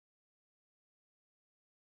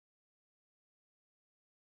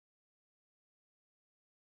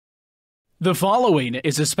The following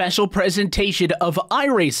is a special presentation of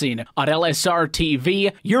iRacing on LSR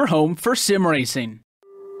TV, your home for sim racing.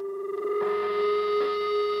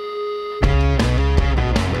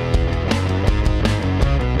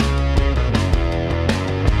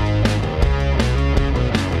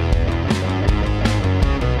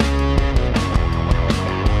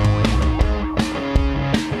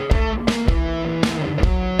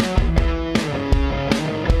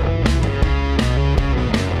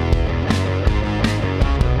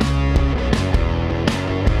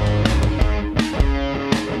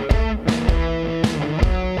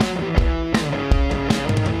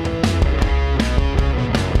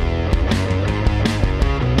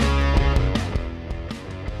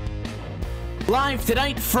 Live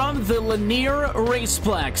tonight from the Lanier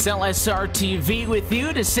Raceplex, LSR TV with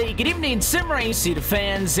you to say good evening, sim racing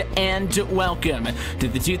fans, and welcome to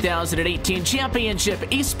the 2018 Championship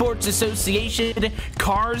Esports Association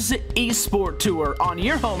Cars eSport Tour on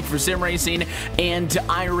your home for sim racing and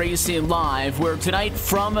iRacing Live, where tonight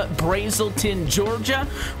from Brazelton, Georgia,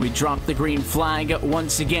 we drop the green flag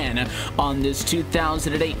once again on this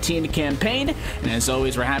 2018 campaign. And as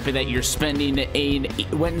always, we're happy that you're spending a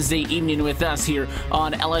Wednesday evening with us here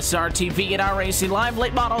on LSR TV and iRacing Live.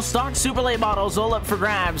 Late model stock, super late models, all up for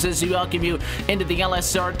grabs as we welcome you into the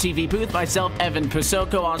LSR TV booth. Myself, Evan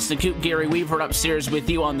Pasoko, Austin Coop, Gary Weaver upstairs with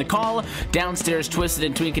you on the call. Downstairs, twisted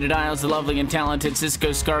and tweaking the dials, the lovely and talented Cisco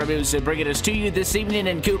Scaraboo bringing us to you this evening.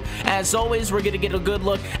 And Coop, as always, we're going to get a good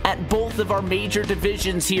look at both of our major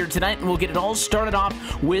divisions here tonight, and we'll get it all started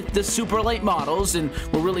off with the super late models, and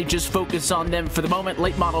we'll really just focus on them for the moment.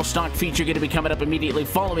 Late model stock feature going to be coming up immediately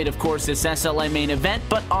following, of course, this SLA main event,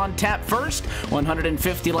 but on tap first,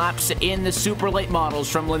 150 laps in the super late models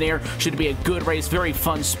from Lanier. Should be a good race, very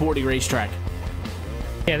fun, sporty racetrack.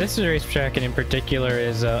 Yeah, this is a racetrack, and in particular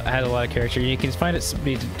has a lot of character. You can find it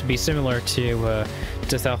to be similar to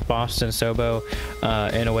South Boston Sobo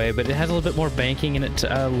in a way, but it has a little bit more banking in it,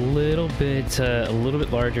 a little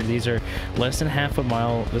bit larger. These are less than half a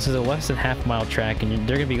mile. This is a less than half mile track, and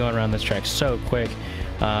they're going to be going around this track so quick.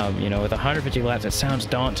 You know, with 150 laps, it sounds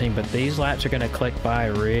daunting, but these laps are going to click by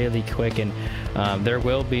really quick, and there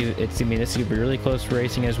will be. This is going to be really close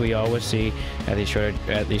racing, as we always see at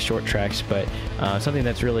these short tracks. But something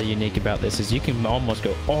that's really unique about this is you can almost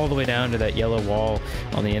go all the way down to that yellow wall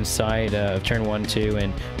on the inside of turn 1, 2,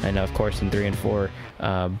 and of course in 3 and 4.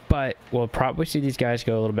 But we'll probably see these guys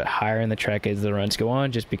go a little bit higher in the track as the runs go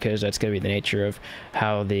on, just because that's going to be the nature of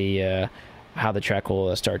how the track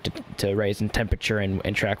will start to raise in temperature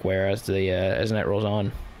and track wear as the night rolls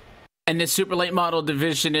on. And this super late model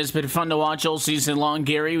division has been fun to watch all season long,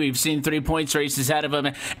 Gary. We've seen 3 points races out of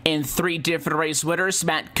them and 3 different race winners.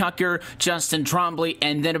 Matt Cucker, Justin Trombley,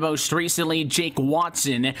 and then most recently Jake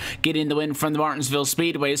Watson getting the win from the Martinsville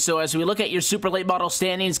Speedway. So as we look at your super late model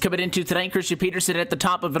standings coming into tonight, Christian Peterson at the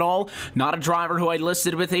top of it all. Not a driver who I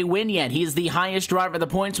listed with a win yet. He is the highest driver of the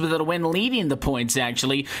points, with a win leading the points,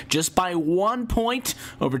 actually, just by 1 point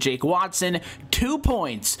over Jake Watson, 2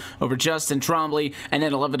 points over Justin Trombley, and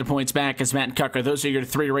then 11 points back as Matt Cucker. Those are your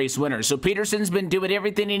 3 race winners. So Peterson's been doing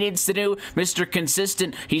everything he needs to do. Mr.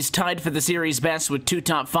 Consistent. He's tied for the series best with 2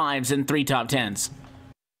 top 5s and 3 top 10s.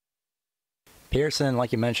 Peterson,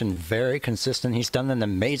 like you mentioned, very consistent. He's done an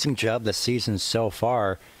amazing job this season so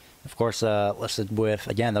far. Of course, listed with,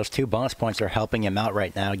 again, those 2 bonus points are helping him out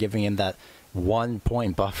right now, giving him that 1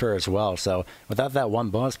 point buffer as well. So without that 1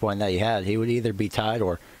 bonus point that he had, he would either be tied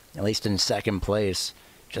or at least in 2nd place,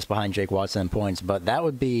 just behind Jake Watson in points. But that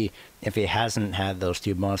would be if he hasn't had those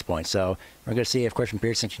 2 bonus points. So we're going to see if Christian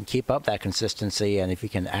Peterson can keep up that consistency and if he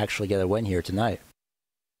can actually get a win here tonight.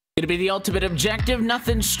 Going to be the ultimate objective.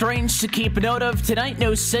 Nothing strange to keep note of tonight.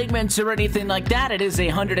 No segments or anything like that. It is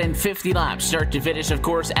 150 laps, start to finish, of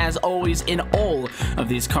course, as always in all of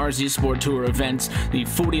these Cars eSport Tour events. The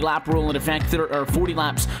 40-lap rule in effect, or 40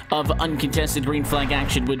 laps of uncontested green flag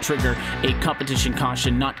action would trigger a competition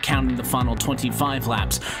caution, not counting the final 25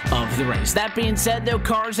 laps of the race. That being said, though,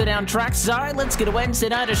 cars are down tracks. All right, let's get a Wednesday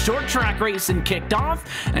night of short track racing kicked off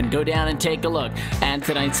and go down and take a look at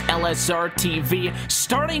tonight's LSR TV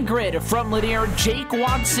starting grid. From Lanier, Jake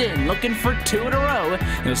Watson looking for 2 in a row.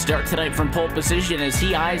 He'll start tonight from pole position as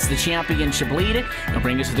he eyes the championship lead. He'll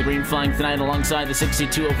bring us to the green flag tonight alongside the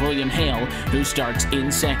 62 of William Hale, who starts in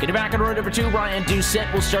 2nd. Back on row number 2, Ryan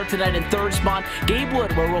Doucette will start tonight in 3rd spot. Gabe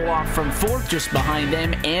Wood will roll off from 4th. Just behind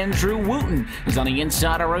them, Andrew Wooten is on the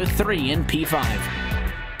inside of row 3 in P5.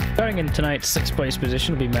 Starting in tonight's 6th place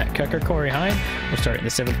position will be Matt Cucker. Corey Hine will start in the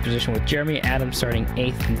 7th position with Jeremy Adams starting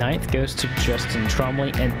 8th. 9th goes to Justin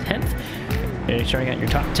Trombley, and 10th, starting out your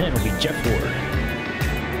top 10, will be Jeff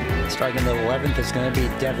Ward. Starting in the 11th is going to be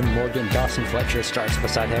Devin Morgan. Dawson Fletcher starts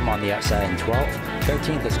beside him on the outside in 12th.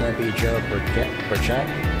 13th is going to be Joe Burchett.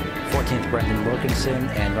 14th, Brendan Wilkinson.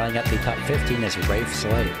 And running up the top 15 is Rafe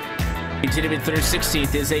Slade. Continuing through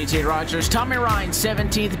 16th is AJ Rogers. Tommy Ryan,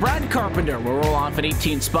 17th. Brad Carpenter will roll off at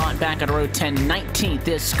 18th spot. Back on row 10, 19th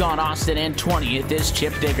is Scott Austin. And 20th is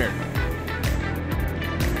Chip Digger.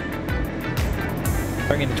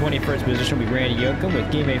 Starting in the 21st position will be Randy Yoakum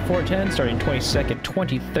with Game A 410. Starting 22nd,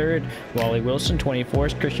 23rd, Wally Wilson.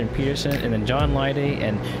 24th, Christian Peterson. And then John Lyday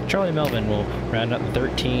and Charlie Melvin will round up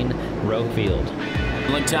 13 row field.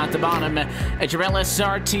 Looked at the bottom at your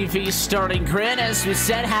LSR TV starting grid. As we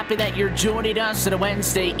said, happy that you're joining us on a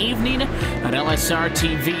Wednesday evening on LSR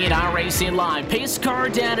TV and iRacing Live. Pace car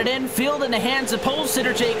down at infield in the hands of pole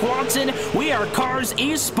sitter Jake Watson. We are Cars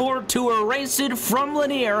eSport Tour racing from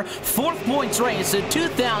Lanier. 4th points race of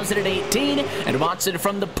 2018. And Watson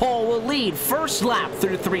from the pole will lead first lap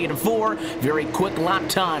through 3 and 4. Very quick lap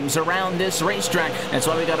times around this racetrack. That's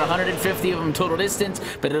why we got 150 of them total distance.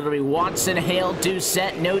 But it'll be Watson, Hale, Doucette.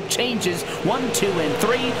 No changes. 1, 2, and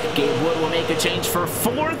 3. Gabe Wood will make a change for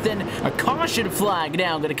 4th, and a caution flag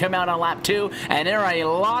now going to come out on lap 2. And there are a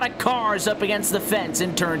lot of cars up against the fence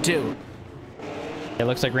in turn 2. It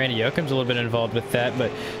looks like Randy Yoakum's a little bit involved with that, but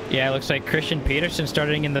yeah, it looks like Christian Peterson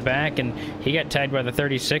starting in the back, and he got tagged by the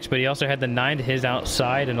 36, but he also had the 9 to his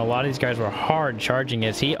outside, and a lot of these guys were hard charging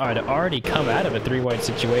as he had already come out of a 3-wide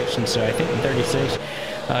situation. So I think the 36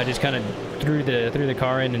 just kind of threw the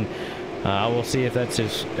car in, and we'll see if that's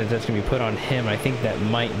going to be put on him. I think that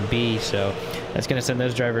might be, so that's going to send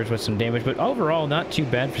those drivers with some damage. But overall, not too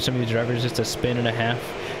bad for some of these drivers. Just a spin and a half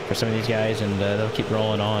for some of these guys, and they'll keep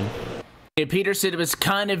rolling on. Peterson was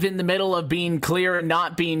kind of in the middle of being clear and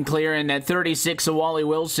not being clear, and at 36, Wally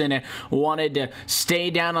Wilson wanted to stay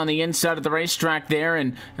down on the inside of the racetrack there,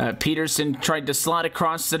 and Peterson tried to slide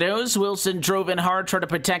across the nose. Wilson drove in hard, tried to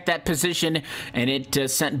protect that position, and it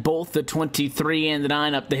sent both the 23 and the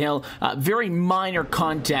 9 up the hill. Very minor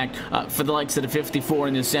contact for the likes of the 54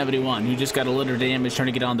 and the 71, who just got a little damage trying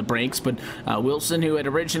to get on the brakes, but Wilson, who had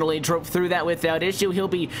originally drove through that without issue, he'll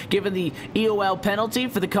be given the EOL penalty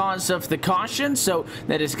for the cause of the caution, so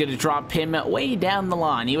that is going to drop him way down the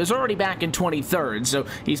line. He was already back in 23rd, so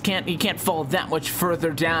he can't fall that much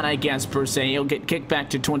further down, I guess, per se. He'll get kicked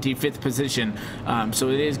back to 25th position, so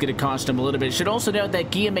it is going to cost him a little bit. Should also note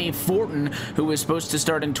that Guillaume Fortin, who was supposed to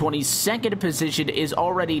start in 22nd position, is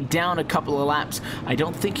already down a couple of laps. I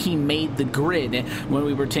don't think he made the grid when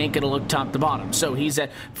we were taking a look top to bottom, so he's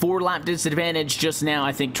at 4-lap disadvantage just now,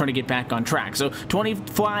 I think, trying to get back on track. So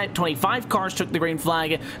 25 cars took the green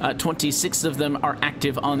flag, 26 of them are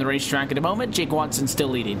active on the racetrack at the moment. Jake Watson still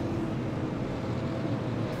leading.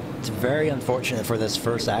 It's very unfortunate for this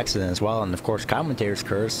first accident as well, and of course commentator's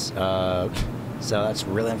curse. So that's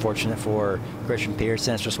really unfortunate for Christian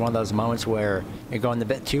Peterson. It's just one of those moments where you're going a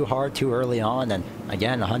bit too hard too early on, and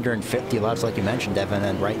again 150 laps like you mentioned, Devin,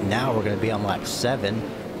 and right now we're going to be on lap 7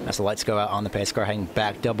 as the lights go out on the pace car heading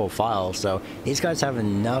back double file. So these guys have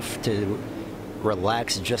enough to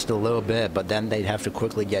relax just a little bit, but then they'd have to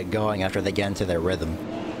quickly get going after they get into their rhythm.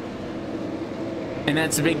 And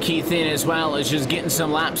that's a big key thing as well, is just getting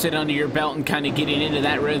some laps in under your belt and kind of getting into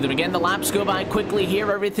that rhythm. Again, the laps go by quickly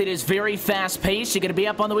here. Everything is very fast-paced. You're going to be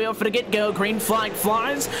up on the wheel for the get-go. Green flag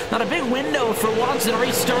flies. Not a big window for Watson to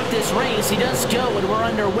restart this race. He does go, and we're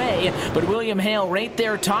underway. But William Hale right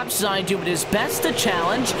there topside doing his best to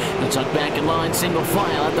challenge. He'll tuck back in line, single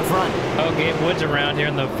file at the front. Oh, Gabe Wood's around here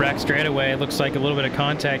in the frac straightaway. It looks like a little bit of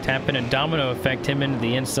contact happened, and domino effect him into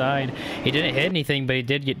the inside. He didn't hit anything, but he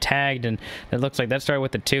did get tagged, and it looks like that started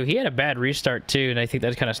with the 2. He had a bad restart too, and I think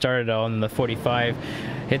that kind of started on the 45.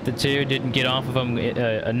 Hit the 2, didn't get off of him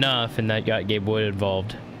enough, and that got Gabe Wood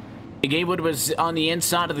involved. Gabe Wood was on the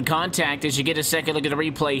inside of the contact. As you get a second look at the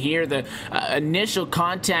replay here, the initial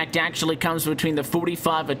contact actually comes between the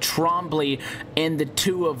 45 of Trombley and the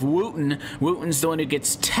 2 of Wooten. Wooten's the one who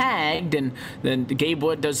gets tagged, and then Gabe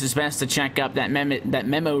Wood does his best to check up. That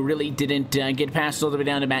memo really didn't get passed all the way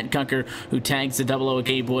down to Matt Kunker, who tags the 00 of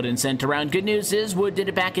Gabe Wood and sent around. Good news is Wood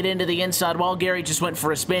did back it into the inside wall. Gary just went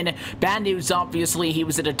for a spin. Bad news, obviously, he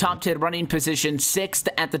was at a top 10 running position, 6th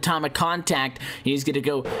at the time of contact. He's going to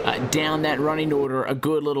go down that running order a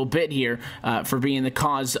good little bit here for being the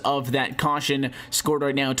cause of that caution. Scored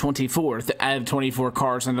right now 24th out of 24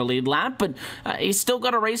 cars on the lead lap, but he's still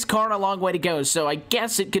got a race car and a long way to go, so I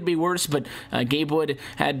guess it could be worse, but Gabe Wood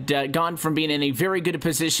had gone from being in a very good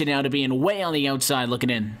position now to being way on the outside looking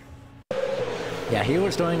in. Yeah, he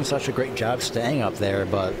was doing such a great job staying up there,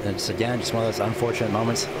 but it's again just one of those unfortunate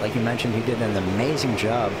moments. Like you mentioned, he did an amazing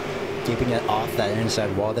job keeping it off that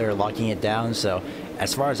inside wall there, locking it down. So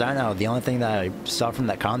as far as I know, the only thing that I saw from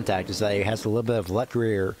that contact is that he has a little bit of left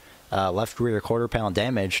rear quarter panel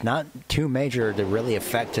damage. Not too major to really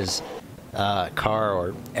affect his car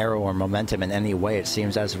or aero or momentum in any way, it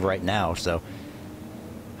seems, as of right now. So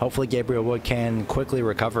hopefully Gabriel Wood can quickly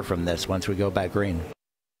recover from this once we go back green.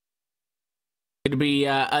 It'll be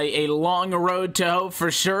a long road to hoe for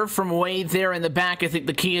sure from way there in the back. I think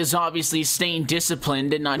the key is obviously staying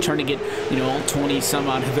disciplined and not trying to get, all 20-some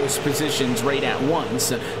out of those positions right at once.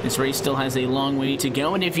 This race still has a long way to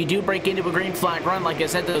go, and if you do break into a green flag run, like I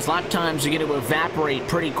said, those lap times are going to evaporate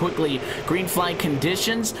pretty quickly. Green flag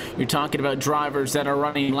conditions, you're talking about drivers that are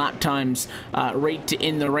running lap times right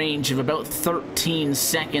in the range of about 13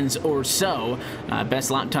 seconds or so. Best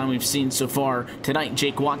lap time we've seen so far tonight,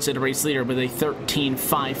 Jake Watson, a race leader, with a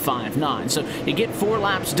 13.559. So you get 4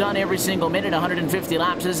 laps done every single minute. 150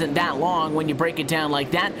 laps isn't that long when you break it down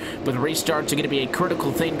like that, but the restarts are going to be a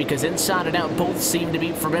critical thing because inside and out both seem to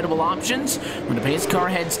be formidable options. When the pace car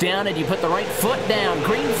heads down and you put the right foot down,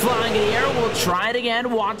 green flag in the air, we'll try it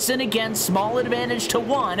again. Watson again, small advantage to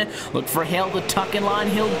 1. Look for Hale to tuck in line.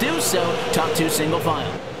 He'll do so. Top 2 single file.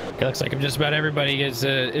 It looks like just about everybody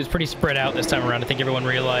is pretty spread out this time around. I think everyone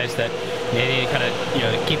realized that they need to kind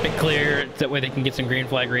of keep it clear. That way they can get some green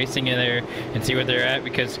flag racing in there and see where they're at.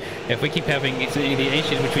 Because if we keep having the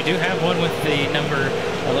issues, which we do have one with the number,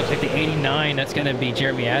 looks like the 89. That's going to be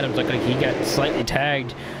Jeremy Adams. Looks like he got slightly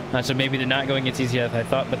tagged. So maybe they're not going as easy as I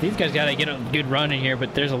thought. But these guys got to get a good run in here.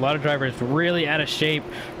 But there's a lot of drivers really out of shape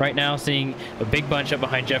right now. Seeing a big bunch up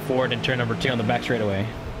behind Jeff Ward in turn number 2 on the back straightaway.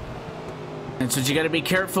 That's what you got to be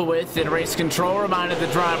careful with. And race control reminded the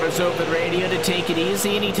drivers over the radio to take it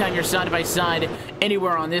easy. Anytime you're side by side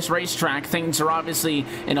anywhere on this racetrack, things are obviously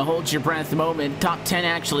in a hold your breath moment. Top 10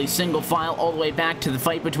 actually single file all the way back to the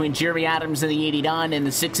fight between Jeremy Adams and the 89 and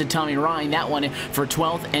the 6 of Tommy Ryan. That one for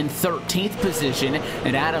 12th and 13th position.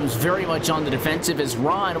 And Adams very much on the defensive as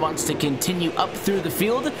Ryan wants to continue up through the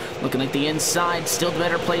field. Looking like the inside still the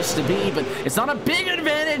better place to be, but it's not a big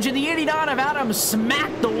advantage. And the 89 of Adams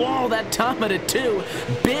smacked the wall that time at a 2.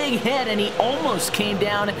 Big hit, and he almost came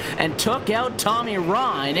down and took out Tommy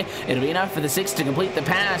Ryan. It'll be enough for the 6 to complete the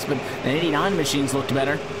pass, but the 89 machines looked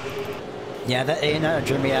better. Yeah, that 89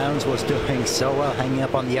 Jeremy Adams was doing so well hanging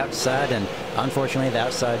up on the outside, and unfortunately the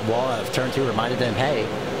outside wall of turn 2 reminded him, hey,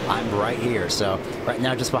 I'm right here. So right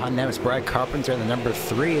now just behind them is Brad Carpenter, the number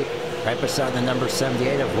 3, right beside the number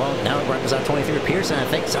 78 of, well, now right beside 23 Pearson. I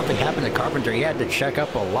think something happened to Carpenter. He had to check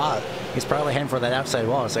up a lot. He's probably heading for that outside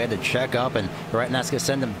wall, so he had to check up, and right now it's going to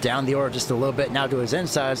send him down the order just a little bit. Now to his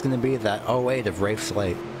inside is going to be that 08 of Rafe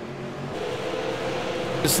Slate.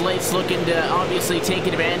 Slate's looking to obviously take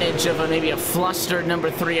advantage of maybe a flustered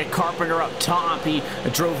number 3 at Carpenter up top. He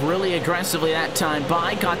drove really aggressively that time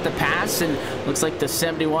by, got the pass, and looks like the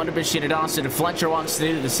 71 machine at Austin Fletcher wants to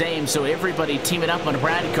do the same. So everybody teaming up on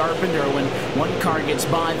Brad Carpenter. When one car gets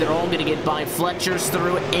by, they're all going to get by. Fletcher's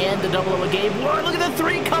through and the double of a Gabe Wood. Look at the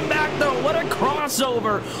 3 come back though. What a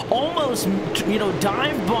crossover. Almost,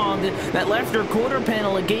 dive bombed that left rear quarter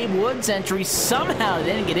panel of Gabe Wood's entry. Somehow they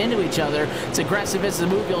didn't get into each other. It's aggressive as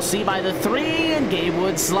the move you'll see by the 3, and Gabe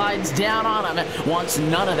Wood slides down on him. Wants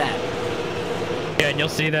none of that. Yeah, and you'll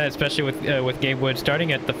see that especially with Gabe Wood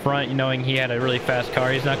starting at the front, knowing he had a really fast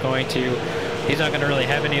car. He's not going to really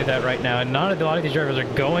have any of that right now, and a lot of these drivers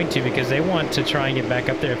are going to, because they want to try and get back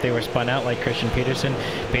up there if they were spun out, like Christian Peterson.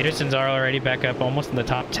 Peterson's already back up almost in the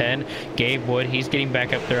top 10. Gabe Wood, he's getting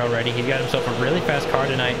back up there already. He got himself a really fast car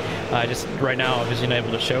tonight. Just right now, obviously not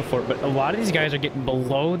able to show for it, but a lot of these guys are getting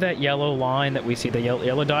below that yellow line that we see, the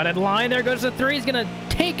yellow dotted line. There goes the 3. He's going to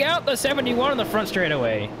take out the 71 on the front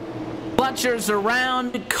straightaway. Fletcher's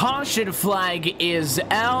around, caution flag is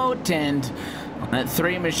out, and that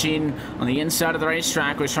 3 machine on the inside of the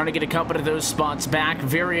racetrack was trying to get a couple of those spots back.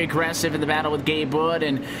 Very aggressive in the battle with Gabe Wood,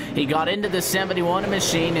 and he got into the 71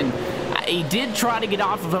 machine, and he did try to get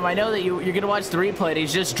off of him. I know that you're going to watch the replay, and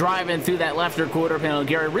he's just driving through that left rear quarter panel.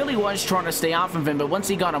 Gary really was trying to stay off of him, but once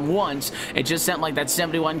he got him once, it just sounded like that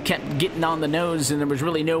 71 kept getting on the nose, and there was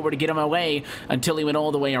really nowhere to get him away until he went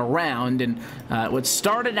all the way around. And what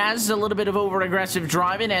started as a little bit of over-aggressive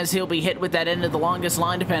driving, as he'll be hit with that end of the longest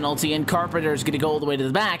line penalty, and Carpenter's going to go all the way to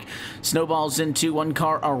the back, snowballs into one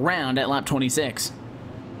car around at lap 26.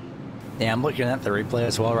 Yeah, I'm looking at the replay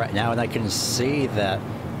as well right now, and I can see that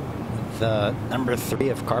the number 3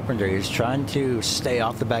 of Carpenter is trying to stay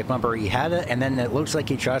off the back bumper. He had it, and then it looks like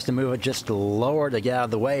he tries to move it just lower to get out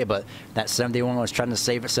of the way, but that 71 was trying to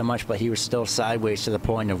save it so much, but he was still sideways to the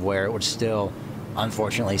point of where it would still,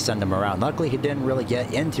 unfortunately, send him around. Luckily, he didn't really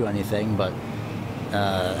get into anything, but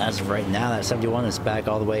As of right now, that 71 is back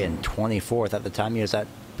all the way in 24th. At the time, he was at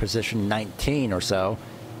position 19 or so.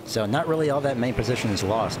 So not really all that many positions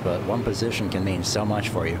lost, but one position can mean so much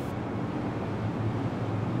for you.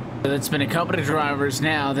 It's been a couple of drivers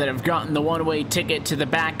now that have gotten the one-way ticket to the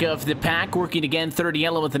back of the pack, working again 30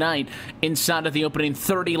 yellow with the night inside of the opening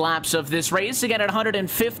 30 laps of this race. Again at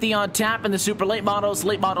 150 on tap in the super late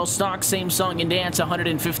model stock, same song and dance,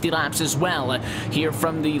 150 laps as well. Here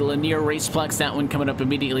from the Lanier Raceplex, that one coming up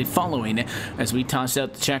immediately following as we toss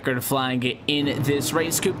out the checkered flag in this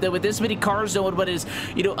race. Coop, though, with this many cars though, what is,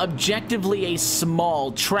 objectively a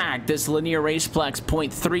small track, this Lanier Raceplex,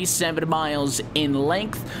 0.37 miles in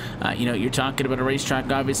length. You're talking about a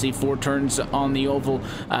racetrack, obviously 4 turns on the oval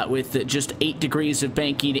with just 8 degrees of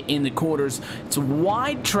banking in the quarters. It's a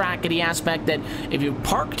wide track in the aspect that if you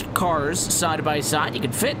parked cars side by side, you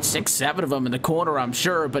could fit 6, 7 of them in the corner, I'm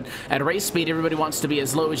sure. But at race speed, everybody wants to be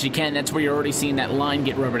as low as you can. That's where you're already seeing that line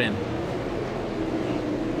get rubbered in.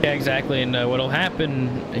 Yeah, exactly. And what'll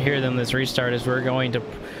happen here then this restart is we're going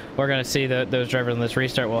to see that those drivers on this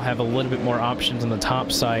restart will have a little bit more options on the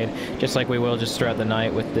top side, just like we will just throughout the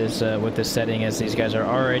night with this setting, as these guys are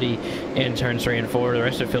already in turns 3 and 4. The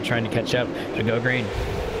rest of the field trying to catch up. So go green.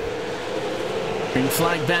 Green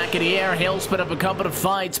flag back in the air. Hale's put up a couple of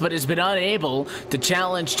fights, but has been unable to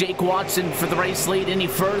challenge Jake Watson for the race lead any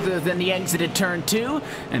further than the exit at turn 2.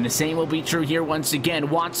 And the same will be true here once again.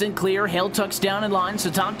 Watson clear. Hale tucks down in line,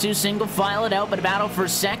 so top 2 single file it out, but a battle for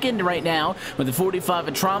second right now with the 45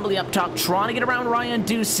 of Trombley up top, trying to get around Ryan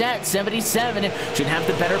Doucette. 77 should have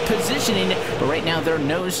the better positioning, but right now they're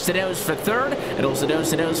nose to nose for third, and also nose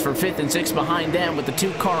to nose for 5th and 6th behind them with the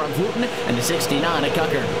 2 car of Wooten and the 69 of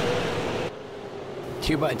Cucker.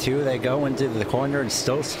 2 by 2, they go into the corner and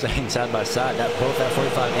still staying side by side. Both that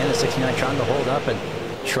 45 and the 69 trying to hold up, and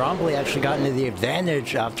Trombley actually got into the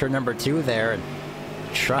advantage of turn number 2 there, and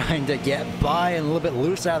trying to get by and a little bit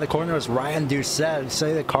loose out of the corner was Ryan Doucette.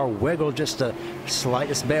 Say the car wiggled just the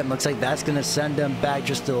slightest bit, and looks like that's going to send them back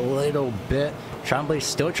just a little bit. Trombley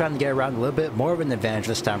still trying to get around a little bit more of an advantage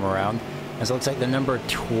this time around, as it looks like the number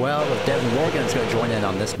 12 of Devin Morgan is going to join in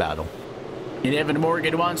on this battle. And Evan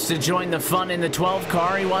Morgan wants to join the fun in the 12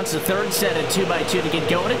 car. He wants a third set of 2 by 2 to get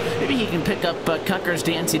going. Maybe he can pick up Cucker's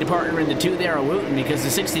dancing partner in the 2 there, a Wooten, because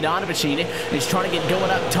the 60 machine is trying to get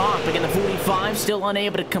going up top. Again, the 45 still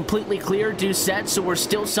unable to completely clear Doucette, so we're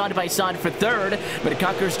still side by side for third. But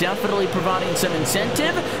Cucker's definitely providing some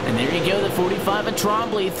incentive. And there you go, the 45 of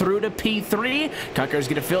Trombley through to P3. Cucker's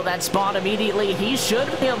going to fill that spot immediately. He should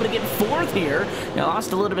be able to get 4th here. Now,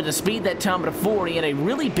 lost a little bit of speed that time to 4. He had a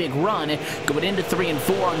really big run, going into 3 and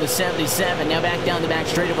 4 on the 77. Now back down the back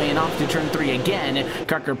straightaway and off to turn 3 again.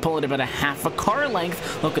 Cucker pulling about a half a car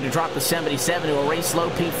length, looking to drop the 77 to a race low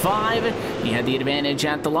P5. He had the advantage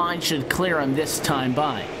at the line, should clear him this time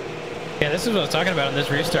by. Yeah, this is what I was talking about in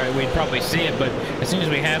this restart. We'd probably see it, but as soon as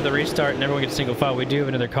we have the restart and everyone gets single file, we do have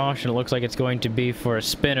another caution. It looks like it's going to be for a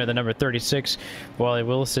spinner, the number 36, Wally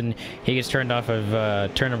Wilson. He gets turned off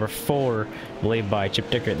of turn number 4, I believe, by Chip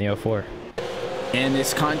Dicker in the 04. And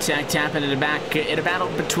this contact happened in a battle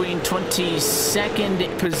between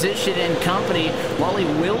 22nd position and company. Wally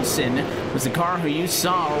Wilson was the car who you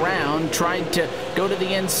saw around, tried to go to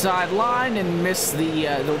the inside line and missed the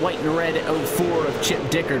white and red 04 of Chip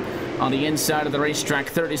Dicker on the inside of the racetrack.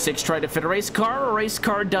 36 tried to fit a race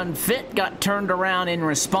car done fit, got turned around in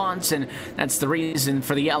response, and that's the reason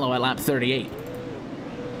for the yellow at lap 38.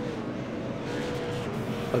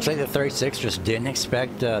 Looks like the 36 just didn't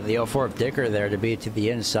expect the 04 of Dicker there to be to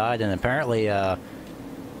the inside, and apparently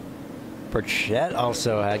Burchett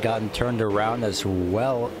also had gotten turned around as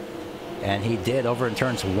well, and he did over in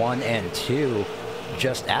turns 1 and 2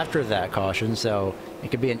 just after that caution, so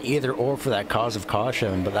it could be an either or for that cause of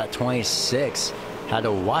caution, but that 26 had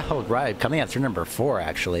a wild ride coming out through number 4,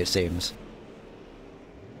 actually, it seems.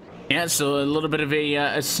 Yeah, so a little bit of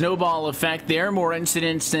a snowball effect there. More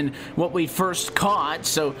incidents than what we first caught.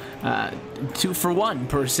 So 2 for 1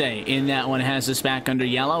 per se in that one has us back under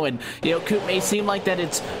yellow. And, Coop, may seem like that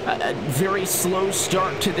it's a very slow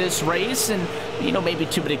start to this race. And, maybe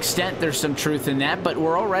to an extent there's some truth in that. But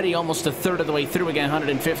we're already almost a third of the way through again,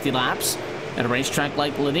 150 laps. At a racetrack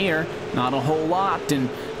like Lanier, not a whole lot, and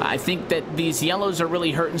I think that these yellows are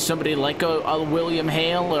really hurting somebody like a William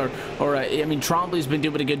Hale, I mean, Trombley's been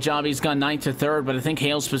doing a good job. He's gone 9th to 3rd, but I think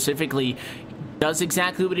Hale specifically does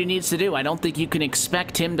exactly what he needs to do. I don't think you can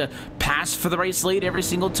expect him to pass for the race lead every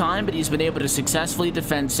single time, but he's been able to successfully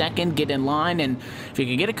defend second, get in line, and if he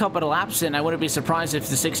can get a couple of laps in, I wouldn't be surprised if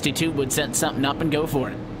the 62 would set something up and go for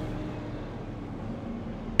it.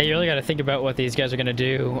 You really got to think about what these guys are going to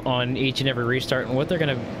do on each and every restart and what they're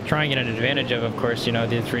going to try and get an advantage of. Of course, you know,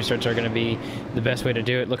 these restarts are going to be the best way to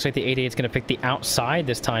do it. Looks like the 88 is going to pick the outside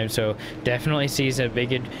this time, so definitely sees a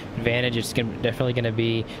big advantage. It's definitely going to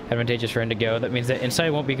be advantageous for him to go. That means that inside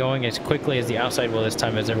won't be going as quickly as the outside will this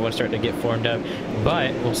time, as everyone's starting to get formed up.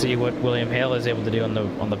 But we'll see what William Hale is able to do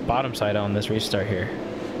on the bottom side on this restart here.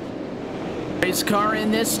 Race car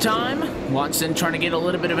in this time. Watson trying to get a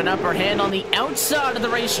little bit of an upper hand on the outside of the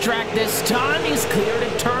racetrack this time. He's cleared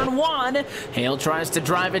at turn 1. Hale tries to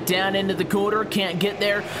drive it down into the corner. Can't get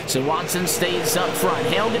there, so Watson stays up front.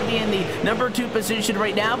 Hale going to be in the number 2 position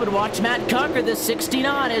right now, but watch Matt Cocker. The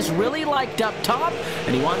 69 is really liked up top,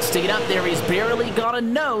 and he wants to get up there. He's barely got a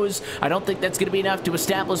nose. I don't think that's going to be enough to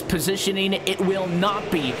establish positioning. It will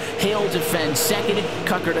not be. Hale defends second.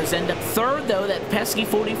 Cocker does end up third, though. That pesky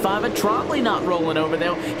 45 at Trombley not rolling over,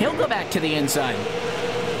 though. He'll go back to the inside.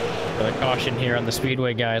 Caution here on the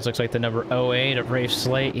speedway, guys. Looks like the number 08 of Rafe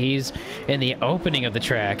Slate. He's in the opening of the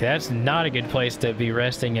track. That's not a good place to be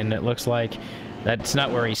resting, and it looks like that's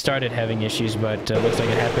not where he started having issues, but looks like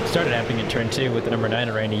it started happening in turn 2 with the number 9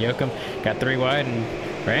 of Randy Yoakum. Got 3 wide,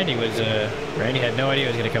 and Randy had no idea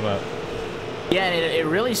he was going to come up. Yeah, it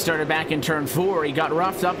really started back in turn 4. He got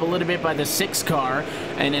roughed up a little bit by the 6 car,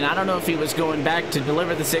 and then I don't know if he was going back to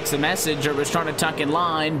deliver the 6 a message or was trying to tuck in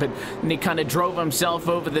line, but he kind of drove himself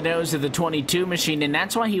over the nose of the 22 machine, and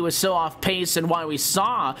that's why he was so off pace and why we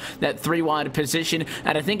saw that 3 wide position.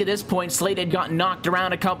 And I think at this point, Slade had gotten knocked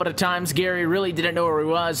around a couple of times. Gary really didn't know where he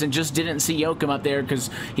was and just didn't see Yoakum up there because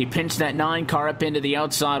he pinched that 9 car up into the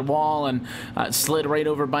outside wall and slid right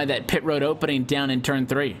over by that pit road opening down in turn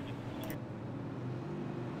 3.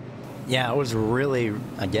 Yeah, it was really,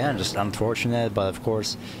 again, just unfortunate, but of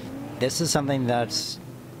course, this is something that's,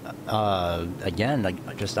 again,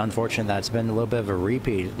 like, just unfortunate that it's been a little bit of a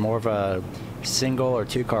repeat, more of a single or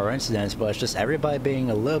 2 car incidents, but it's just everybody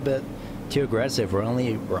being a little bit too aggressive.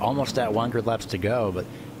 We're almost at 100 laps to go, but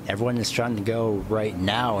everyone is trying to go right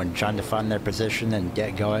now and trying to find their position and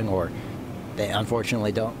get going, or they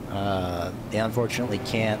unfortunately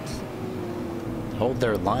can't hold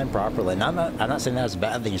their line properly. And I'm not saying that's a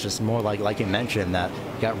bad thing. It's just more like you mentioned, that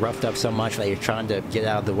you got roughed up so much that you're trying to get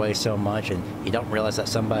out of the way so much, and you don't realize that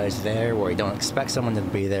somebody's there, or you don't expect someone to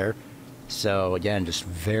be there. So again, just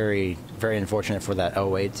very, very unfortunate for that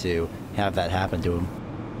 08 to have that happen to him.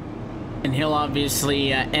 And he'll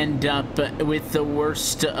obviously end up with the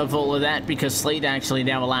worst of all of that, because Slade actually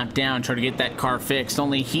now a lap down trying to get that car fixed.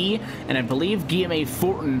 Only he and I believe Guillaume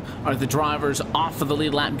Fortin are the drivers off of the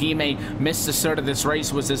lead lap. Guillaume missed the start of this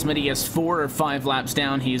race, was as many as 4 or 5 laps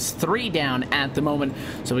down. He's 3 down at the moment,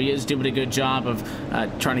 so he is doing a good job of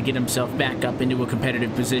trying to get himself back up into a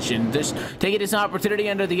competitive position. Just taking his opportunity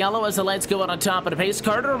under the yellow as the lights go out on top of the pace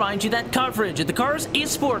car to remind you that coverage of the Cars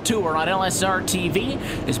eSport Tour on LSR TV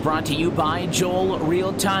is brought to you by Joel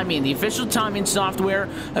Real Timing, the official timing software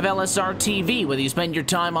of LSR TV. Whether you spend your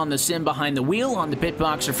time on the sim behind the wheel, on the pit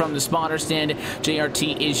box, or from the spotter stand,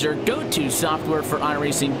 JRT is your go-to software for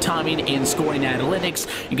iRacing timing and scoring analytics.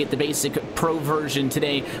 You get the basic pro version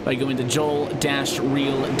today by going to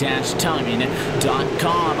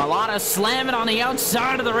joel-real-timing.com. A lot of slamming on the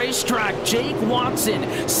outside of the racetrack. Jake Watson,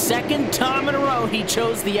 2nd time in a row he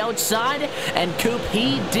chose the outside, and Coop,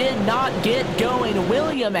 he did not get going.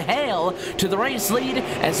 William Hale to the race lead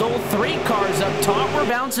as all 3 cars up top were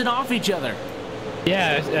bouncing off each other.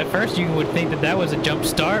 Yeah, at first you would think that was a jump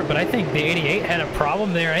start, but I think the 88 had a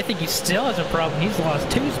problem there. I think he still has a problem. He's lost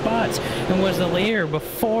 2 spots and was the leader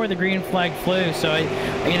before the green flag flew. So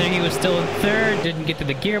either he was still in 3rd, didn't get to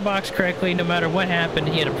the gearbox correctly. No matter what happened,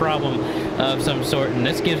 he had a problem of some sort, and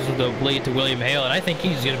this gives the lead to William Hale. And I think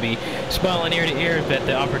he's going to be smiling ear to ear that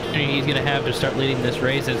the opportunity he's going to have to start leading this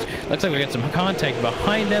race is. Looks like we got some contact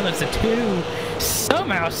behind them. It's the 2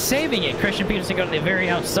 somehow saving it. Christian Peterson got to the very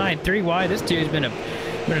outside, 3 wide. This dude's been a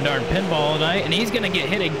darn pinball all night, and he's going to get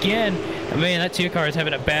hit again. Man, that 2 car is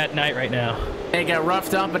having a bad night right now. He got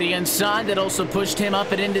roughed up at the inside. That also pushed him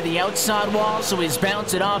up and into the outside wall, so he's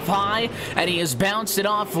bounced it off high, and he has bounced it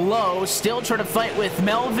off low. Still trying to fight with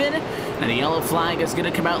Melvin, and a yellow flag is going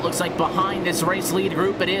to come out. Looks like behind this race lead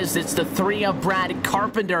group it is. It's the 3 of Brad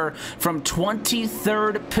Carpenter from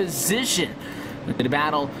 23rd position. The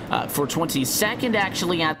battle for 22nd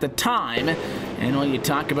actually at the time. And when you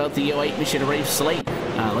talk about the 08 mission of Rafe Slate,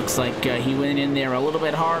 looks like he went in there a little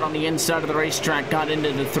bit hard on the inside of the racetrack, got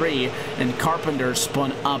into the 3, and Carpenter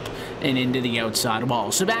spun up and into the outside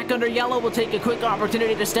wall. So back under yellow, we'll take a quick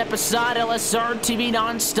opportunity to step aside. LSR TV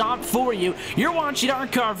non-stop for you. You're watching our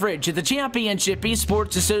coverage of the Championship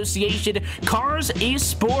Esports Association Cars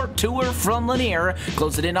eSport Tour from Lanier.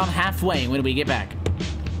 Close it in on halfway when we get back.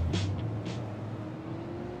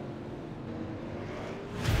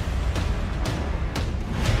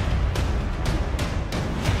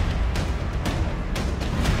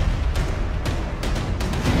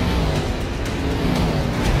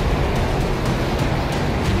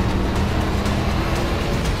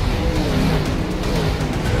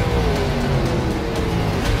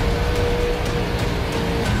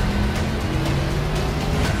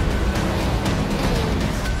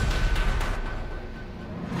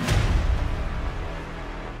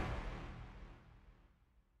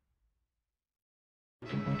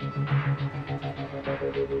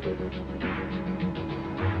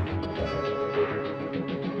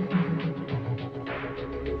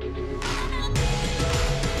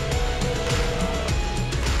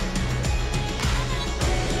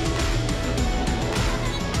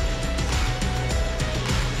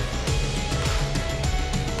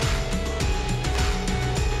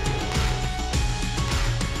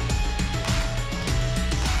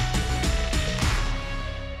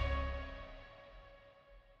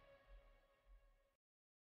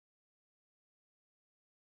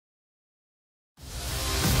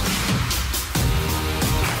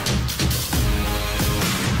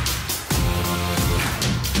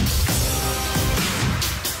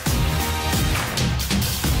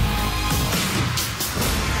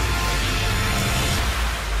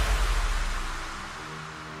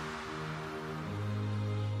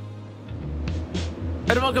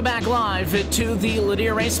 And welcome back live to the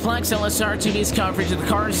Lanier Raceplex LSR TV's coverage of the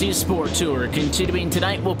Cars eSport Tour. Continuing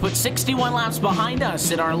tonight, we'll put 61 laps behind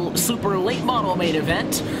us in our super late model main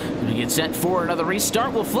event. When we get set for another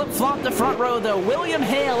restart, we'll flip-flop the front row, though. William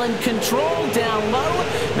Hale in control down low.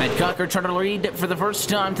 Matt Cocker trying to lead for the first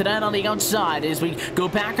time tonight on the outside as we go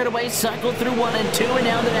backward away, cycle through 1 and 2, and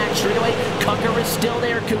down the back straightaway. Cocker is still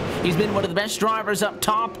there. He's been one of the best drivers up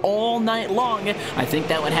top all night long. I think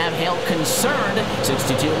that would have Hale concerned.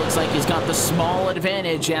 62 looks like he's got the small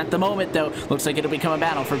advantage at the moment, though. Looks like it'll become a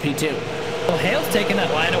battle for P2. Well, Hale's taking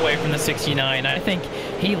that line away from the 69. I think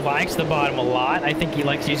he likes the bottom a lot. I think he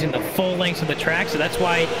likes using the full length of the track, so that's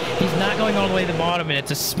why he's not going all the way to the bottom, and it's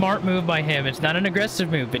a smart move by him. It's not an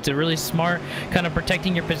aggressive move. It's a really smart kind of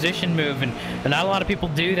protecting your position move, and not a lot of people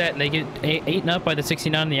do that, and they get eaten up by the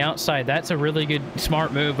 69 on the outside. That's a really good,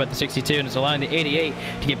 smart move by the 62, and it's allowing the 88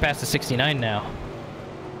 to get past the 69 now.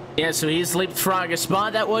 Yeah, so he's leapfrog a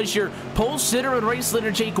spot. That was your pole sitter and race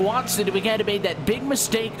leader Jake Watson, who again made that big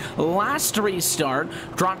mistake last restart.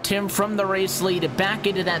 Dropped him from the race lead back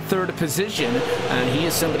into that third position. He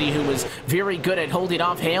is somebody who was very good at holding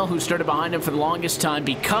off Hale, who started behind him for the longest time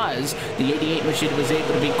because the 88 machine was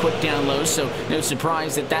able to be quick down low. So no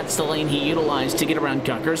surprise that that's the lane he utilized to get around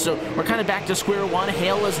Cocker. So we're kind of back to square one.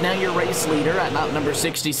 Hale is now your race leader at lap number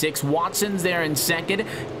 66. Watson's there in second,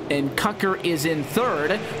 and Cocker is in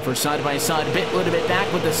third. For side-by-side a little bit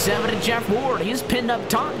back with the 7 Jeff Ward. He's pinned up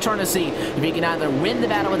top, trying to see if he can either win the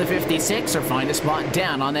battle with the 56 or find a spot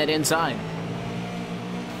down on that inside.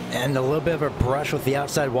 And a little bit of a brush with the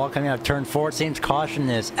outside wall coming out of turn 4. It seems caution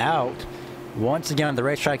is out. Once again on the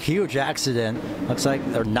racetrack, huge accident. Looks like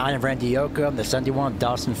the 9 of Randy Yoakum, the 71 of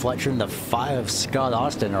Dawson Fletcher, and the 5 of Scott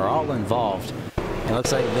Austin are all involved. It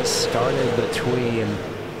looks like this started between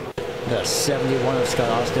the 71 of Scott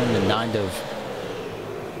Austin, the 9 of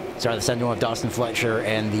the 71 of Dawson Fletcher,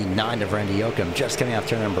 and the 9 of Randy Yoakum, just coming out of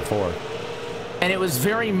turn number 4. And it was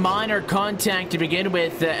very minor contact to begin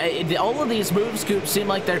with. All of these move scoops seem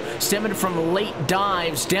like they're stemming from late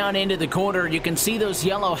dives down into the corner. You can see those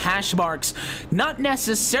yellow hash marks. Not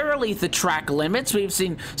necessarily the track limits. We've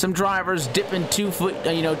seen some drivers dipping 2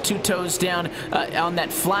 toes down on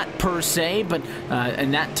that flat per se, but in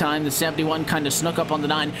that time the 71 kind of snuck up on the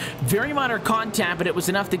 9. Very minor contact, but it was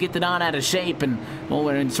enough to get the 9 out of shape. And well,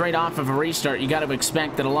 when it's right off of a restart, you got to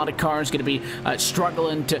expect that a lot of cars going to be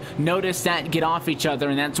struggling to notice that, get off each other,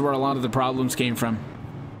 and that's where a lot of the problems came from.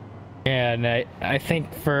 Yeah, and I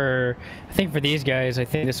think for these guys, I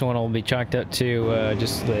think this one will be chalked up to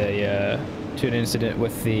just to an incident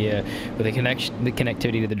with the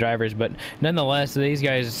connectivity to the drivers. But nonetheless, these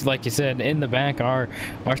guys, like you said, in the back are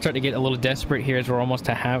starting to get a little desperate here as we're almost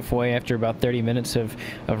to halfway after about 30 minutes of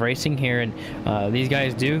racing here, and these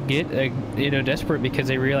guys do get desperate because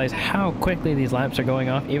they realize how quickly these laps are going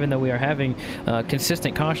off. Even though we are having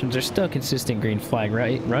consistent cautions, there's still consistent green flag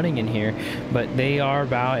running in here, but they are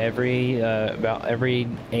about every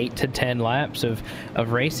 8 to 10 laps of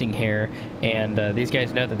racing here, and these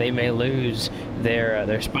guys know that they may lose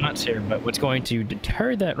their spots here. But what's going to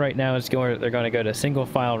deter that right now is they're going to go to single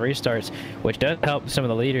file restarts, which does help some of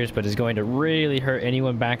the leaders, but is going to really hurt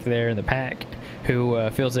anyone back there in the pack who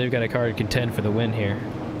feels they've got a car to contend for the win here.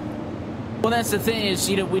 Well, that's the thing is,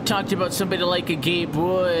 we talked about somebody like a Gabe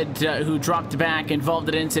Wood who dropped back, involved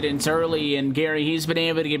in incidents early, and Gary, he's been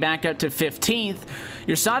able to get back up to 15th.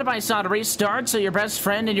 Your side-by-side race starts, so your best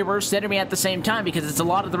friend and your worst enemy at the same time, because it's a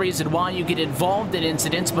lot of the reason why you get involved in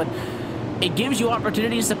incidents, but it gives you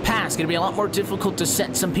opportunities to pass. It's going to be a lot more difficult to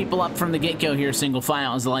set some people up from the get-go here, single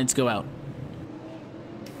file, as the lights go out.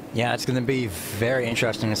 Yeah, it's going to be very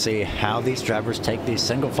interesting to see how these drivers take these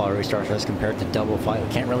single file restarts as compared to double file.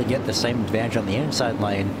 You can't really get the same advantage on the inside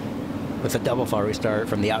lane with a double file restart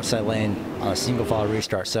from the outside lane on a single file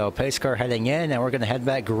restart. So pace car heading in, and we're going to head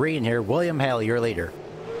back green here. William Hale, your leader.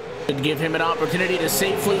 To give him an opportunity to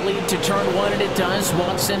safely lead to turn 1, and it does.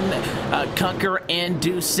 Watson, Cocker, and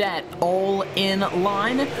Doucette all in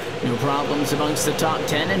line. No problems amongst the top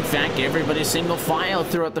 10. In fact, everybody's single file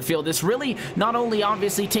throughout the field. This really not only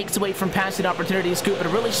obviously takes away from passing opportunities, but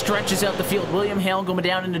it really stretches out the field. William Hale going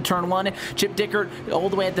down into turn 1. Chip Dickert all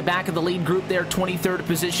the way at the back of the lead group there, 23rd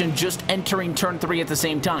position, just entering turn 3 at the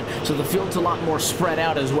same time. So the field's a lot more spread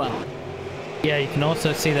out as well. Yeah, you can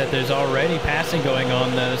also see that there's already passing going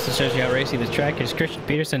on. This shows you how racy this track is. Christian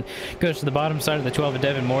Peterson goes to the bottom side of the 12 of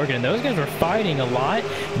Devin Morgan, and those guys were fighting a lot.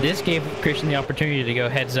 This gave Christian the opportunity to go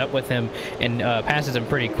heads up with him and passes him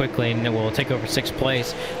pretty quickly, and will take over 6th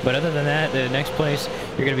place. But other than that, the next place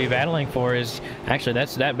you're going to be battling for is actually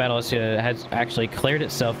that battle has actually cleared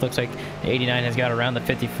itself. Looks like the 89 has got around the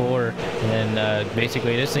 54, and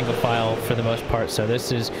basically it is single file for the most part. So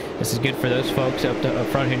this is good for those folks up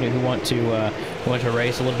front who want to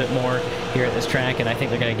race a little bit more here at this track, and I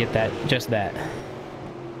think they're going to get just that.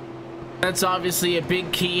 That's obviously a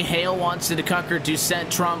big key. Hale wants it to Cucker,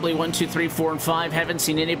 Doucette, Trombley, 1, 2, 3, 4, and 5. Haven't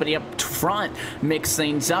seen anybody up front mix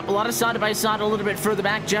things up. A lot of side-by-side a little bit further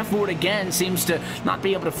back. Jeff Ward again seems to not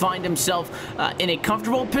be able to find himself in a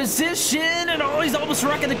comfortable position, and he's almost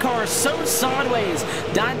wrecking the car. So sideways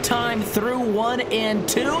that time through 1 and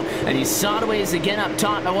 2, and he's sideways again up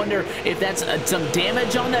top. I wonder if that's some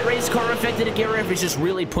damage on that race car affected it, or if he's just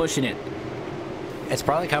really pushing it. It's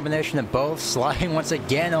probably a combination of both. Sliding once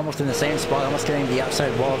again almost in the same spot, almost getting the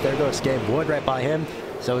outside wall. There goes Gabe Wood right by him.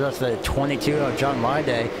 So that's the 22 of John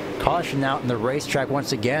Lyday. Caution out in the racetrack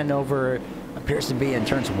once again over, appears to be in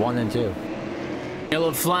turns 1 and 2.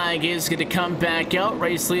 Yellow flag is going to come back out.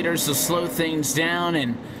 Race leaders to slow things down,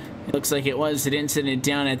 and it looks like it was an incident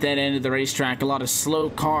down at that end of the racetrack. A lot of slow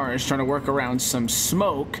cars trying to work around some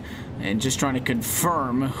smoke and just trying to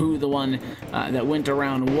confirm who the one that went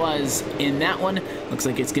around was in that one. Looks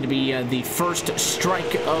like it's going to be the first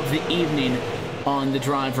strike of the evening on the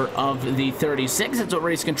driver of the 36. That's what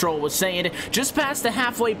race control was saying. Just past the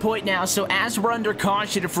halfway point now, so as we're under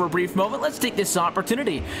caution for a brief moment, let's take this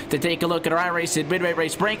opportunity to take a look at our iRacing Midway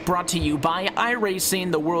Race Break, brought to you by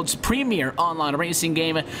iRacing, the world's premier online racing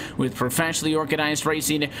game with professionally organized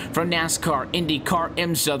racing from NASCAR, IndyCar,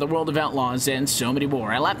 IMSA, the World of Outlaws, and so many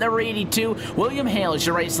more. At lap number 82, William Hale is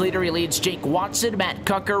your race leader. He leads Jake Watson, Matt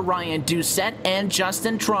Cucker, Ryan Doucette, and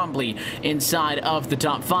Justin Trombley inside of the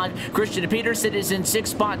top 5. Christian Peterson is in 6th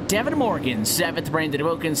spot, Devin Morgan 7th, Brandon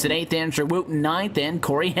Wilkinson 8th, Andrew Wooten 9th, and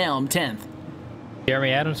Corey Helm 10th.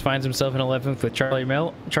 Jeremy Adams finds himself in 11th with Charlie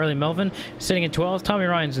Melvin sitting in 12th. Tommy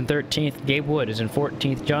Ryan's in 13th. Gabe Wood is in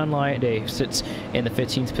 14th. John Lyday sits in the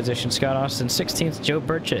 15th position. Scott Austin 16th. Joe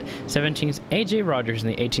Burchett 17th. AJ Rogers in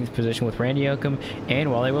the 18th position with Randy Oakham and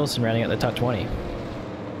Wally Wilson rounding out the top 20.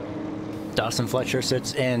 Dawson Fletcher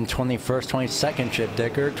sits in 21st, 22nd, Chip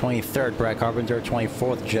Dicker, 23rd, Brad Carpenter,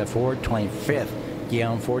 24th, Jeff Ward, 25th,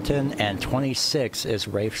 Guillaume Fortin, and 26th is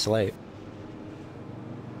Rafe Slate.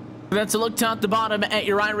 That's a look top to bottom at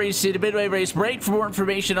your iRacing Midway Race Break. For more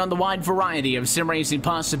information on the wide variety of sim racing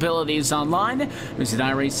possibilities online, visit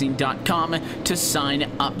iRacing.com to sign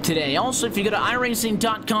up today. Also, if you go to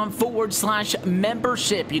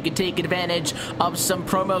iRacing.com/membership, you can take advantage of some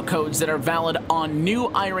promo codes that are valid on new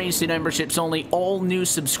iRacing memberships only. All new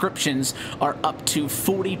subscriptions are up to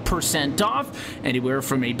 40% off, anywhere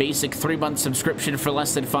from a basic 3-month subscription for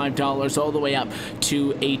less than $5 all the way up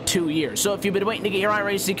to a 2-year. So if you've been waiting to get your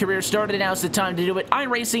iRacing career started, now's the time to do it.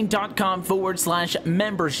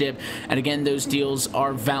 iRacing.com/membership. And again, those deals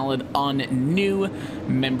are valid on new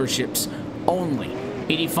memberships only.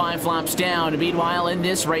 85 laps down. Meanwhile, in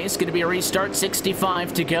this race, going to be a restart.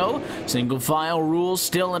 65 to go. Single file rules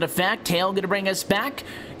still in effect. Hale going to bring us back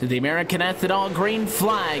to the American Ethanol green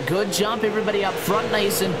flag. Good jump. Everybody up front,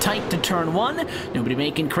 nice and tight to turn 1. Nobody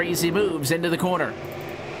making crazy moves into the corner.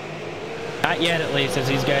 Not yet, at least, as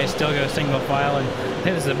these guys still go single file, and I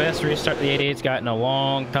think this is the best restart the 88's got in a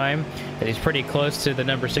long time. And he's pretty close to the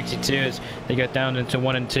number 62 as they get down into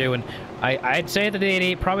 1 and 2. And I'd say that the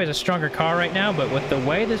 88 probably has a stronger car right now, but with the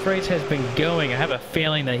way this race has been going, I have a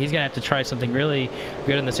feeling that he's going to have to try something really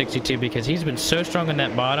good in the 62, because he's been so strong on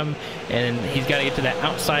that bottom, and he's got to get to that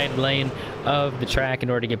outside lane of the track in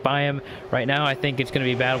order to get by him. Right now, I think it's going to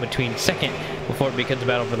be a battle between second before it becomes a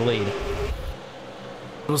battle for the lead.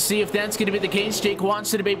 We'll see if that's going to be the case. Jake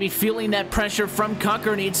Watson to maybe feeling that pressure from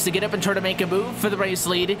Cucker, needs to get up and try to make a move for the race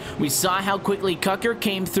lead. We saw how quickly Cucker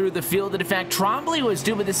came through the field, and in fact Trombley was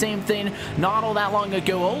doing the same thing not all that long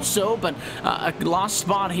ago also, but a lost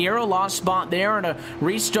spot here, a lost spot there, and a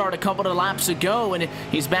restart a couple of laps ago, and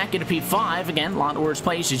he's back into P5. Again, a lot worse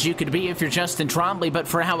places you could be if you're Justin Trombley, but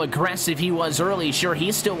for how aggressive he was early, sure,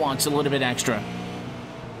 he still wants a little bit extra.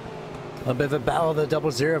 A bit of a battle of the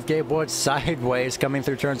 00 of Gabe Wood sideways coming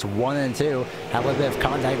through turns 1 and 2. Had a little bit of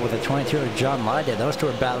contact with the 22 of John Lyday. Those two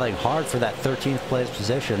are battling hard for that 13th place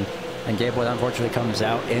position. And Gabe Wood unfortunately comes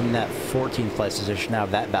out in that 14th place position out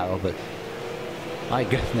of that battle. But my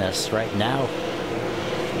goodness, right now,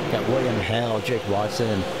 got William Hale, Jake Watson,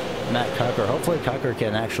 and Matt Cucker. Hopefully Cucker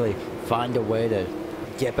can actually find a way to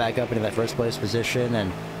get back up into that first place position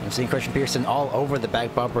and I'm seeing Christian Peterson all over the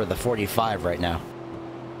back bumper of the 45 right now.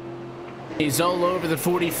 He's all over the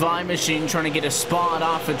 45 machine trying to get a spot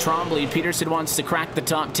off of Trombley. Peterson wants to crack the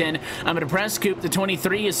top 10. I'm going to press Coop. The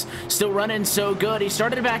 23 is still running so good. He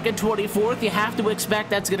started back at 24th. You have to expect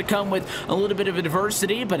that's going to come with a little bit of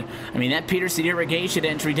adversity. But, I mean, that Peterson irrigation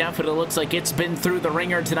entry definitely looks like it's been through the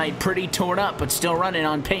ringer tonight. Pretty torn up, but still running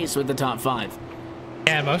on pace with the top 5.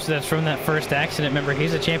 Yeah, most of that's from that first accident. Remember,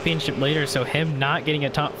 he's a championship leader, so him not getting a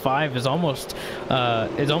top 5 is almost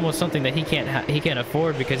something that he can't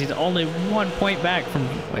afford, because he's only 1 point back from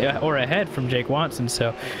or ahead from Jake Watson.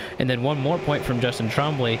 So, and then 1 more point from Justin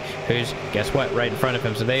Trombley, who's, guess what, right in front of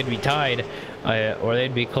him. So they'd be tied, or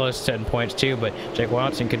they'd be close to 10 points too. But Jake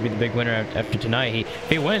Watson could be the big winner after tonight. If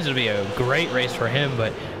he wins, it'll be a great race for him.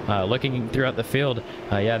 But looking throughout the field,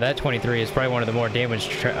 yeah, that 23 is probably one of the more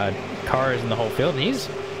damaged cars in the whole field. And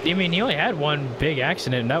I mean, he only had 1 big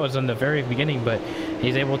accident, and that was in the very beginning, but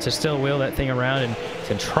he's able to still wheel that thing around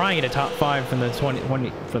and try and get a top 5 from the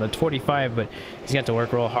 25, but he's got to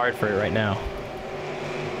work real hard for it right now.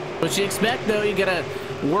 What you expect, though, you gotta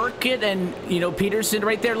work it, and, you know, Peterson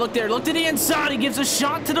right there, look to the inside, he gives a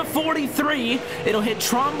shot to the 43, it'll hit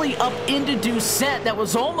Trombley up into Doucette. That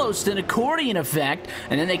was almost an accordion effect,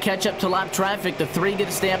 and then they catch up to lap traffic. The 3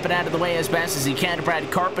 gonna stamp it out of the way as fast as he can.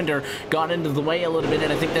 Brad Carpenter got into the way a little bit,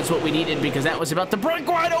 and I think that's what we needed, because that was about to break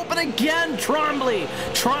wide open again. Trombley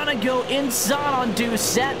trying to go inside on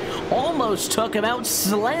Doucette, almost took him out,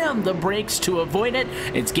 slammed the brakes to avoid it.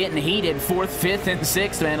 It's getting heated, 4th, 5th, and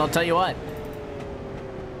 6th, man, I'll tell you what.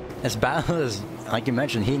 This battle is, like you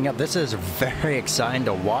mentioned, heating up. This is very exciting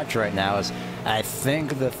to watch right now, as I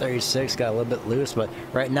think the 36 got a little bit loose, but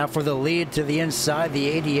right now for the lead to the inside, the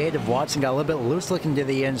 88 of Watson got a little bit loose looking to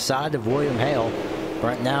the inside of William Hale.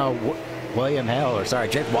 Right now,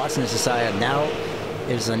 Jake Watson has decided now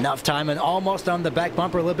is enough time, and almost on the back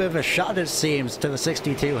bumper, a little bit of a shot it seems to the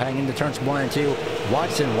 62 hanging to turns 1 and 2.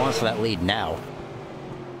 Watson wants that lead now.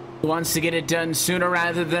 Wants to get it done sooner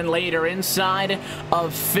rather than later. Inside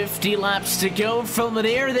of 50 laps to go from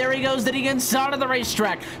Lanier. There he goes to the inside of the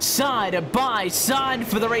racetrack. Side by side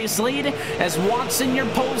for the race lead, as Watson, your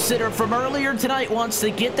pole sitter from earlier tonight, wants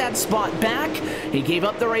to get that spot back. He gave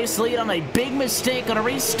up the race lead on a big mistake on a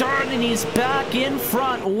restart, and he's back in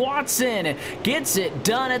front. Watson gets it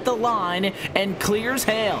done at the line and clears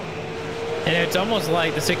Hale. And it's almost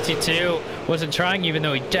like the 62 wasn't trying, even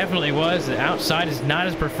though he definitely was. The outside is not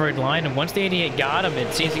his preferred line, and once the 88 got him,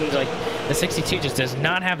 it seems like the 62 just does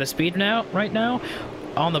not have the speed right now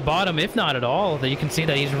on the bottom, if not at all. That you can see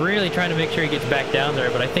that he's really trying to make sure he gets back down there,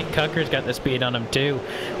 but I think Cucker's got the speed on him too,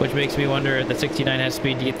 which makes me wonder if the 69 has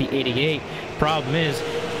speed to get the 88. Problem is,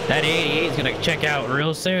 that 88 is going to check out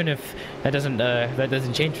real soon if that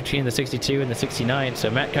doesn't change between the 62 and the 69. So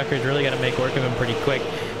Matt Cucker's really got to make work of him pretty quick,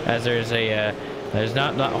 as there's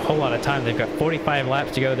not a whole lot of time. They've got 45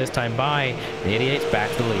 laps to go this time by. The 88's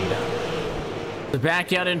back to the lead.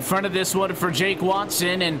 Back out in front of this one for Jake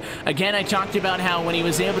Watson, and again, I talked about how when he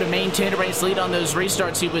was able to maintain a race lead on those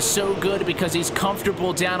restarts, he was so good because he's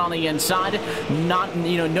comfortable down on the inside.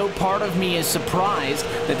 No part of me is surprised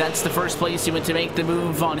that that's the first place he went to make the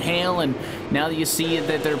move on Hale, and now that you see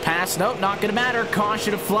that they're past, nope, not gonna matter.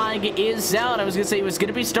 Caution flag is out. I was gonna say he was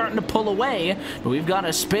gonna be starting to pull away, but we've got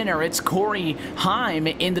a spinner. It's Corey Heim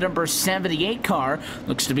in the number 78 car.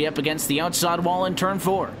 Looks to be up against the outside wall in turn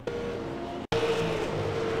 4.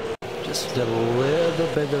 Just a little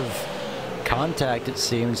bit of contact, it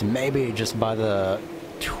seems, maybe just by the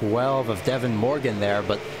 12 of Devin Morgan there,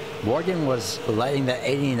 but Morgan was letting that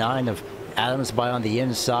 89 of Adams by on the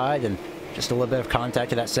inside, and just a little bit of contact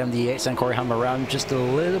to that 78, sent Corey Hum around, just a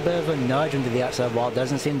little bit of a nudge into the outside wall.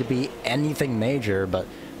 Doesn't seem to be anything major, but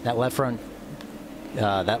that left front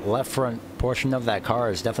portion of that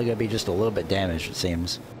car is definitely going to be just a little bit damaged, it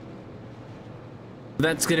seems.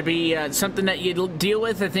 That's going to be something that you deal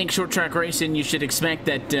with. I think short track racing, you should expect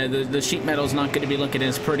that the sheet metal is not going to be looking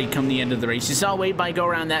as pretty come the end of the race. You saw Wade by go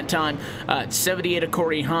around that time, 78 of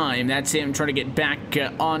Corey Heim. That's him trying to get back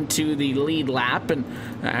onto the lead lap, and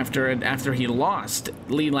after he lost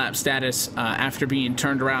lead lap status after being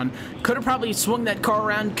turned around. Could have probably swung that car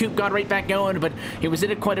around. Coop got right back going, but he was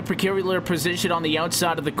in quite a peculiar position on the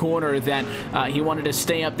outside of the corner that he wanted to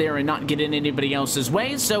stay up there and not get in anybody else's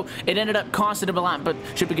way, so it ended up costing him a lap, but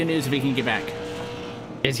should be good news if he can get back.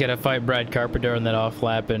 He's got to fight Brad Carpenter on that off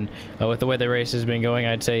lap, and with the way the race has been going,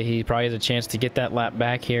 I'd say he probably has a chance to get that lap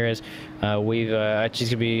back here, as she's going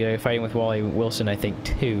to be fighting with Wally Wilson, I think,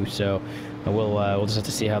 too. So we'll just have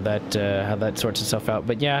to see how that sorts itself out.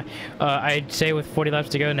 But yeah, I'd say with 40 laps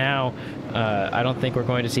to go now, I don't think we're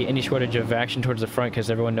going to see any shortage of action towards the front because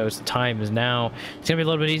everyone knows time is now. It's going to be a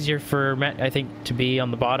little bit easier for Matt, I think, to be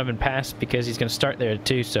on the bottom and pass because he's going to start there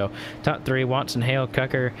too. So top three, Watson, Hale,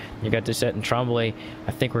 Cucker, you got Doucette and Trombley.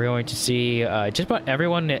 I think we're going to see just about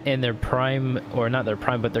everyone in their prime, or not their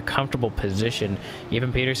prime, but their comfortable position.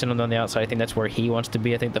 Even Peterson on the outside, I think that's where he wants to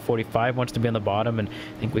be. I think the 45 wants to be on the bottom, and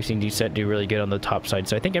I think we've seen Doucette do really good on the top side.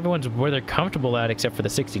 So I think everyone's where they're comfortable at except for the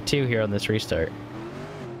 62 here on this restart.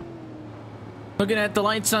 Looking at the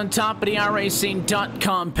lights on top of the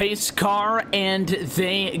iRacing.com pace car, and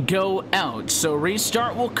they go out. So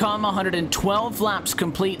restart will come, 112 laps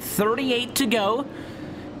complete, 38 to go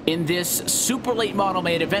in this super late model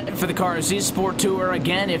main event for the Cars eSport Tour.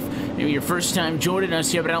 Again, if maybe your first time joining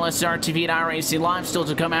us here at LSR TV and iRacing Live, still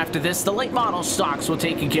to come after this, the late model stocks will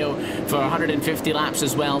take a go for 150 laps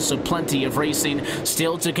as well, so plenty of racing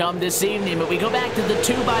still to come this evening. But we go back to the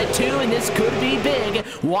 2x2, and this could be big.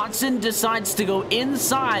 Watson decides to go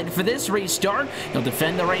inside for this restart. He'll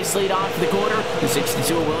defend the race lead off the corner. The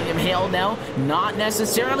 62 William Hale now not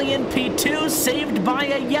necessarily in P2, saved by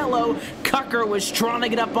a yellow. Cucker was trying to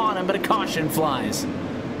get up on him, but a caution flies.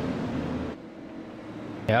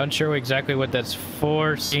 Yeah, I'm unsure exactly what that's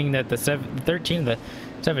for, seeing that the 13 and the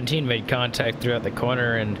 17 made contact throughout the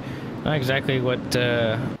corner, and not exactly what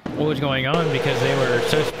was going on because they were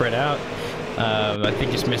so spread out. I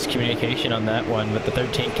think just miscommunication on that one, but the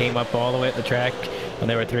 13 came up all the way at the track when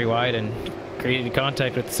they were 3 wide and created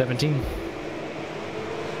contact with the 17.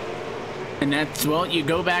 And that's, well, you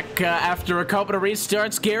go back after a couple of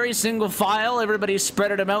restarts, Gary, single file, everybody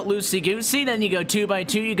spreaded them out loosey-goosey, then you go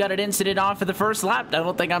 2x2, you got an incident off of the first lap. I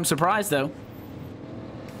don't think I'm surprised, though.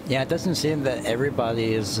 Yeah, it doesn't seem that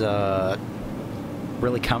everybody is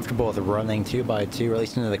really comfortable with running 2x2,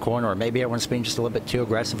 released into the corner, or maybe everyone's being just a little bit too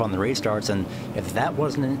aggressive on the restarts, and if that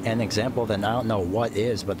wasn't an example, then I don't know what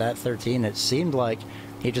is. But that 13, it seemed like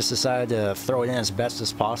he just decided to throw it in as best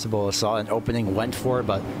as possible. Saw an opening, went for it,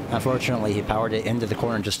 but unfortunately he powered it into the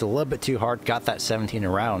corner just a little bit too hard, got that 17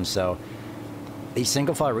 around. So these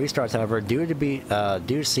single file restarts, however,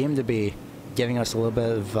 do seem to be giving us a little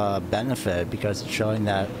bit of benefit, because it's showing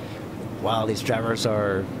that while these drivers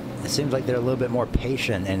are, it seems like they're a little bit more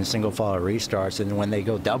patient in single file restarts, and when they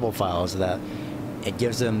go double files, that it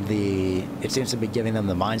gives them it seems to be giving them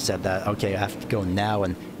the mindset that, okay, I have to go now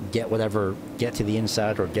and get to the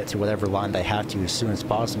inside or get to whatever line they have to as soon as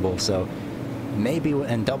possible. So maybe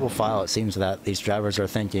in double file, it seems that these drivers are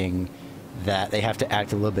thinking that they have to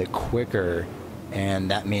act a little bit quicker,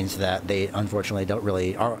 and that means that they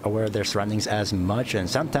unfortunately aren't aware of their surroundings as much, and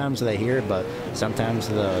sometimes they hear it, but sometimes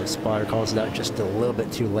the spotter calls it out just a little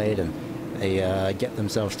bit too late, and they get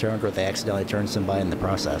themselves turned, or they accidentally turn somebody in the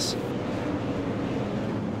process.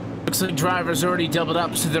 Looks like drivers already doubled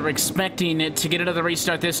up, so they're expecting it to get another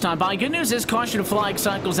restart this time. But good news is caution flag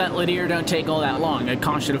cycles at Lanier don't take all that long. A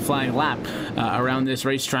caution flag lap around this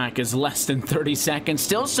racetrack is less than 30 seconds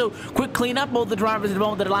still. So quick cleanup. Both the drivers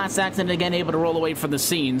involved in the last accident again able to roll away from the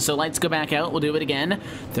scene. So lights go back out. We'll do it again.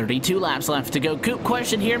 32 laps left to go. Coop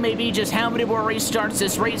question here may be just how many more restarts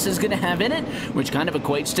this race is going to have in it, which kind of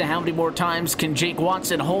equates to how many more times can Jake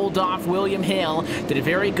Watson hold off William Hale. Did a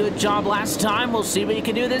very good job last time. We'll see what he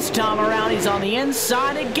can do this time around. He's on the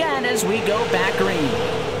inside again as we go back green.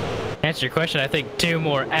 Answer your question, I think 2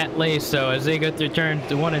 more at least. So as they go through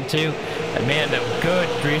turns 1 and 2, and man, a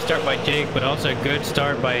good restart by Jake, but also a good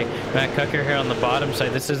start by Matt Cucker here on the bottom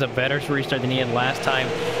side. This is a better restart than he had last time,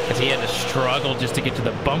 because he had to struggle just to get to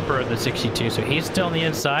the bumper of the 62. So he's still on the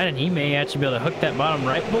inside, and he may actually be able to hook that bottom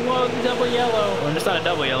right below the double yellow. Or it's not a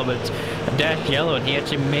double yellow, but it's a dash yellow, and he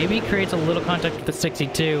actually maybe creates a little contact with the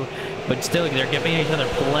 62. But still, they're giving each other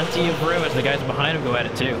plenty of room as the guys behind him go at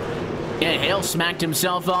it too. Yeah, Hale smacked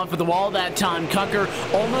himself off of the wall that time. Cucker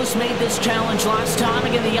almost made this challenge last time.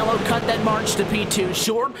 Again, the yellow cut that march to P2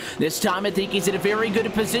 short. This time, I think he's in a very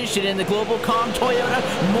good position in the Global Com Toyota.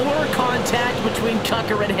 More contact between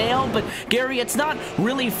Cucker and Hale, but Gary, it's not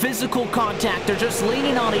really physical contact. They're just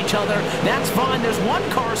leaning on each other. That's fine. There's one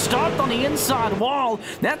car stopped on the inside wall.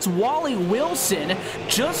 That's Wally Wilson,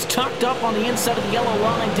 just tucked up on the inside of the yellow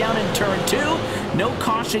line down in turn 2. No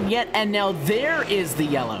caution yet, and now there is the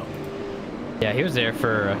yellow. Yeah, he was there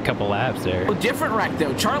for a couple laps there. Well, different wreck,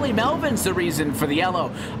 though. Charlie Melvin's the reason for the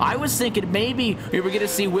yellow. I was thinking maybe we were going to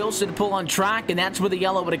see Wilson pull on track, and that's where the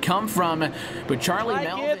yellow would have come from. But Charlie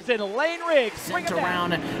Melvin Lane Riggs sent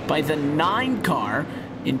around by the 9 car.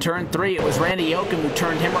 In turn 3, it was Randy Oakham who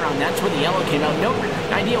turned him around. That's where the yellow came out. No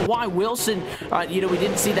idea why Wilson, we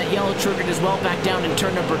didn't see that yellow triggered as well back down in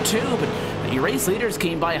turn number 2, but your race leaders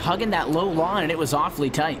came by hugging that low line, and it was awfully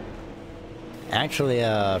tight. Actually,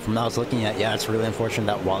 from what I was looking at, yeah, it's really unfortunate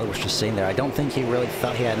that Wally was just sitting there. I don't think he really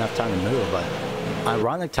thought he had enough time to move, but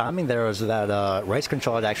ironic timing there was that race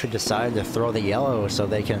control had actually decided to throw the yellow so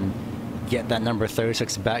they can get that number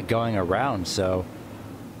 36 back going around. So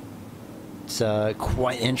it's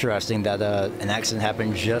quite interesting that an accident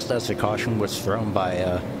happened just as the caution was thrown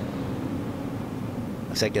by,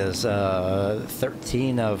 looks like it's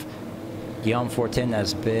 13 of Guillaume Fortin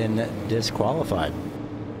has been disqualified.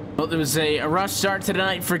 Well, there was a rough start to the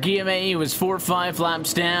night for Guillaume. He was 4 or 5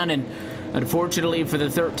 laps down, and unfortunately for the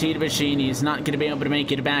 13 machine, he's not going to be able to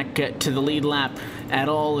make it back to the lead lap at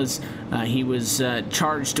all, as he was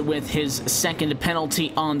charged with his second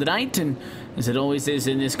penalty on the night. And as it always is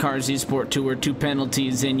in this Cars eSport Tour, 2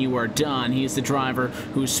 penalties and you are done. He's the driver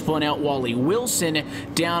who spun out Wally Wilson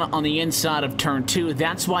down on the inside of turn 2.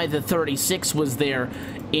 That's why the 36 was there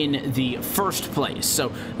in the first place. So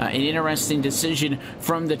an interesting decision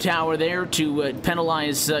from the tower there to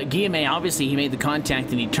penalize Guillaume. Obviously he made the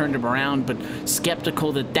contact and he turned him around, but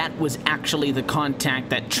skeptical that that was actually the contact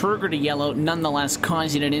that triggered a yellow. Nonetheless,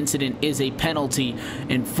 causing an incident is a penalty,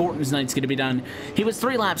 and Fortin's night's going to be done. He was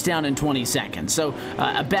 3 laps down in 20 seconds, so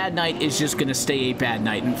a bad night is just going to stay a bad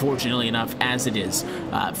night, unfortunately enough, as it is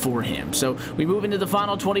for him. So we move into the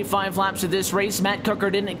final 25 laps of this race. Matt Cooker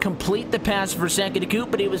didn't complete the pass for second to Coop,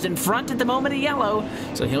 but he was in front at the moment of yellow,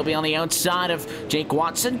 so he'll be on the outside of Jake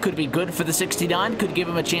Watson. Could be good for the 69, could give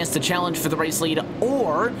him a chance to challenge for the race lead,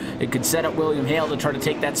 or it could set up William Hale to try to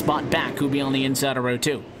take that spot back, who'll be on the inside of row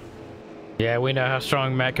 2. Yeah, we know how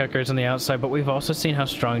strong Matt Cooker is on the outside, but we've also seen how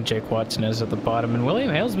strong Jake Watson is at the bottom, and William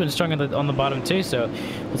Hale's been strong on the bottom too, so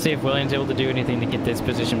we'll see if William's able to do anything to get this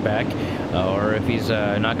position back, or if he's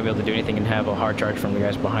not going to be able to do anything and have a hard charge from the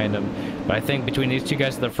guys behind him. But I think between these 2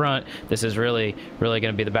 guys at the front, this is really going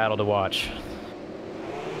to be the battle to watch.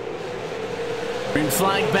 Green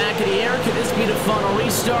flag back in the air. Could this be the final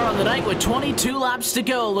restart on the night with 22 laps to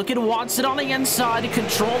go? Look at Watson on the inside.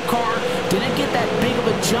 Control car didn't get that big of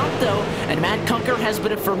a jump, though. And Matt Cooker has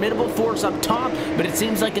been a formidable force up top. But it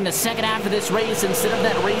seems like in the second half of this race, instead of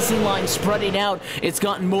that racing line spreading out, it's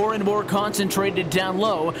gotten more and more concentrated down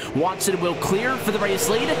low. Watson will clear for the race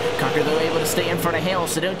lead. Cooker, though, able to stay in front of Hale.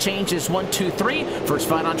 So no changes. 1, 2, 3. First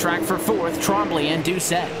fight on track for 4th. Trombley and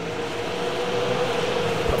Doucette.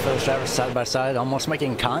 Those drivers side by side, almost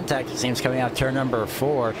making contact. It seems coming out turn number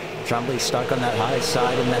 4. Trombley stuck on that high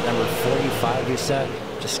side in that number 45 you said,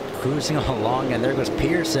 just cruising along, and there goes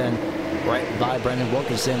Pearson right by Brendan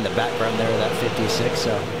Wilkinson in the background there, that 56.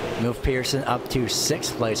 So move Pearson up to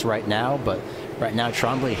 6th place right now, but right now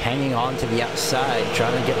Trombley hanging on to the outside,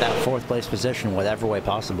 trying to get that 4th place position whatever way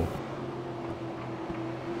possible.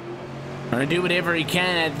 Going to do whatever he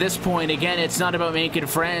can at this point. Again, it's not about making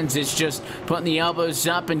friends. It's just putting the elbows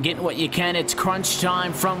up and getting what you can. It's crunch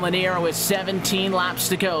time from Lanier with 17 laps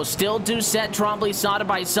to go. Still Doucette, Trombley side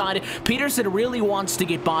by side. Peterson really wants to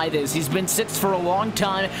get by this. He's been 6th for a long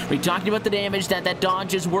time. We talked about the damage that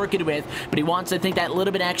Dodge is working with, but he wants, I think, that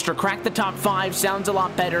little bit extra. Crack the top 5. Sounds a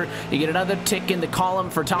lot better. You get another tick in the column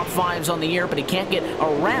for top 5s on the year, but he can't get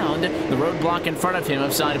around the roadblock in front of him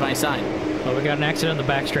of side by side. Well, we got an accident on the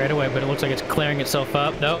back straightaway, but it looks like it's clearing itself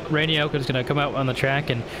up. No, Rainy Oak is going to come out on the track,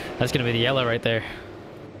 and that's going to be the yellow right there.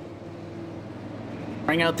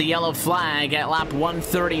 Bring out the yellow flag at lap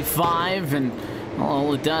 135, and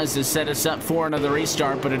all it does is set us up for another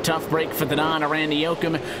restart, but a tough break for the non of Randy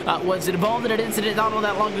Yoakum. Was involved in an incident not all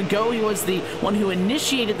that long ago. He was the one who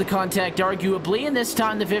initiated the contact, arguably, and this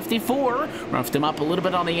time the 54 roughed him up a little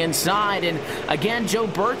bit on the inside. And again, Joe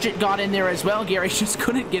Burchett got in there as well. Gary just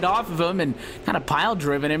couldn't get off of him and kind of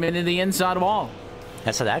pile-driven him into the inside wall.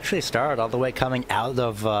 Yes, it actually started all the way coming out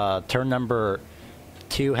of turn number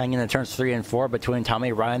 2, hanging in turns 3 and 4 between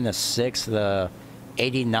Tommy Ryan, the 6th, the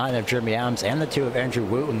 89 of Jeremy Adams, and the 2 of Andrew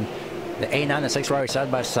Wooten. The 89 and 6 were already side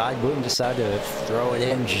by side. Wooten decided to throw it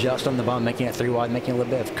in just on the bump, making it 3 wide, making a little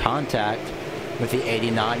bit of contact with the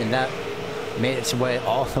 89, and that made its way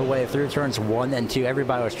all the way through turns 1 and 2.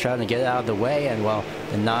 Everybody was trying to get it out of the way, and well,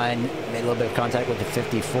 the 9 made a little bit of contact with the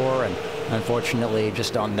 54, and unfortunately,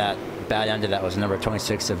 just on that bad end of that was number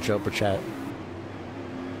 26 of Joe Burchett.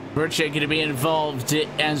 Burchett going to be involved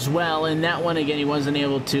as well in that one. Again, he wasn't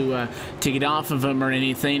able to get off of him or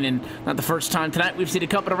anything, and not the first time tonight we've seen a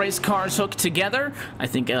couple of race cars hooked together. I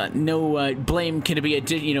think no blame can be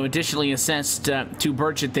additionally assessed to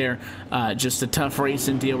Burchett there. Just a tough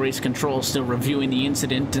racing deal. Race control still reviewing the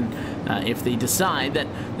incident, and if they decide that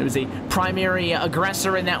there was a primary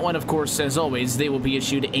aggressor in that one, of course, as always, they will be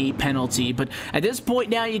issued a penalty. But at this point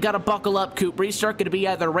now, you got to buckle up, Coop. Restart going to be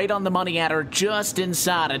either right on the money at or just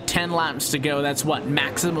inside. A 10 laps to go. That's what,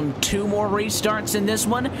 maximum 2 more restarts in this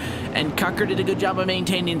one. And Cucker did a good job of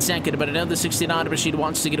maintaining second, but I know the 69 machine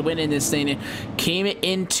wants to get a win in this thing. Came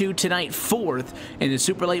into tonight 4th in the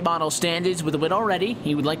super late model standings with a win already.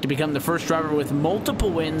 He would like to become the first driver with multiple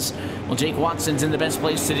wins. Well, Jake Watson's in the best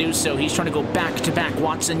place to do so. He's trying to go back-to-back.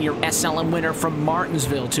 Watson, your SLM winner from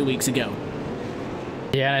Martinsville 2 weeks ago.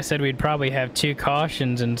 Yeah, and I said we'd probably have 2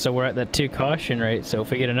 cautions, and so we're at that 2 caution rate. So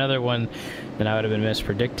if we get another one, then I would have been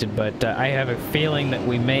mispredicted. But I have a feeling that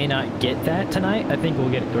we may not get that tonight. I think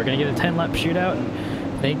we're going to get a 10-lap shootout.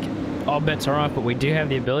 I think all bets are off, but we do have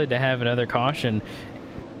the ability to have another caution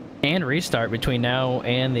and restart between now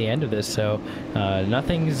and the end of this. So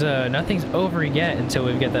nothing's over yet until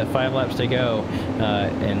we've got that 5 laps to go,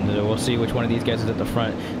 and we'll see which one of these guys is at the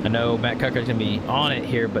front. I know Matt Cucker's gonna be on it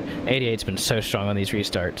here, but 88's been so strong on these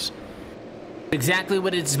restarts. Exactly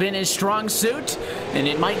what it's been, his strong suit, and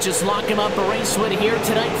it might just lock him up a race win here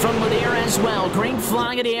tonight from Lanier as well. Green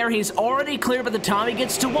flag in the air. He's already clear by the time he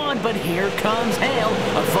gets to 1, but here comes Hale.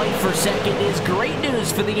 A fight for second is great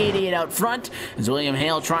news for the 88 out front as William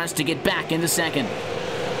Hale tries to get back into second.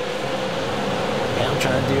 Hale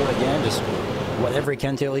trying to do, again, just whatever he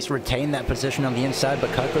can to at least retain that position on the inside, but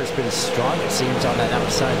Cucker's been strong, it seems, on that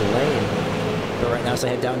outside lane. But right now, as they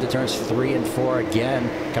head down to turns 3 and 4 again,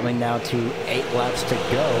 coming now to 8 laps to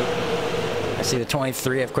go. I see the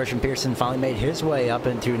 23 of Christian Pearson finally made his way up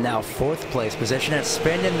into now 4th place position and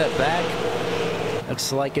spin in the back.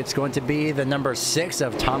 Looks like it's going to be the number 6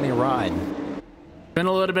 of Tommy Ryan. Been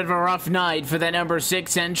a little bit of a rough night for that number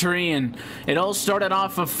 6 entry, and it all started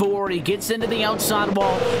off a 4. He gets into the outside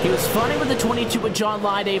wall. He was fighting with the 22 with John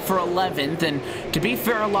Lyday for 11th, and to be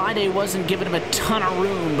fair, Lyday wasn't giving him a ton of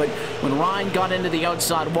room, but when Ryan got into the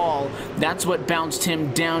outside wall, that's what bounced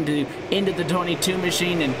him down into the 22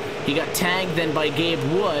 machine, and he got tagged then by Gabe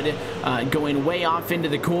Wood, going way off into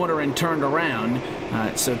the corner and turned around.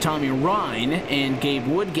 So Tommy Ryan and Gabe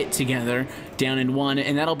Wood get together down in 1,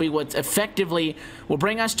 and that'll be what effectively will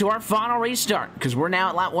bring us to our final restart, because we're now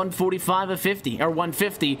at lap 145 of 50, or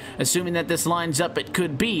 150, assuming that this lines up. It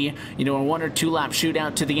could be, you know, a 1 or 2 lap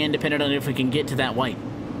shootout to the end, depending on if we can get to that white.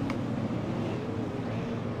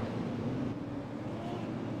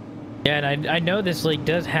 Yeah, and I know this league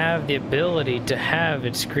does have the ability to have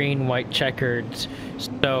its green, white, checkered,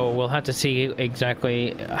 so we'll have to see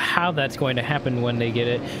exactly how that's going to happen when they get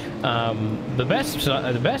it. The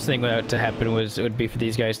best thing to happen would be for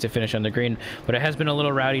these guys to finish on the green, but it has been a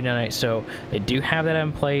little rowdy tonight, so they do have that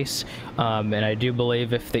in place, and I do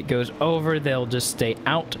believe if it goes over, they'll just stay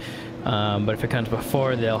out. But if it comes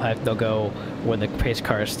before, they'll go when the pace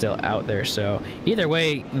car is still out there. So either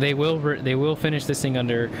way, they will finish this thing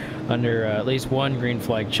under at least 1 green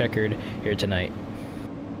flag checkered here tonight.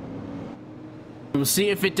 We'll see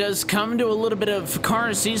if it does come to a little bit of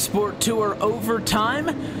Cars eSport Tour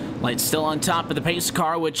overtime. Lights still on top of the pace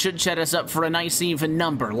car, which should set us up for a nice even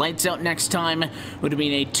number. Lights out next time would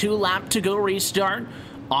mean a 2 lap to go restart.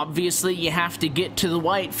 Obviously, you have to get to the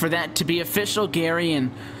white for that to be official, Gary,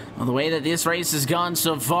 and well, the way that this race has gone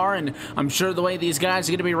so far, and I'm sure the way these guys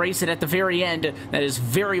are going to be racing at the very end, that is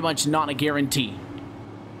very much not a guarantee.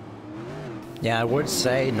 Yeah, I would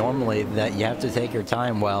say normally that you have to take your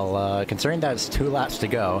time. Well, considering that it's 2 laps to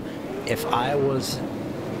go, if I was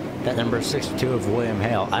that number 62 of William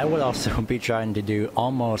Hale, I would also be trying to do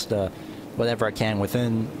almost whatever I can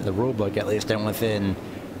within the rule book, at least, and within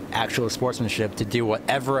actual sportsmanship, to do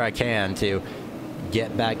whatever I can to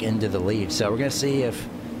get back into the lead. So we're going to see if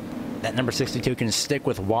that number 62 can stick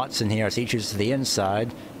with Watson here as he chooses the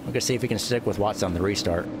inside. We're going to see if he can stick with Watson on the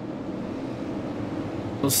restart.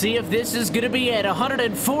 We'll see if this is going to be it.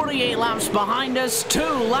 148 laps behind us, 2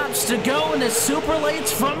 laps to go, and the super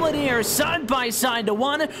lates from Lanier side by side to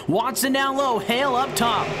 1. Watson down low, Hale up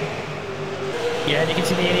top. Yeah, and you can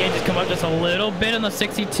see the 88 just come up just a little bit on the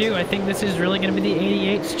 62. I think this is really going to be the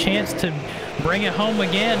 88's chance to bring it home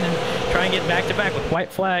again and try and get back-to-back with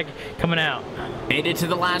white flag coming out. Made it to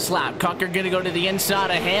the last lap. Cucker going to go to the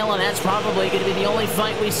inside of Hale, and that's probably going to be the only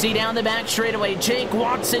fight we see down the back straightaway. Jake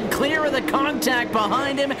Watson clear of the contact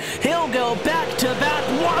behind him. He'll go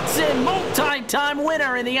back-to-back. Watson, multi-time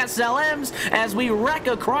winner in the SLMs as we wreck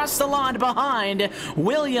across the line behind.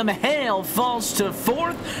 William Hale falls to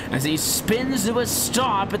 4th as he spins to a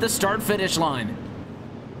stop at the start-finish line.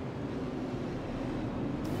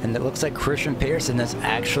 And it looks like Christian Pearson has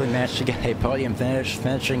actually managed to get a podium finish,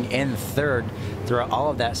 finishing in 3rd throughout all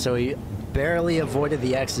of that. So he barely avoided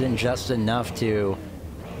the accident just enough to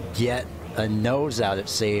get a nose out, it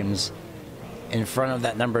seems, in front of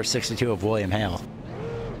that number 62 of William Hale.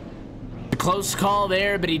 close call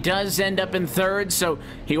there, but he does end up in third, so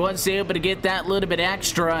he was able to get that little bit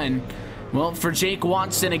extra. And well, for Jake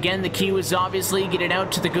Watson, again, the key was obviously getting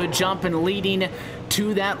out to the good jump and leading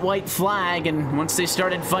to that white flag. And once they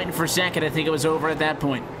started fighting for second, I think it was over at that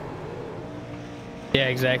point. Yeah,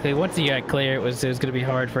 exactly. Once he got clear, it was going to be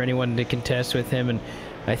hard for anyone to contest with him. And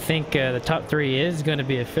I think the top 3 is going to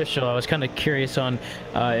be official. I was kind of curious on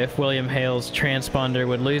if William Hale's transponder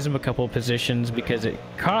would lose him a couple of positions because it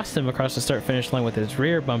cost him across the start-finish line with his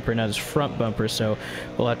rear bumper, not his front bumper. So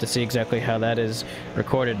we'll have to see exactly how that is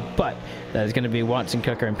recorded. But that is going to be Watson,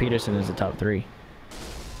 Cucker, and Peterson as the top 3.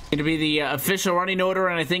 Going to be the official running order,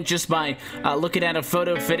 and I think just by looking at a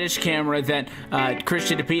photo finish camera that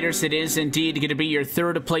Christian Peterson is indeed going to be your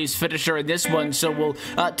third place finisher in this one. So we'll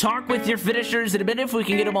talk with your finishers in a minute if we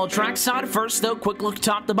can get them all trackside. First, though, quick look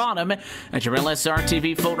top to bottom at your LSR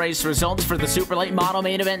TV full race results for the Super Late Model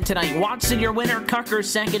main event tonight. Watson, your winner. Cucker,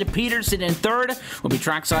 second. Peterson in third. We'll be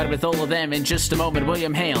trackside with all of them in just a moment.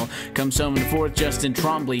 William Hale comes home in fourth. Justin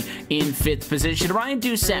Trombley in fifth position. Ryan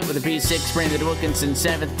Doucette with a P6. Brandon Wilkinson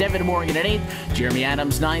seventh. Devin Morgan at 8th, Jeremy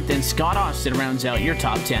Adams 9th, and Scott Austin rounds out your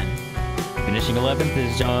top 10. Finishing 11th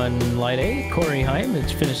is John Lyday. Corey Heim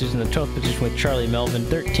finishes in the 12th position with Charlie Melvin.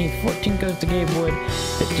 13th, 14th goes to Gabe Wood.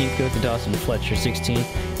 15th goes to Dawson Fletcher.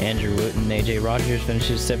 16th, Andrew Wooten. AJ Rogers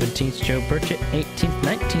finishes 17th. Joe Burchett. 18th,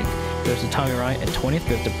 19th goes to Tommy Wright. And 20th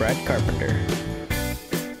goes to Brad Carpenter.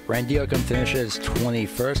 Randy Oakham finishes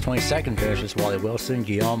 21st, 22nd finishes Wally Wilson.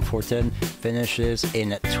 Guillaume Fortin finishes in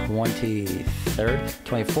 23rd,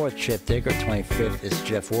 24th Chip Digger, 25th is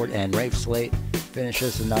Jeff Ward, and Rafe Slate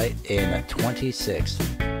finishes the night in 26th.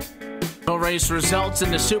 Race results in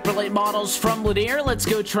the Super Late Models from Lanier. Let's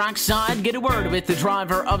go trackside, get a word with the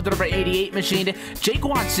driver of the number 88 machine. Jake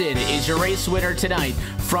Watson is your race winner tonight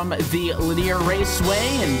from the Lanier Raceway.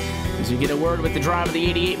 And as you get a word with the driver of the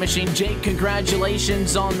 88 machine, Jake,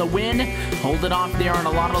 congratulations on the win. Hold it off there on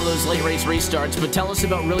a lot of those late race restarts, but tell us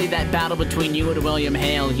about really that battle between you and William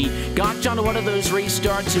Hale. He got you onto one of those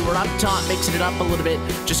restarts. You were up top, mixing it up a little bit,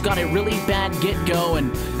 just got a really bad get-go,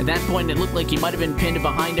 and at that point it looked like you might have been pinned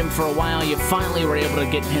behind him for a while. You finally were able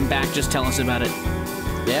to get him back. Just tell us about it.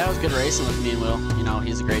 Yeah, it was good racing with me and Will. You know,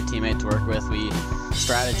 he's a great teammate to work with. We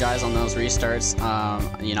strategize on those restarts.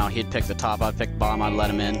 You know, he'd pick the top, I'd pick the bottom, I'd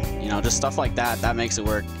let him in. You know, just stuff like that. That makes it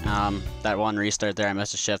work. That one restart there, I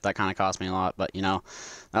missed a shift. That kind of cost me a lot, but, you know,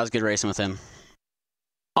 that was good racing with him.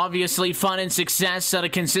 Obviously, fun and success on a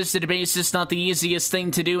consistent basis, not the easiest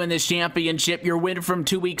thing to do in this championship. Your win from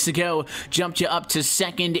 2 weeks ago jumped you up to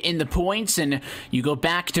second in the points, and you go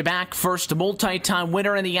back-to-back first multi-time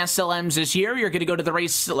winner in the SLMs this year. You're going to go to the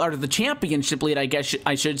race, or the championship lead, I guess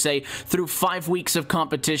I should say, through 5 weeks of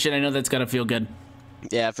competition. I know that's got to feel good.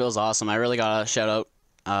 Yeah, it feels awesome. I really got to shout out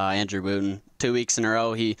Andrew Wooten. 2 weeks in a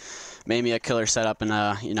row, he made me a killer setup,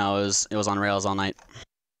 and you know, it was on rails all night.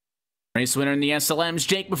 Race winner in the SLMs.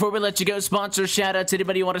 Jake, before we let you go, sponsor shout-outs.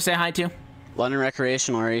 Anybody you want to say hi to? London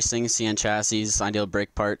Recreational Racing, CN Chassis, Ideal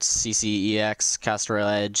Brake Parts, CCEX, Castrol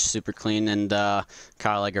Edge, Super Clean, and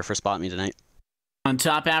Kyle Egger for spotting me tonight. On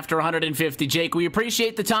top after 150. Jake, we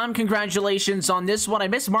appreciate the time. Congratulations on this one. I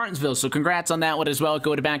missed Martinsville, so congrats on that one as well.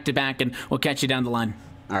 Go to back-to-back, and we'll catch you down the line.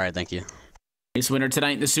 All right, thank you. Race winner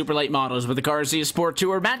tonight in the Super Late Models with the Cars eSport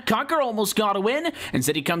Tour. Matt Cucker almost got a win and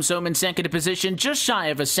said he comes home in second position, just shy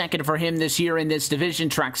of a second for him this year in this division.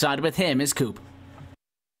 Trackside with him is Coop.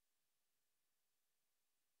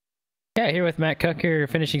 Yeah, here with Matt Cucker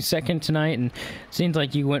finishing second tonight, and it seems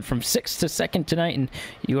like you went from 6th to 2nd tonight, and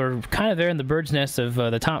you were kind of there in the bird's nest of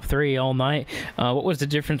the top 3 all night. What was the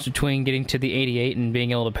difference between getting to the 88 and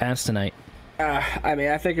being able to pass tonight? I mean,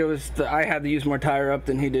 I think it was I had to use more tire up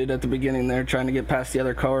than he did at the beginning there, trying to get past the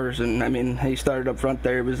other cars. And I mean, he started up front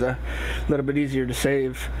there. It was a little bit easier to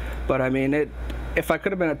save. But I mean, if I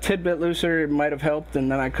could have been a tidbit looser, it might have helped,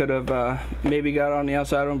 and then I could have maybe got on the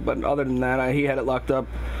outside of him. But other than that, he had it locked up,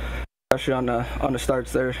 especially on the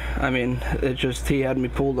starts there. I mean, he had me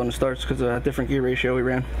pulled on the starts because of a different gear ratio we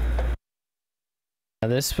ran.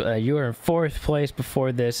 You were in 4th place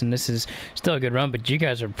before this, and this is still a good run, but you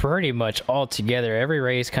guys are pretty much all together. Every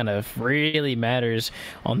race kind of really matters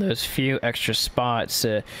on those few extra spots.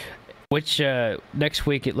 Which next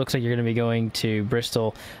week it looks like you're going to be going to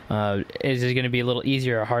Bristol. Is it going to be a little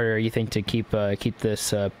easier or harder, you think, to keep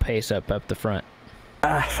this pace up the front?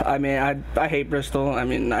 I mean, I hate Bristol. I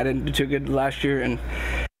mean, I didn't do too good last year, and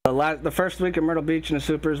The first week at Myrtle Beach in the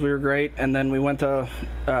Supers, we were great, and then we went to,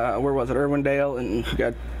 where was it, Irwindale, and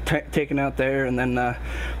got taken out there, and then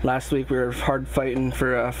last week we were hard fighting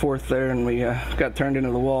for fourth there, and we got turned into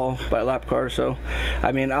the wall by a lap car. So,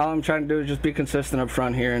 I mean, all I'm trying to do is just be consistent up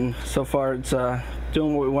front here, and so far it's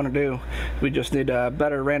doing what we want to do. We just need a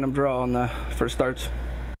better random draw on the first starts.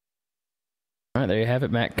 All right, there you have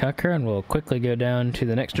it, Matt Cucker, and we'll quickly go down to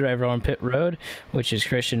the next driver on pit road, which is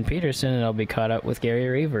Christian Peterson, and I'll be caught up with Gary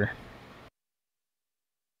Reaver.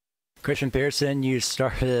 Christian Pearson, you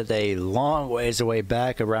started a long ways away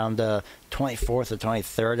back, around 24th or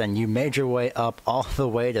 23rd, and you made your way up all the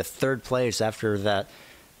way to third place after that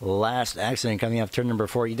last accident coming up turn number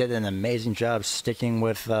 4. You did an amazing job sticking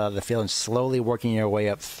with the field and slowly working your way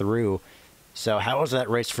up through. So how was that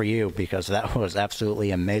race for you? Because that was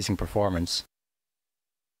absolutely amazing performance.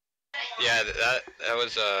 Yeah, that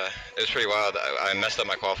was it was pretty wild. I messed up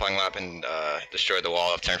my qualifying lap and destroyed the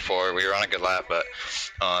wall of turn 4. We were on a good lap, but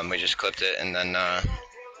we just clipped it, and then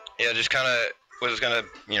yeah, just kind of was gonna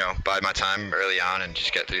bide my time early on and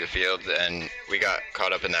just get through the field, and we got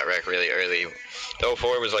caught up in that wreck really early. The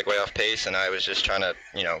 04 was like way off pace, and I was just trying to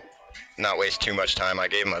not waste too much time. I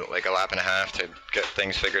gave him like a lap and a half to get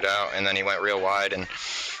things figured out, and then he went real wide and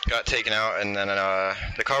got taken out, and then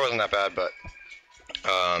the car wasn't that bad, but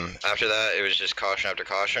after that it was just caution after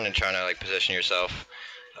caution and trying to like position yourself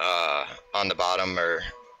on the bottom, or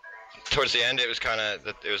towards the end it was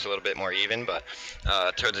a little bit more even, but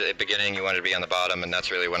towards the beginning you wanted to be on the bottom, and that's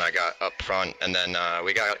really when I got up front, and then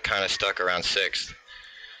we got kind of stuck around 6th.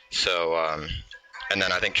 So and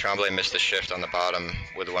then I think Tremblay missed the shift on the bottom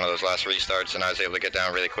with one of those last restarts, and I was able to get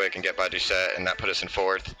down really quick and get by Doucette, and that put us in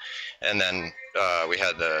 4th. And then we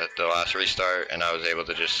had the last restart, and I was able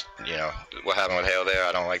to just, what happened with Hale there,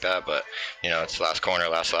 I don't like that, but, it's the last corner,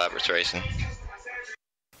 last lap, it's racing.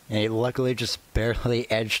 And he luckily just barely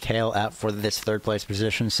edged Hale out for this third place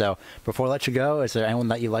position. So before I let you go, is there anyone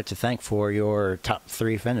that you'd like to thank for your top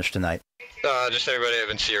 3 finish tonight? Just everybody at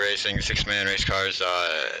Vincia Racing, 6-man race cars.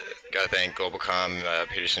 Got to thank Globalcom,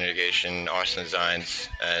 Peterson Irrigation, Austin Designs,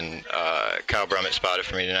 and Kyle Brummett spotted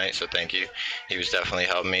for me tonight, so thank you. He was definitely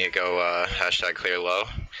helping me go #clear low.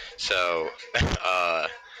 So,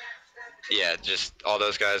 yeah, just all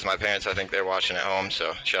those guys. My parents, I think they're watching at home,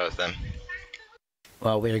 so shout out to them.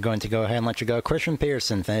 Well, we're going to go ahead and let you go. Christian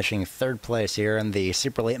Pearson finishing 3rd place here in the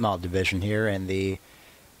Super Late Model division here in the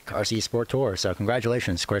Cars eSport Tour. So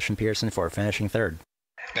congratulations, Christian Pearson, for finishing 3rd.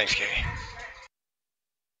 Thanks, Gary.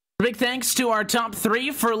 Big thanks to our top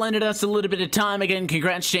 3 for lending us a little bit of time. Again,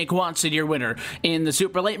 congrats, Jake Watson, your winner in the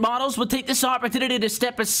Super Late Models. We'll take this opportunity to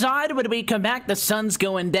step aside. When we come back, the sun's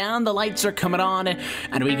going down, the lights are coming on,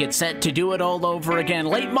 and we get set to do it all over again.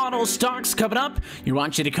 Late Model stocks coming up. You're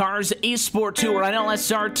watching the Cars eSport Tour on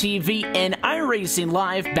LSR TV and iRacing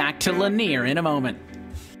Live. Back to Lanier in a moment.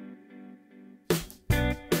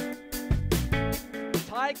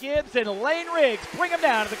 Ty Gibbs and Lane Riggs bring him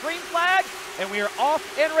down to the green flag, and we are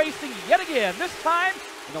off and racing yet again, this time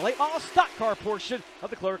in the late model stock car portion of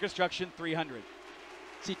the Clover Construction 300.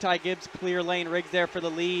 See Ty Gibbs clear Lane Riggs there for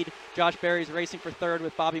the lead. Josh Berry's racing for 3rd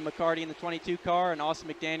with Bobby McCarty in the 22 car, and Austin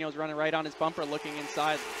McDaniel's running right on his bumper looking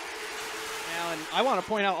inside. Now, and I want to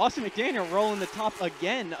point out Austin McDaniel rolling the top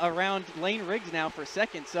again around Lane Riggs now for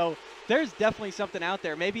 2nd, so there's definitely something out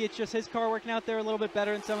there. Maybe it's just his car working out there a little bit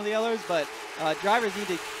better than some of the others, but drivers need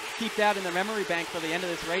to keep that in their memory bank for the end of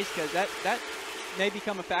this race, because that may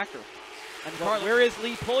become a factor. And where is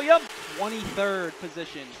Lee Pulliam? 23rd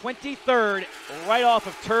position. 23rd, right off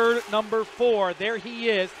of turn number 4. There he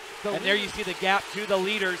is. And there you see the gap to the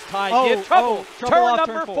leaders. Ty Gibbs. Trouble turn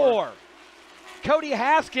number 4. Cody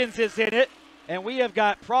Haskins is in it. And we have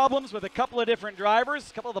got problems with a couple of different drivers.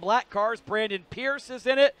 A couple of the black cars. Brandon Pierce is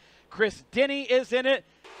in it. Chris Denny is in it.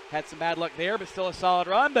 Had some bad luck there, but still a solid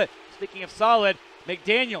run. But speaking of solid,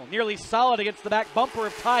 McDaniel nearly solid against the back bumper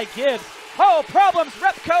of Ty Gibbs. Oh, problems.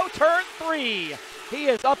 Repco turn 3. He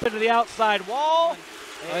is up into the outside wall.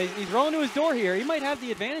 He's rolling to his door here. He might have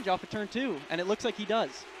the advantage off of turn 2, and it looks like he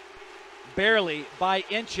does. Barely, by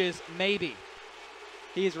inches, maybe.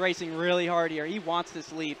 He is racing really hard here. He wants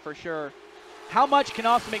this lead for sure. How much can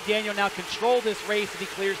Austin McDaniel now control this race if he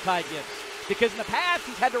clears Ty Gibbs? Because in the past,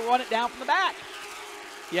 he's had to run it down from the back.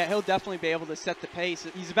 Yeah, he'll definitely be able to set the pace.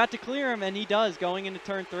 He's about to clear him, and he does going into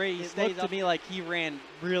turn 3. It looked to me like he ran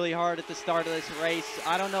really hard at the start of this race.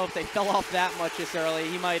 I don't know if they fell off that much this early.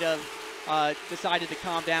 He might have decided to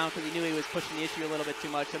calm down because he knew he was pushing the issue a little bit too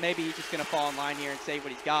much. So maybe he's just going to fall in line here and save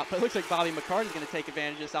what he's got. But it looks like Bobby McCarty's going to take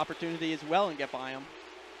advantage of this opportunity as well and get by him.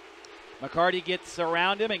 McCarty gets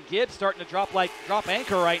around him, and Gibbs starting to drop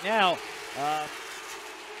anchor right now.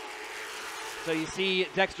 So you see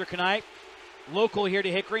Dexter Knipe, local here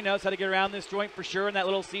to Hickory, knows how to get around this joint for sure in that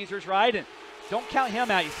little Caesar's ride. And don't count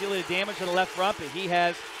him out. You see a little damage to the left front, but he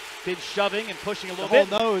has been shoving and pushing a little bit.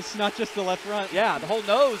 The whole nose, not just the left front. Yeah, the whole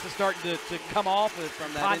nose is starting to come off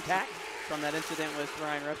from that contact. From that incident with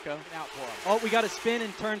Ryan Repko. Out for him. Oh, we got a spin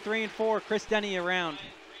in turn 3 and 4. Chris Denny around.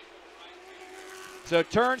 So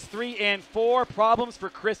turns 3 and 4, problems for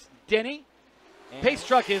Chris Denny. Pace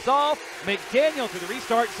truck is off. McDaniel through the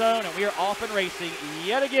restart zone, and we are off and racing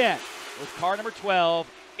yet again with car number 12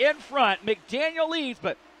 in front. McDaniel leads,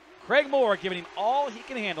 but Craig Moore giving him all he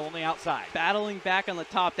can handle on the outside. Battling back on the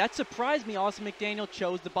top. That surprised me. Austin McDaniel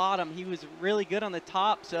chose the bottom. He was really good on the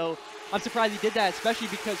top, so I'm surprised he did that, especially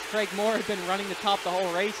because Craig Moore had been running the top the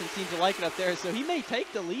whole race and seems to like it up there, so he may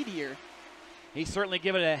take the lead here. He's certainly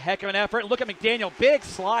given it a heck of an effort. Look at McDaniel, big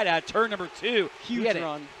slide out of turn number 2. Huge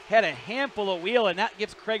run. Had a handful of wheel, and that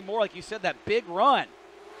gives Craig Moore, like you said, that big run.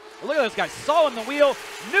 Look at this guy, sawing the wheel.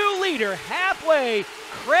 New leader halfway.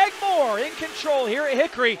 Craig Moore in control here at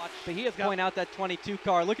Hickory. But he has got point out that 22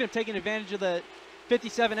 car. Look at him taking advantage of the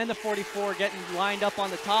 57 and the 44 getting lined up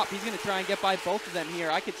on the top. He's going to try and get by both of them here.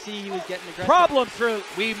 I could see he was getting aggressive. Problems for,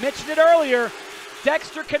 we mentioned it earlier,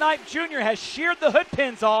 Dexter Knipe Jr. has sheared the hood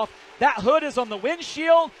pins off. That hood is on the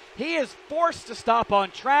windshield. He is forced to stop on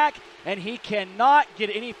track, and he cannot get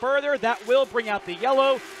any further. That will bring out the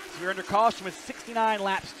yellow. So we're under caution with 69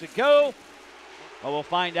 laps to go. Well, we'll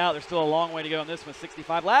find out. There's still a long way to go on this one.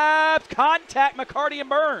 65 laps. Contact McCarty and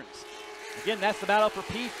Burns. Again, that's the battle for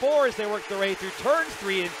P4 as they work their way through turns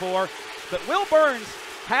 3 and 4. But Will Burns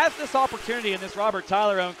has this opportunity in this Robert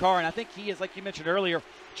Tyler-owned car, and I think he is, like you mentioned earlier,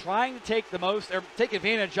 trying to take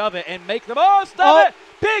advantage of it and make the most of it.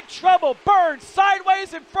 Big trouble. Burns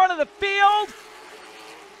sideways in front of the field.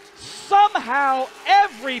 Somehow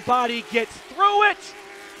everybody gets through it.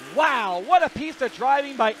 Wow, what a piece of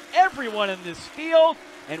driving by everyone in this field.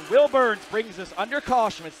 And Will Burns brings us under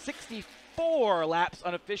caution with 64 laps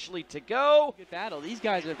unofficially to go. Good battle. These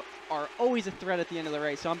guys are always a threat at the end of the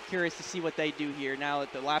race, so I'm curious to see what they do here now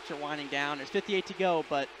that the laps are winding down. There's 58 to go,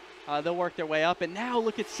 but they'll work their way up. And now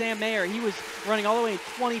look at Sam Mayer. He was running all the way in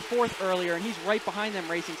 24th earlier, and he's right behind them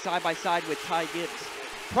racing side by side with Ty Gibbs.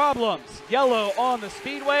 Problems. Yellow on the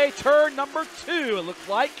speedway. Turn number 2, it looks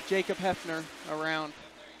like. Jacob Hefner around.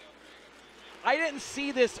 I didn't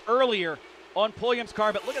see this earlier on Pulliam's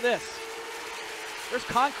car, but look at this. There's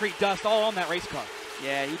concrete dust all on that race car.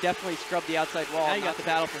 Yeah, he definitely scrubbed the outside wall. Now you got the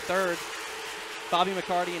battle for third. Bobby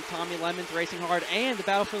McCarty and Tommy Lemons racing hard, and the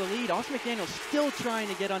battle for the lead. Austin McDaniel still trying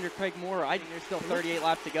to get under Craig Moore. There's still 38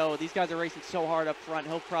 laps to go. These guys are racing so hard up front.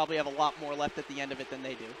 He'll probably have a lot more left at the end of it than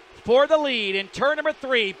they do. For the lead in turn number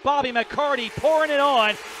 3, Bobby McCarty pouring it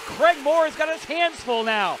on. Craig Moore has got his hands full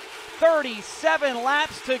now. 37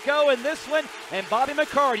 laps to go in this one, and Bobby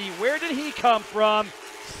McCarty, where did he come from?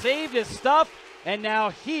 Saved his stuff, and now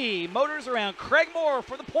he motors around Craig Moore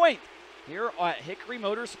for the point. Here at Hickory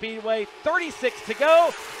Motor Speedway, 36 to go,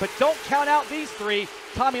 but don't count out these 3.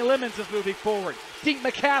 Tommy Lemons is moving forward. Deke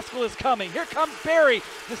McCaskill is coming. Here comes Barry.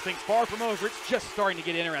 This thing's far from over. It's just starting to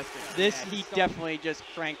get interesting. This heat definitely just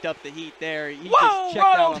cranked up the heat there. He Whoa, just checked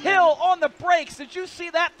Ronald out Hill on the brakes. Did you see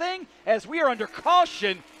that thing? As we are under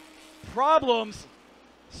caution, problems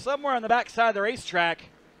somewhere on the backside of the racetrack,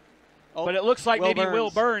 but it looks like maybe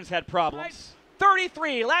Will Burns had problems.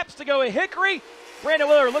 33 laps to go at Hickory. Brandon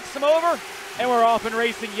Willard looks him over, and we're off and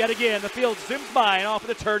racing yet again. The field zooms by and off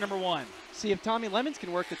into turn number 1. See if Tommy Lemons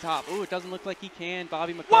can work the top. Ooh, it doesn't look like he can.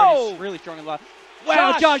 Bobby McCarty's really strong in the left.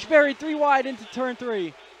 Wow, Josh Berry 3 wide into turn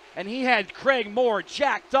 3. And he had Craig Moore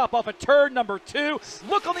jacked up off of turn number 2.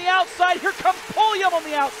 Look on the outside. Here comes Pulliam on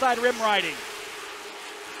the outside rim riding.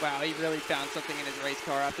 Wow, he really found something in his race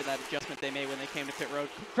car after that adjustment they made when they came to pit road.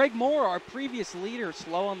 Craig Moore, our previous leader,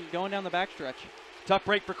 slow on going down the backstretch. Tough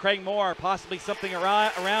break for Craig Moore. Possibly something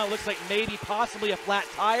around. Looks like maybe possibly a flat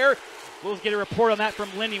tire. We'll get a report on that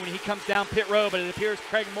from Lenny when he comes down pit road, but it appears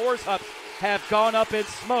Craig Moore's hups have gone up in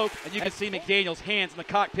smoke. And you can see McDaniel's hands in the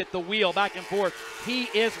cockpit, the wheel back and forth. He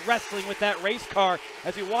is wrestling with that race car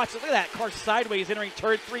as we watch it. Look at that car sideways entering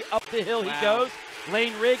turn 3. Up the hill he goes.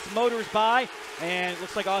 Lane Riggs motors by, and it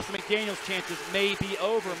looks like Austin McDaniel's chances may be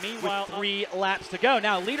over. Meanwhile, 3 laps to go.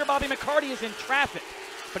 Now, leader Bobby McCarty is in traffic,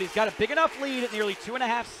 but he's got a big enough lead at nearly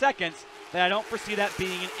 2.5 seconds that I don't foresee that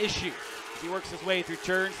being an issue. He works his way through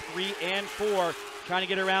turns 3 and 4, trying to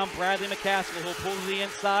get around Bradley McCaskill, who'll pull to the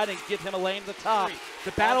inside and give him a lane to the top.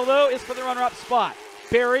 The battle, though, is for the runner-up spot.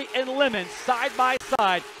 Barry and Lemons side by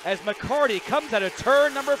side as McCarty comes out of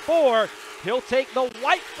turn number 4. He'll take the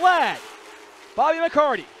white flag. Bobby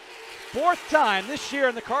McCarty 4th time this year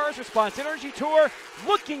in the Cars Response Energy Tour,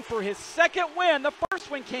 looking for his 2nd win. The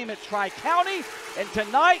first win came at Tri-County, and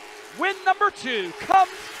tonight, win number 2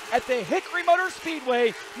 comes at the Hickory Motor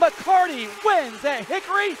Speedway. McCarty wins at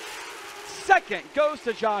Hickory. 2nd goes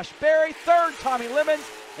to Josh Berry. 3rd, Tommy Lemons.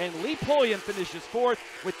 And Lee Pulliam finishes 4th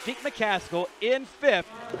with Deke McCaskill in 5th.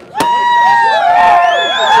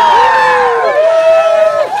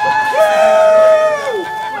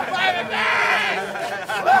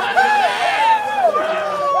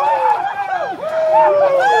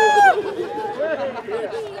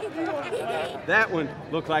 That one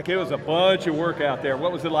looked like it was a bunch of work out there.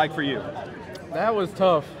 What was it like for you? That was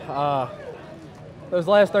tough. Those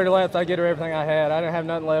last 30 laps, I gave her everything I had. I didn't have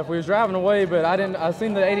nothing left. We was driving away, but I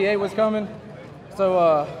seen the 88 was coming, so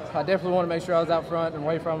I definitely want to make sure I was out front and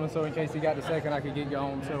away from him, so in case he got to 2nd, I could get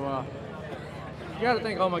going. So you got to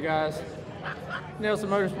thank all my guys. Nelson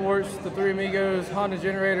Motorsports, the 3 Amigos, Honda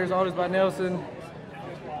Generators, Autos by Nelson,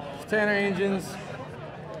 Tanner Engines.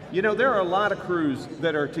 You know, there are a lot of crews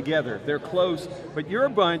that are together. They're close, but your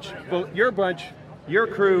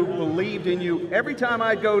crew believed in you. Every time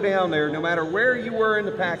I'd go down there, no matter where you were in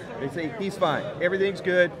the pack, they say, he's fine, everything's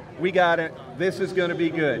good, we got it, this is going to be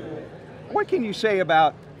good. What can you say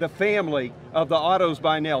about the family of the Autos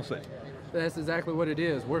by Nelson? That's exactly what it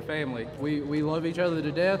is. We're family. We love each other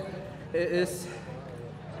to death.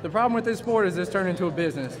 The problem with this sport is it's turned into a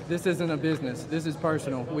business. This isn't a business. This is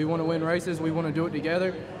personal. We want to win races. We want to do it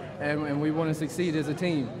together, and we want to succeed as a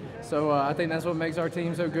team. So I think that's what makes our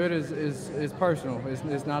team so good is personal.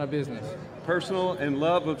 It's not a business. Personal and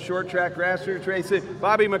love of short track grassroots racing.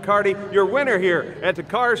 Bobby McCarty, your winner here at the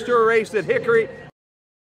Cars Tour race at Hickory.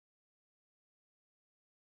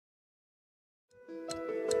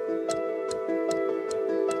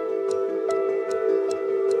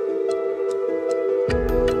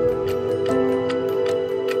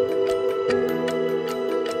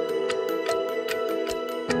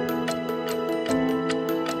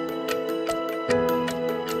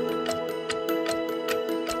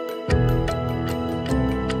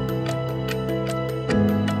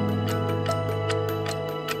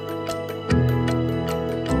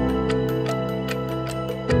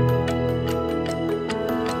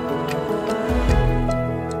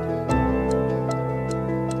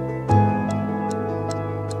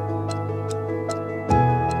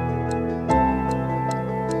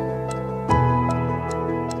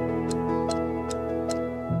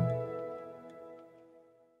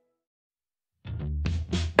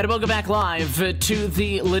 And welcome back live to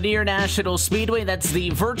the Lanier National Speedway. That's the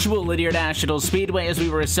virtual Lanier National Speedway. As we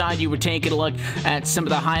were assigned, you were taking a look at some of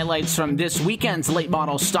the highlights from this weekend's late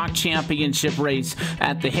model stock championship race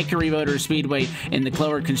at the Hickory Motor Speedway in the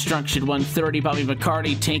Clover Construction 130. Bobby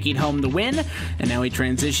McCarty taking home the win. And now we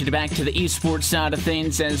transition back to the eSports side of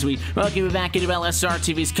things as we welcome you back into LSR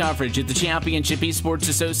TV's coverage at the Championship Esports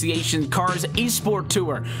Association Cars eSport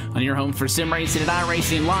Tour on your home for sim racing and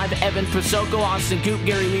iRacing live. Evan Pasoko, Austin Coop,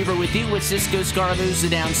 Gary Weaver with you with Cisco Scarabuzza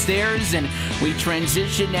downstairs, and we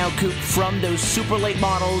transition now, Coop, from those super late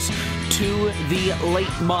models to the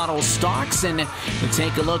late model stocks, and we'll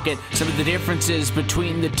take a look at some of the differences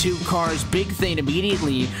between the two cars. Big thing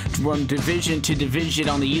immediately from division to division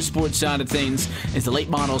on the esports side of things is the late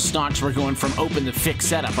model stocks were going from open to fixed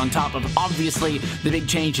setup, on top of obviously the big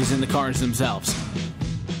changes in the cars themselves.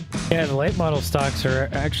 Yeah, the late model stocks are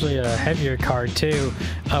actually a heavier car too,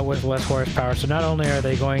 with less horsepower. So not only are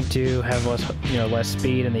they going to have less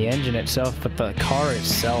speed in the engine itself, but the car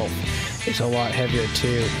itself is a lot heavier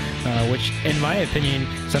too, which in my opinion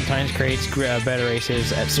sometimes creates better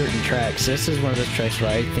races at certain tracks. This is one of those tracks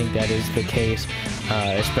where I think that is the case,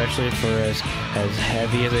 especially for as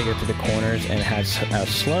heavy as they go through the corners and how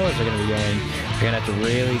slow as they're going to be going. You're going to have to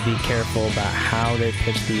really be careful about how they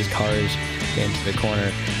pitch these cars into the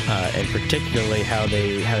corner, and particularly how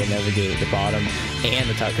they navigate the bottom and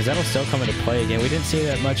the top, because that'll still come into play again. We didn't see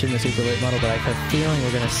that much in the super late model, but I have a feeling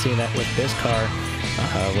we're going to see that with this car,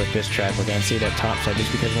 with this track. We're going to see that top side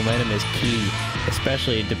just because momentum is key,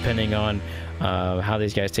 especially depending on how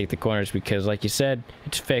these guys take the corners, because like you said,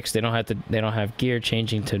 it's fixed. They don't have gear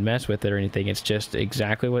changing to mess with it or anything. It's just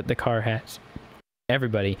exactly what the car has.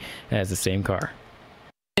 Everybody has the same car.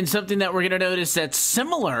 And something that we're going to notice that's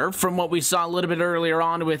similar from what we saw a little bit earlier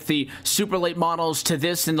on with the super late models to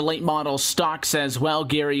this and the late model stocks as well,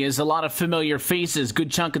 Gary, is a lot of familiar faces. Good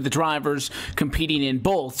chunk of the drivers competing in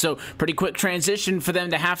both. So pretty quick transition for them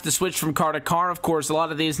to have to switch from car to car. Of course, a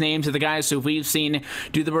lot of these names are the guys who we've seen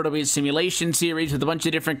do the Roto Biz Simulation Series with a bunch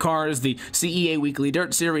of different cars, the CEA Weekly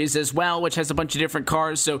Dirt Series as well, which has a bunch of different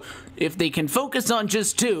cars. So if they can focus on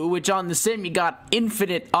just two, which on the sim you got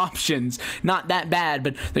infinite options, not that bad,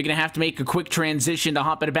 but they're going to have to make a quick transition to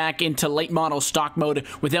hop it back into late model stock mode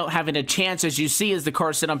without having a chance, as you see, as the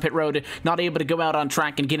cars sit on pit road, not able to go out on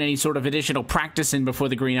track and get any sort of additional practice in before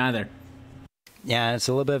the green either. Yeah, it's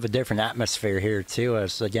a little bit of a different atmosphere here, too,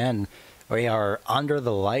 as, again, we are under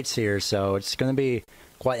the lights here, so it's going to be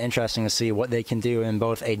quite interesting to see what they can do in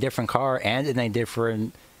both a different car and in a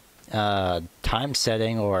different time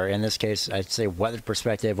setting, or in this case, I'd say weather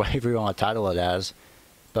perspective, whatever you want to title it as.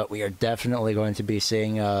 But we are definitely going to be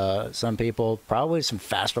seeing some people, probably some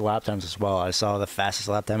faster lap times as well. I saw the fastest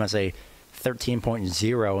lap time as a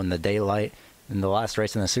 13.0 in the daylight in the last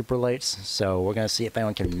race in the super lates. So we're going to see if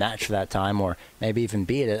anyone can match that time or maybe even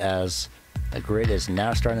beat it, as the grid is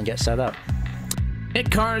now starting to get set up. Pit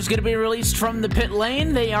car is going to be released from the pit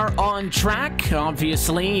lane. They are on track.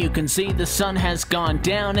 Obviously, you can see the sun has gone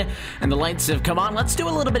down and the lights have come on. Let's do a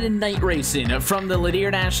little bit of night racing from the Lanier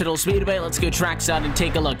National Speedway. Let's go trackside and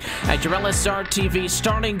take a look at your LSR TV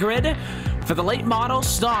starting grid. For the late model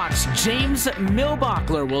stocks, James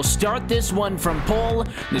Milbachler will start this one from pole,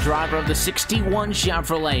 the driver of the 61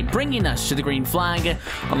 Chevrolet, bringing us to the green flag,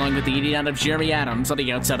 along with the 89 of Jeremy Adams on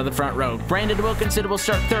the outside of the front row. Brandon Wilkinson will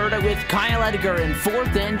start third, with Kyle Edgar in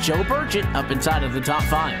fourth, and Joe Burgett up inside of the top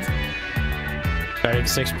 5. Starting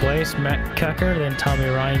 6th place, Matt Cucker, then Tommy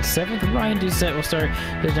Ryan 7th. Ryan Doucette will start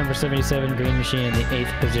his number 77 Green Machine in the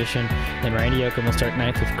 8th position. Then Randy Yoakum will start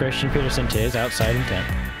 9th with Christian Peterson to his outside in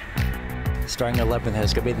 10th. Starting 11th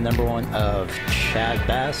is going to be the number 1 of Chad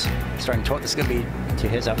Bass. Starting 12th is going to be to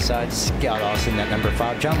his outside, Scott Austin at number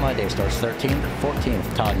 5. John Lyday starts 13th.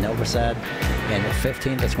 14th, Todd Novosad. And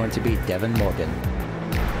 15th is going to be Devin Morgan.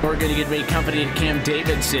 We're going to get me company to Cam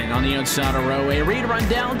Davidson on the outside of row A. Reed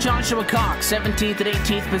Rundell, Joshua Cox, 17th and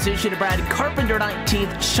 18th position. Brad Carpenter,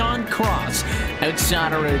 19th. Sean Cross,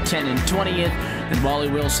 outside of row 10 and 20th. And Wally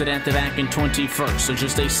Wilson at the back in 21st. So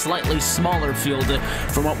just a slightly smaller field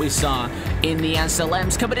from what we saw in the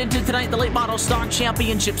SLMs. Coming into tonight, the late model stock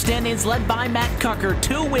championship standings led by Matt Cucker.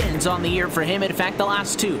 2 wins on the year for him. In fact, the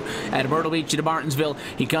last 2 at Myrtle Beach and Martinsville.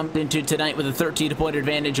 He comes into tonight with a 13-point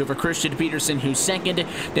advantage over Christian Peterson, who's second.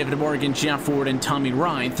 David Morgan, Jeff Ford, and Tommy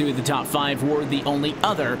Ryan through the top 5 were the only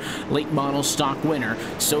other late model stock winner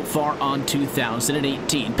so far on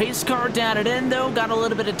 2018. Pace car down at end, though, got a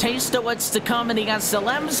little bit of taste of what's to come in the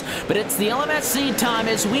SLMs, but it's the LMSC time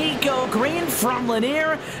as we go green from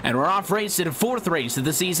Lanier, and we're off race at a 4th race of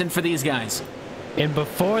the season for these guys. And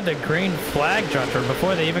before the green flag dropped, or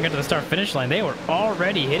before they even got to the start-finish line, they were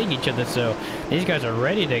already hitting each other, so these guys are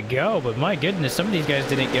ready to go. But my goodness, some of these guys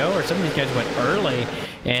didn't go, or some of these guys went early,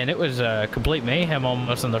 and it was complete mayhem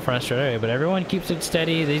almost on the front straight. But everyone keeps it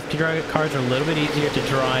steady. These cars are a little bit easier to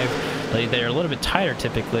drive. They're a little bit tighter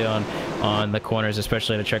typically on the corners,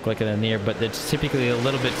 especially at a track like Lanier, but it's typically a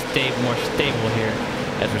little bit more stable here,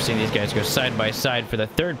 as we're seeing these guys go side by side for the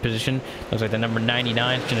 3rd position. Looks like the number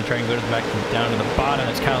 99 is going to try and go to the back down to the bottom.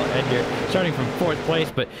 It's Kyle Edgar starting from 4th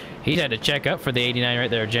place, but he's had to check up for the 89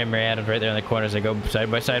 right there. Jeremy Adams right there in the corners. They go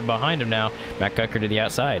side by side behind him now. Matt Cucker to the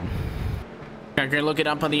outside. Cucker looking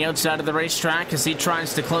up on the outside of the racetrack as he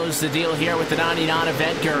tries to close the deal here with the 99 of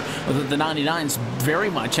Edgar. Although the 99's very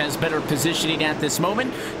much has better positioning at this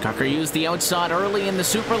moment. Cucker used the outside early in the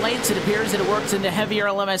super lates. It appears that it works into heavier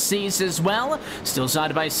LMSCs as well. Still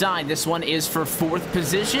side by side. This one is for 4th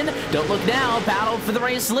position. Don't look now. Battle for the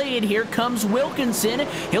race lead. Here comes Wilkinson.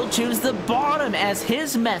 He'll choose the bottom as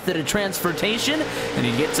his method of transportation. And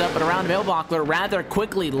he gets up and around Milbachler rather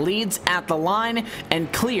quickly. Leads at the line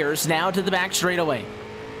and clears now to the back straightaway.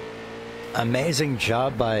 Amazing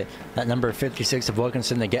job by that number 56 of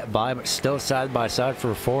Wilkinson to get by, but still side by side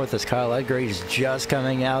for 4th as Kyle Edgar is just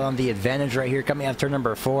coming out on the advantage right here, coming after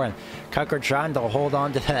number 4, and Cucker trying to hold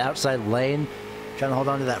on to that outside lane, trying to hold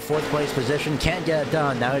on to that 4th place position. Can't get it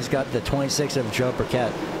done. Now he's got the 26 of Joe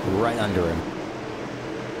Burkett right under him.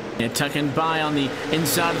 Tucking by on the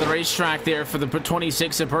inside of the racetrack there for the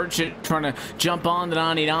 26 of Burchett, trying to jump on the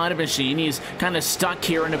 99 machine. He's kind of stuck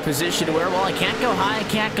here in a position where, well, I can't go high, I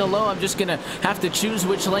can't go low. I'm just going to have to choose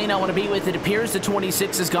which lane I want to be with. It appears the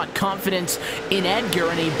 26 has got confidence in Edgar,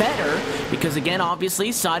 and he better, because again,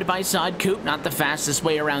 obviously, side-by-side coupe, not the fastest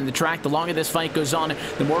way around the track. The longer this fight goes on,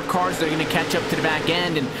 the more cars they're going to catch up to the back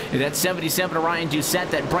end, and that 77 of Ryan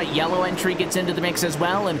Doucette, that bright yellow entry gets into the mix as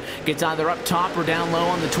well, and gets either up top or down low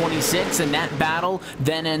on the 26, and that battle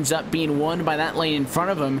then ends up being won by that lane in front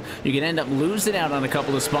of him. You can end up losing out on a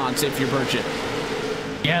couple of spots if you're Burchett.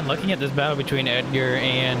 Yeah, and looking at this battle between Edgar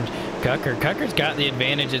and Cucker. Cucker's got the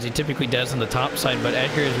advantage as he typically does on the top side, but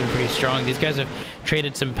Edgar has been pretty strong. These guys have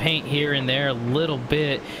traded some paint here and there a little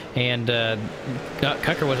bit, and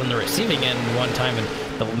Cucker was on the receiving end one time, and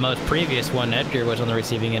the most previous one, Edgar was on the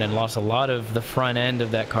receiving end and lost a lot of the front end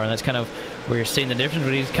of that car, and that's kind of where you're seeing the difference,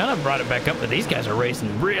 but he's kind of brought it back up, but these guys are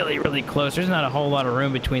racing really, really close. There's not a whole lot of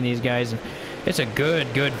room between these guys, and it's a good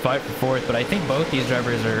fight for fourth, but I think both these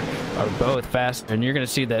drivers are both fast, and you're going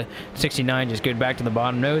to see the 69 just go back to the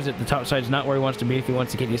bottom. Knows that the top side is not where he wants to be if he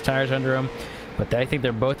wants to get these tires under him, but I think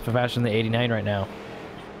they're both faster than the 89 right now.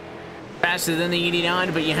 Faster than the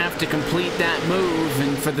 89, but you have to complete that move,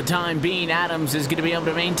 and for the time being, Adams is going to be able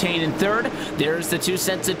to maintain in third. There's the two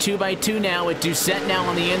sets of 2x2 now, with Doucette now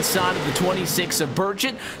on the inside of the 26 of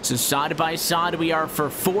Burchett. So side by side we are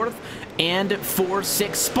for fourth and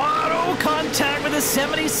 4-6 spot. Oh, contact with a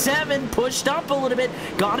 77, pushed up a little bit,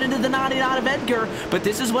 got into the 99 of Edgar, but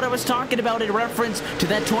this is what I was talking about in reference to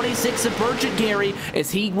that 26 of Burchett, Gary,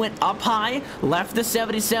 as he went up high, left the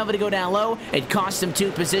 77 to go down low. It cost him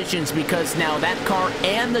 2 positions because now that car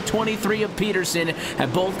and the 23 of Peterson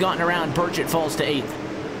have both gotten around. Burchett falls to 8th.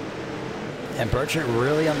 And Burchett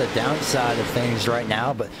really on the downside of things right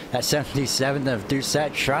now, but that 77 of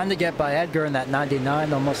Doucette trying to get by Edgar, and that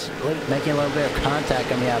 99 almost making a little bit of contact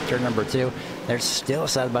coming out of turn number 2. They're still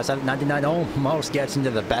side by side. 99 almost gets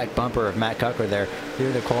into the back bumper of Matt Cucker there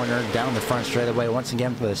through the corner, down the front straightaway once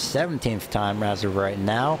again for the 17th time as of right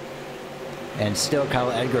now. And still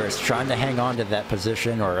Kyle Edgar is trying to hang on to that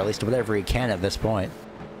position, or at least whatever he can at this point.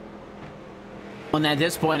 And at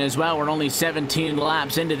this point as well, we're only 17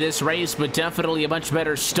 laps into this race, but definitely a much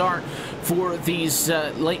better start for these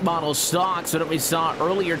late model stocks than what we saw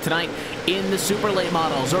earlier tonight in the super late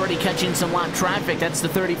models. Already catching some lap traffic. That's the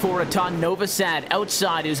 34 of Todd Novosad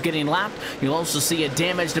outside who's getting lapped. You'll also see a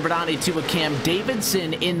damaged number 92 of Cam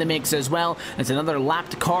Davidson in the mix as well. It's another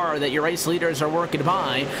lapped car that your race leaders are working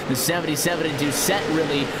by. The 77 of Doucette,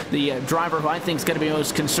 really the driver who I think is going to be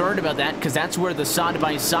most concerned about that, because that's where the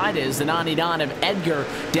side-by-side is. The 99 of Edgar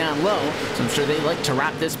down low, so I'm sure they like to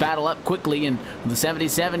wrap this battle up quickly, and the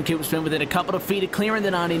 77 keeps been within a couple of feet of clearing the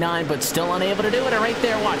 99, but still unable to do it. And right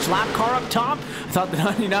there, watch, lap car up top. I thought the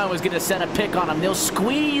 99 was going to set a pick on him. They'll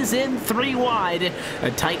squeeze in 3 wide. A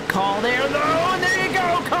tight call there, though, and there you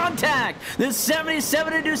go, contact. The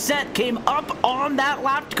 77 of Doucette came up on that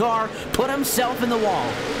lapped car, put himself in the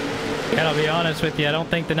wall. And I'll be honest with you, I don't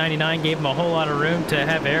think the 99 gave him a whole lot of room to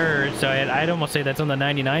have errors. So I'd almost say that's on the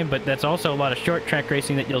 99, but that's also a lot of short track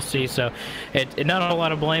racing that you'll see. So it not a whole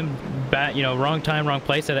lot of blame, wrong time, wrong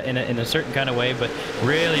place in a certain kind of way, but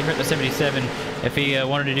really hurt the 77. If he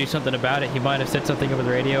wanted to do something about it, he might have said something over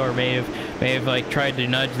the radio, or may have like tried to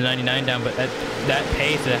nudge the 99 down. But at that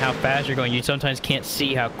pace and how fast you're going, you sometimes can't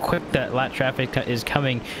see how quick that lap traffic is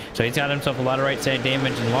coming. So he's got himself a lot of right side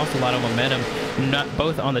damage and lost a lot of momentum, not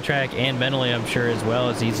both on the track and mentally, I'm sure, as well,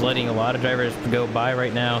 as he's letting a lot of drivers go by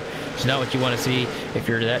right now. It's not what you want to see if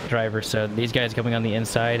you're that driver. So these guys coming on the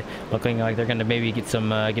inside, looking like they're going to maybe get some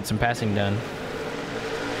passing done.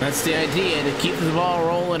 That's the idea, to keep the ball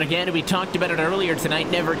rolling. Again, we talked about it earlier tonight,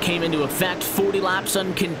 never came into effect. 40 laps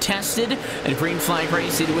uncontested, and green flag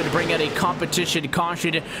racing would bring out a competition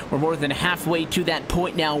caution. We're more than halfway to that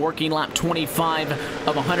point now, working lap 25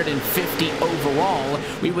 of 150 overall.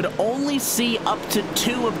 We would only see up to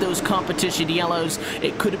 2 of those competition yellows.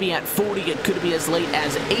 It could be at 40, it could be as late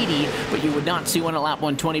as 80, but you would not see one at lap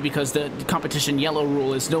 120 because the competition yellow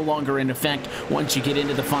rule is no longer in effect once you get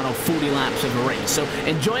into the final 40 laps of a race. So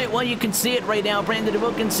enjoy it while you can see it right now. Brandon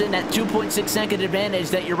Wilkinson, that 2.6 second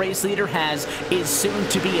advantage that your race leader has is soon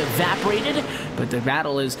to be evaporated, but the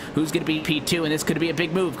battle is who's going to be P2, and this could be a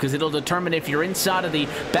big move because it'll determine if you're inside of the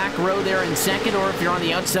back row there in second, or if you're on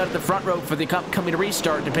the outside of the front row for the upcoming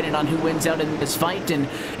restart, depending on who wins out in this fight. And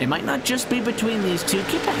it might not just be between these two.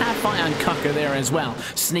 Keep a half eye on Cucker there as well,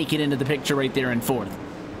 sneaking into the picture right there in fourth.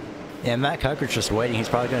 Yeah, Matt Cucker's just waiting. He's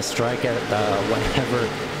probably going to strike at whenever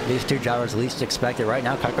these two drivers least expect it. Right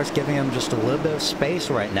now, Cucker's giving him just a little bit of space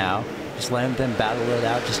right now. Just letting them battle it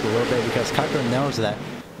out just a little bit, because Cucker knows that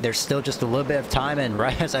there's still just a little bit of time. And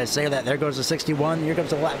right as I say that, there goes the 61. Here comes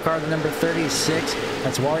the lap car, the number 36.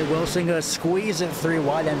 That's Wally Wilson going to squeeze it 3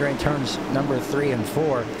 wide entering turns number 3 and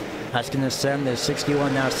 4. That's going to send the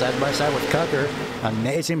 61 now side by side with Cucker.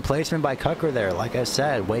 Amazing placement by Cucker there. Like I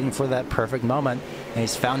said, waiting for that perfect moment, and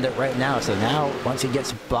he's found it right now. So now, once he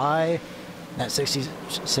gets by that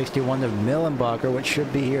 61 of Millenbacher, which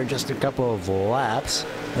should be here just a couple of laps,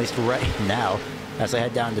 at least right now, as I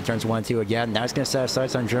head down to turns 1 and 2 again. Now he's going to set his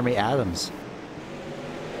sights on Jeremy Adams.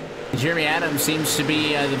 Jeremy Adams seems to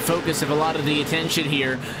be the focus of a lot of the attention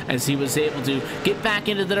here as he was able to get back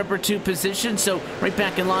into the number 2 position. So right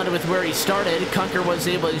back in line with where he started. Kunker was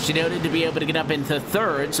able, as you noted, to be able to get up into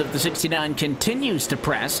 3rd. So if the 69 continues to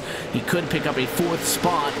press, he could pick up a 4th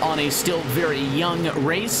spot on a still very young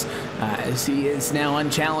race as he is now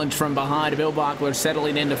unchallenged from behind. Bill Bockler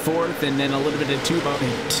settling into 4th, and then a little bit of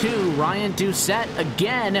 2x2. Ryan Doucette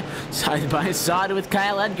again side by side with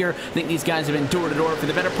Kyle Edgar. I think these guys have been door to door for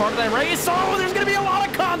the better part of that race. Oh, there's going to be a lot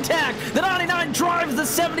of contact. The 99 drives the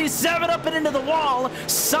 77 up and into the wall.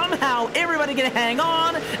 Somehow everybody can hang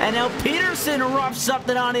on, and now Peterson roughs up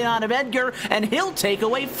the 99 of Edgar, and he'll take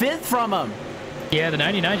away 5th from him. Yeah, the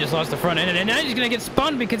 99 just lost the front end, and now he's going to get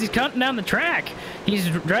spun because he's cutting down the track. He's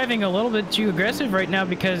driving a little bit too aggressive right now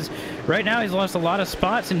because right now he's lost a lot of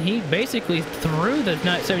spots, and he basically threw the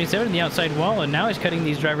 77 in the outside wall, and now he's cutting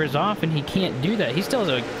these drivers off, and he can't do that. He still has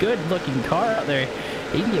a good-looking car out there.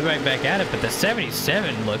 He can get right back at it, but the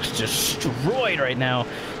 77 looks destroyed right now,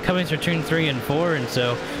 coming through turn 3 and 4, and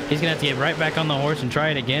so he's going to have to get right back on the horse and try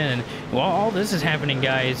it again. And while all this is happening,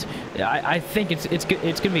 guys, I think it's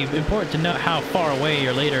going to be important to know how far away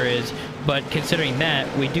your leader is, but considering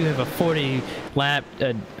that, we do have a 40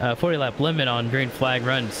 lap limit on green flag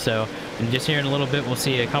runs, so and just here in a little bit we'll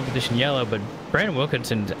see a competition yellow, but Brandon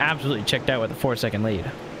Wilkinson's absolutely checked out with a 4-second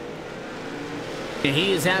lead.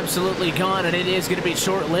 He is absolutely gone, and it is going to be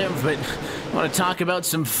short-lived, but I want to talk about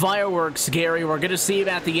some fireworks, Gary. We're going to see him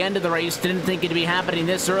at the end of the race. Didn't think it'd be happening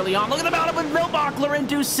this early on. Look at the battle with Milbachler and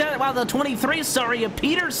Doucette. Wow, the 23, sorry, of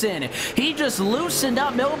Peterson. He just loosened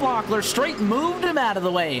up Milbachler, straight moved him out of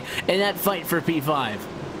the way in that fight for P5.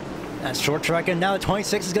 That's short track, and now the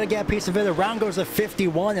 26 is going to get a piece of it. The round goes to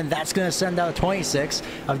 51, and that's going to send out a 26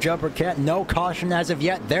 of Joe Burkett. No caution as of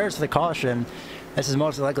yet. There's the caution. This is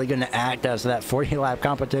most likely going to act as that 40-lap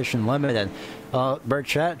competition limit, and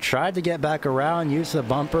Burchett tried to get back around, use the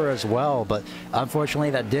bumper as well, but unfortunately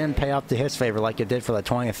that didn't pay off to his favor like it did for the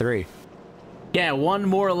 23. Yeah, one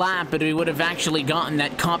more lap, but we would have actually gotten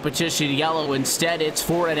that competition yellow. Instead, it's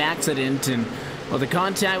for an accident, and well, the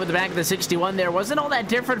contact with the back of the 61 there wasn't all that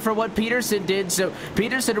different from what Peterson did. So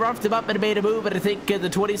Peterson roughed him up and made a move, but I think the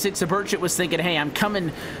 26 of Burchett was thinking, hey, I'm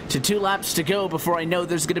coming to 2 laps to go before I know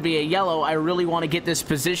there's going to be a yellow. I really want to get this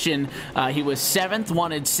position. He was 7th,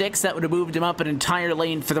 wanted 6th. That would have moved him up an entire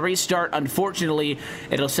lane for the restart. Unfortunately,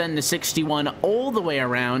 it'll send the 61 all the way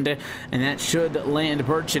around, and that should land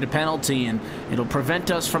Burchett a penalty, and it'll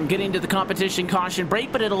prevent us from getting to the competition caution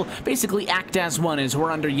break, but it'll basically act as one as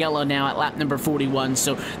we're under yellow now at lap number 41.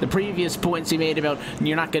 So the previous points he made about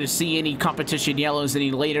you're not going to see any competition yellows any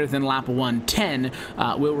later than lap 110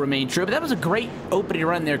 will remain true. But that was a great opening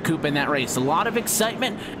run there, Coop, in that race. A lot of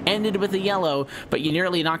excitement, ended with a yellow, but you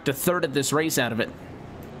nearly knocked a third of this race out of it.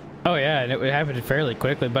 Oh yeah, and it happened fairly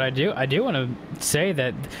quickly, but I do want to say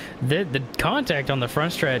that the contact on the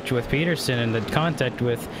front stretch with Peterson and the contact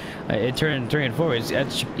with turn 3 and 4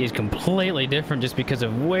 is completely different just because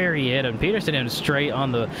of where he hit him. Peterson hit him straight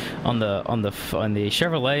on the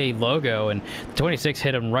Chevrolet logo, and the 26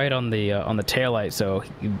 hit him right on the taillight. So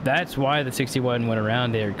that's why the 61 went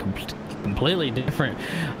around there. Completely different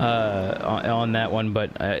on that one,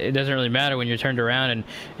 but it doesn't really matter when you're turned around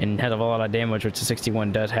and had a lot of damage, which the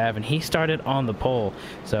 61 does have, and he started on the pole.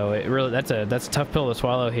 So it really that's a tough pill to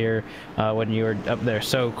swallow here when you're up there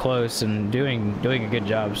so close and doing a good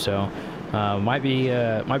job. So might be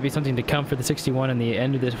something to come for the 61 in the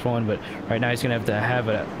end of this one, but right now he's gonna have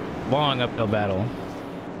a long uphill battle.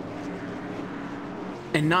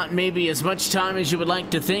 And not maybe as much time as you would like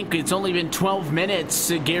to think. It's only been 12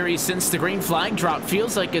 minutes, Gary, since the green flag drop.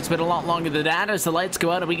 Feels like it's been a lot longer than that as the lights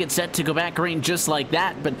go out and we get set to go back green just like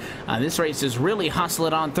that. But this race is really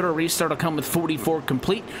hustling on through. Restart will come with 44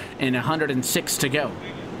 complete and 106 to go.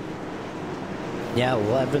 Yeah,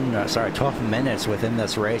 12 minutes within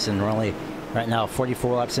this race, and we're only right now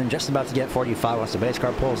 44 laps in, just about to get 45 once the base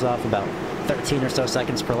car pulls off. About 13 or so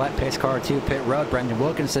seconds per lap. Pace car 2, pit road. Brendan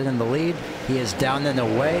Wilkinson in the lead. He is down and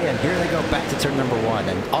away, and here they go back to turn number 1,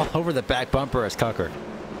 and all over the back bumper is Kunker.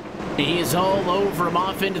 He is all over him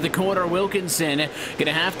off into the corner. Wilkinson going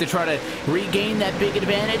to have to try to regain that big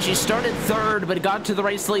advantage. He started 3rd, but got to the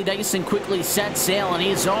race lead ice and quickly set sail, and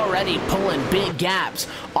he's already pulling big gaps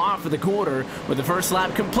off of the quarter with the first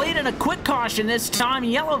lap complete, and a quick caution this time.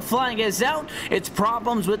 Yellow flag is out. It's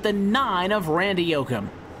problems with the 9 of Randy Yoakum.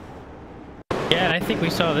 Yeah, and I think we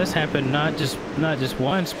saw this happen not just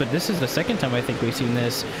once, but this is the second time I think we've seen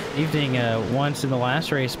this evening. Once in the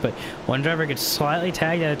last race, but one driver gets slightly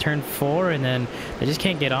tagged out of turn 4, and then they just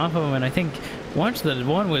can't get off of him. And I think once the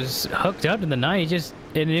one was hooked up to the 9, he just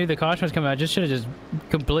knew the caution was coming out. Just should have just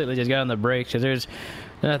completely just got on the brakes, because there's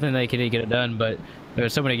nothing they could get it done. But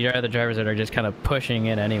there's so many other drivers that are just kind of pushing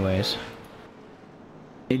it anyways.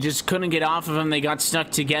 They just couldn't get off of him. They got stuck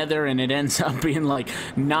together, and it ends up being like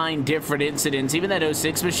 9 different incidents. Even that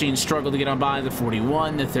 06 machine struggled to get on by the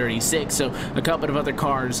 41, the 36, so a couple of other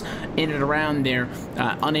cars in and around there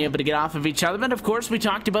unable to get off of each other. But of course, we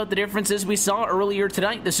talked about the differences we saw earlier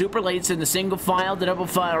tonight. The super lates and the single file, the double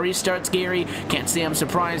file restarts. Gary, can't say I'm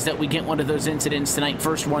surprised that we get one of those incidents tonight.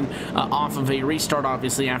 First one off of a restart,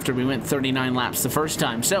 obviously, after we went 39 laps the first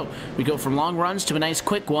time. So we go from long runs to a nice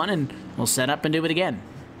quick one, and we'll set up and do it again.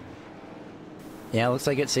 Yeah, it looks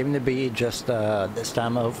like it seemed to be just this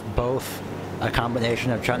time of both a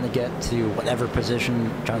combination of trying to get to whatever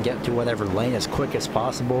position, trying to get to whatever lane as quick as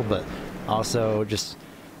possible, but also just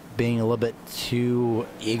being a little bit too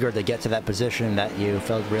eager to get to that position that you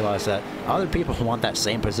failed to realize that other people want that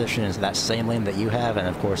same position in that same lane that you have, and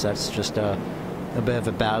of course that's just a bit of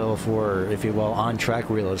a battle for, if you will, on-track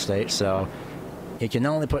real estate. So you can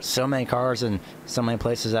only put so many cars in so many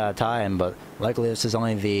places at a time, but luckily this is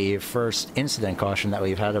only the first incident caution that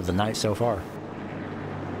we've had of the night so far.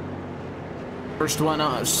 First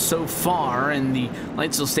one so far, and the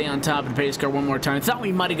lights will stay on top of the pace car one more time. Thought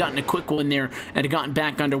we might have gotten a quick one there and gotten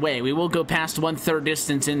back underway. We will go past 1/3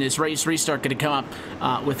 distance in this race. Restart going to come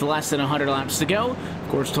up with less than 100 laps to go. Of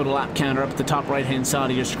course, total lap counter up at the top right-hand side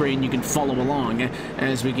of your screen. You can follow along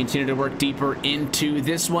as we continue to work deeper into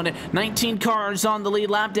this one. 19 cars on the lead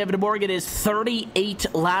lap. Devin Morgan is 38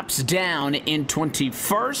 laps down in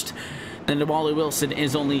 21st. And Wally Wilson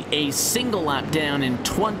is only a single lap down in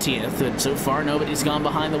 20th. And so far, nobody's gone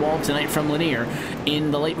behind the wall tonight from Lanier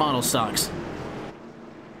in the late model stocks.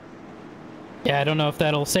 Yeah, I don't know if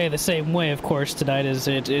that'll stay the same way, of course, tonight, as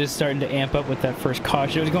it is starting to amp up with that first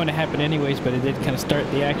caution. It was going to happen anyways, but it did kind of start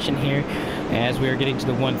the action here as we were getting to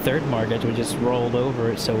the 1/3 mark as we just rolled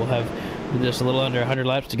over it. So we'll have just a little under 100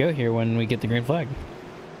 laps to go here when we get the green flag.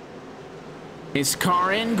 His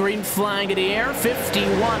car in, green flag in the air,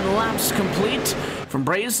 51 laps complete from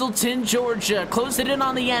Brazelton, Georgia. Close it in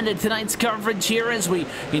on the end of tonight's coverage here as we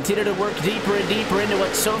continue to work deeper and deeper into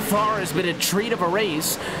what so far has been a treat of a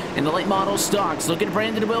race in the late model stocks. Look at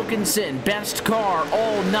Brandon Wilkinson, best car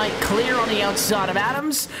all night, clear on the outside of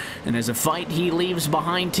Adams. And as a fight, he leaves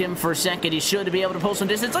behind him for a second. He should be able to pull some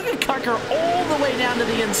distance. Look at Cucker all the way down to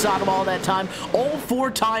the inside of all that time. All 4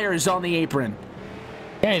 tires on the apron.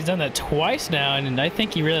 Yeah, he's done that twice now, and I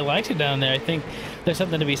think he really likes it down there. I think there's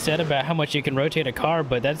something to be said about how much you can rotate a car,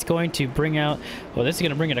 but that's going to bring out, well, this is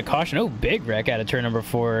going to bring in a caution. Oh, big wreck out of turn number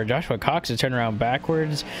 4. Joshua Cox is turning around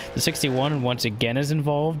backwards. The 61 once again is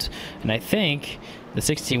involved, and I think the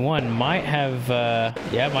 61 might have,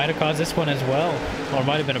 might have caused this one as well, or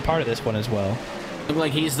might have been a part of this one as well. Looked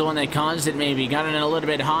like he's the one that caused it, maybe. Got it in a little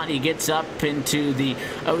bit hot. He gets up into the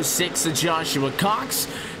 06 of Joshua Cox.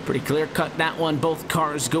 Pretty clear cut that one. Both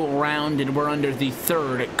cars go around, and we're under the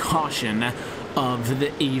 3rd caution of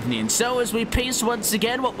the evening. So as we pace once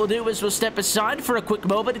again, what we'll do is we'll step aside for a quick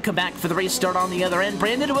moment and come back for the race start on the other end.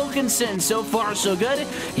 Brandon Wilkinson, so far so good.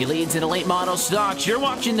 He leads in the late model stocks. You're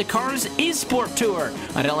watching the Cars eSport Tour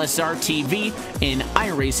on LSR TV in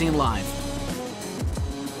iRacing Live.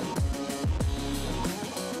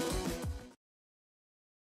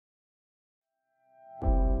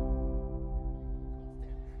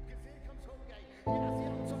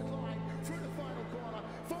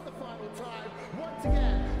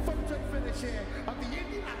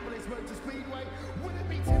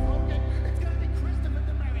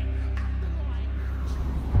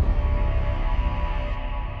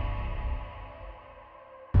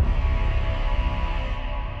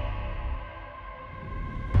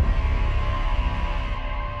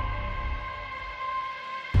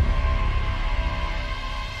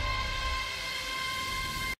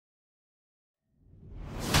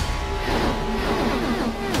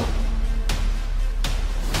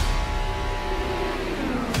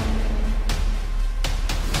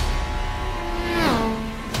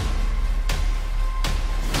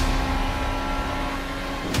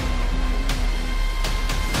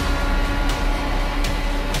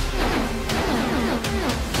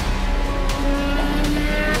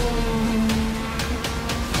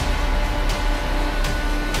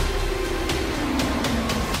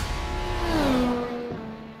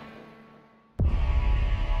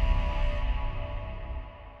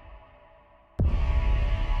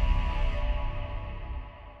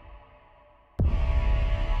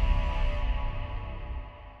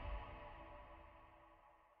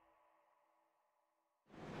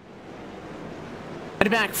 And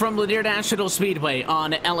back from Lanier National Speedway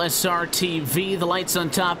on LSR TV. The lights on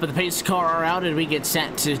top of the pace car are out, and we get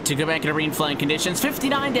set to go back into green flag conditions.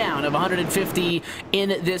 59 down of 150 in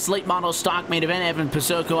this late model stock main event. Evan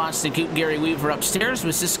Pasoko, Austin Coop, Gary Weaver upstairs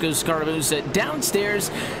with Cisco Scaramuza downstairs.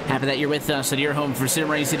 Happy that you're with us at your home for sim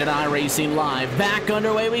racing and iRacing Live. Back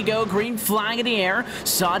underway we go. Green flag in the air.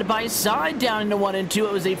 Side by side down into 1 and 2.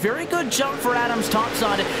 It was a very good jump for Adams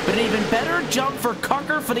topside, but an even better jump for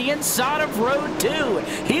Cucker for the inside of row 2.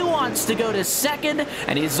 He wants to go to second,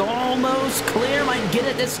 and he's almost clear. Might get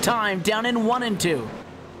it this time, down in 1 and 2.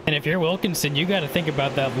 And if you're Wilkinson, you got to think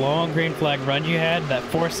about that long green flag run you had, that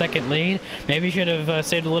 4-second lead. Maybe you should have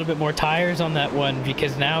saved a little bit more tires on that one,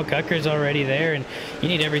 because now Cucker's already there, and you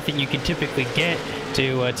need everything you can typically get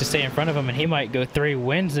to stay in front of him. And he might go 3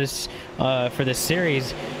 wins this for this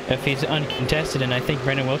series if he's uncontested. And I think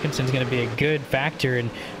Brendan Wilkinson's going to be a good factor in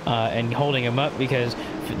holding him up, because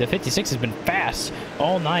the 56 has been fast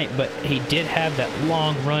all night, but he did have that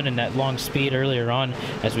long run and that long speed earlier on,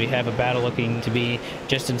 as we have a battle looking to be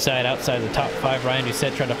just outside the top 5. Ryan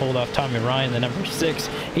Doucette tried to hold off Tommy Ryan, the number 6.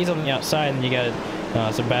 He's on the outside, and you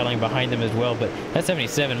got some battling behind him as well. But that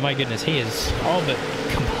 77, my goodness, he is all but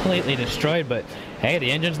completely destroyed. But hey, the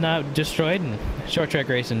engine's not destroyed, and short track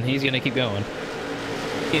racing, he's going to keep going.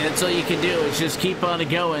 Yeah, that's all you can do is just keep on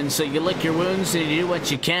going. So you lick your wounds and you do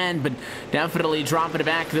what you can, but definitely dropping it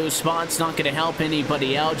back those spots not going to help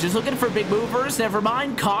anybody else. Just looking for big movers. Never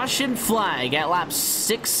mind. Caution flag at lap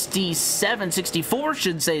 64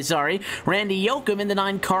 should say, sorry. Randy Yoakum in the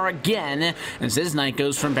 9 car again, as his night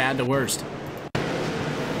goes from bad to worst.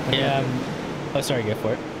 Yeah. Oh, sorry, go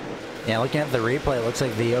for it. Yeah, looking at the replay, it looks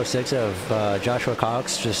like the 06 of Joshua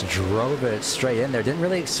Cox just drove it straight in there. Didn't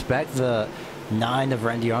really expect the 9 of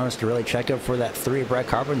Randy Arms to really check up for that 3 Brett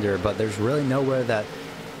Carpenter, but there's really nowhere that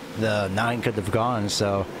the 9 could have gone.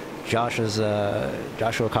 So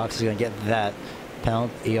Joshua Cox is going to get that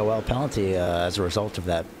EOL penalty as a result of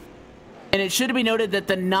that. And it should be noted that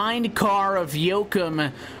the 9 car of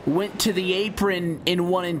Yoakum went to the apron in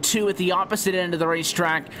 1 and 2 at the opposite end of the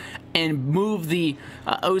racetrack and moved the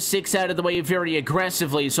 06 out of the way very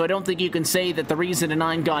aggressively. So I don't think you can say that the reason a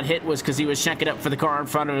 9 got hit was because he was checking up for the car in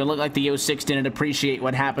front of him. It looked like the 06 didn't appreciate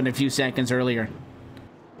what happened a few seconds earlier.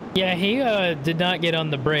 Yeah, he did not get on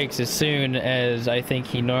the brakes as soon as I think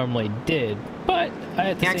he normally did, but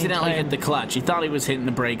at the he accidentally same time, hit the clutch. He thought he was hitting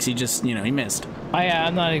the brakes. He just, he missed.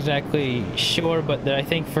 I'm not exactly sure, but I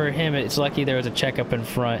think for him it's lucky there was a checkup in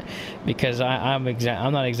front, because I'm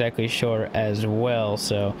not exactly sure as well.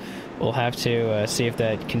 So we'll have to see if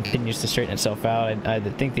that continues to straighten itself out. I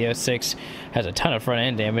think the 06 has a ton of front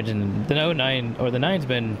end damage, and the 09 or the 9's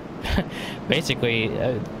been basically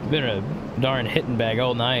been a darn hitting bag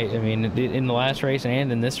all night. I mean, in the last race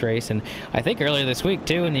and in this race, and I think earlier this week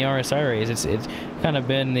too in the RSI race, it's kind of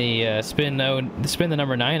been the spin the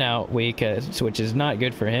number 9 out week, which is not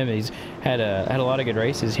good for him. He's had a lot of good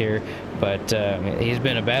races here, but he's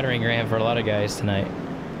been a battering ram for a lot of guys tonight.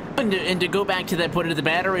 And to go back to that point of the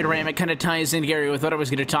battery ram, it kind of ties in, Gary, with what I was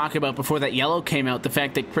going to talk about before that yellow came out. The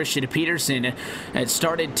fact that Christian Peterson had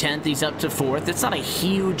started 10th, he's up to 4th. It's not a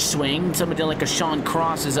huge swing. Somebody like a Sean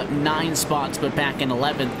Cross is up 9 spots, but back in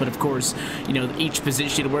 11th. But of course, each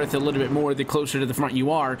position worth a little bit more the closer to the front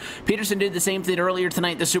you are. Peterson did the same thing earlier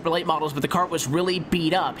tonight, the super late models, but the car was really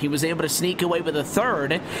beat up. He was able to sneak away with a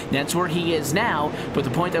 3rd. That's where he is now. But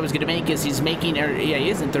the point I was going to make is he is in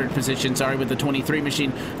 3rd position, sorry, with the 23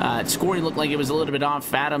 machine. Scoring looked like it was a little bit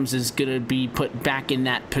off. Adams is going to be put back in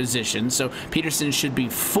that position. So Peterson should be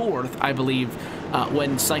 4th, I believe,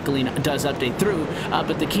 when cycling does update through.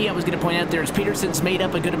 But the key I was going to point out there is Peterson's made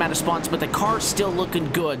up a good amount of spots, but the car's still looking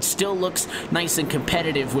good, still looks nice and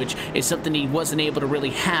competitive, which is something he wasn't able to really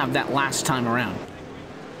have that last time around.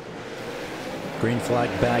 Green flag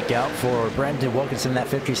back out for Brendan Wilkinson, that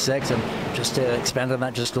 56, and just to expand on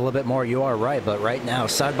that just a little bit more, you are right, but right now,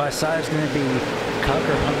 side by side is going to be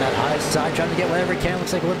Cucker on that high side, trying to get whatever he can.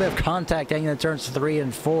 Looks like a little bit of contact hanging in turns 3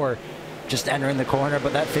 and 4, just entering the corner,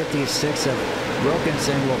 but that 56 of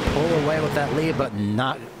Wilkinson will pull away with that lead, but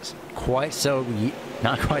not quite so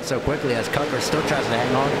quickly, as Cucker still tries to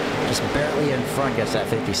hang on, just barely in front, gets that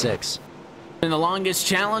 56. And the longest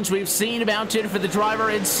challenge we've seen mounted for the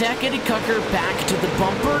driver in second. Cucker back to the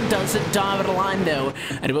bumper. Doesn't dive at a line, though.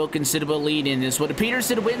 And a considerable lead in this one.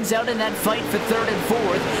 Peterson wins out in that fight for 3rd and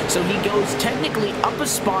 4th. So he goes technically up a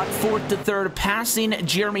spot, 4th to 3rd, passing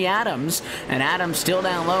Jeremy Adams. And Adams still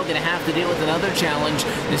down low, going to have to deal with another challenge.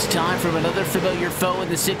 This time from another familiar foe in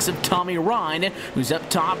the 6 of Tommy Ryan, who's up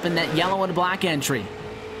top in that yellow and black entry.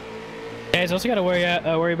 Yeah, he's also got to worry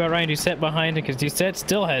about Ryan Doucette behind him, because Doucette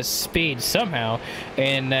still has speed somehow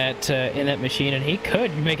in that machine, and he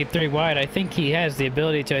could make it 3 wide. I think he has the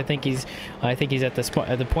ability to. I think he's at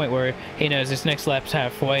the point where he knows this next lap's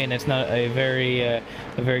halfway, and it's not a very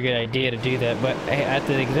good idea to do that. But at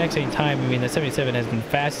the exact same time, I mean, the 77 has been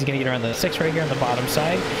fast. He's going to get around the 6 right here on the bottom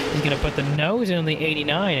side. He's going to put the nose in on the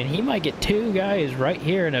 89, and he might get 2 guys right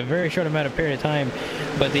here in a very short amount of period of time.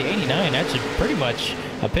 But the 89, that's pretty much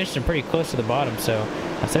pitched him pretty close to the bottom, so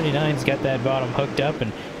 79's got that bottom hooked up,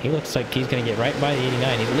 and he looks like he's going to get right by the 89.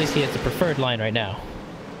 At least he has the preferred line right now.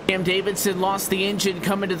 Cam Davidson lost the engine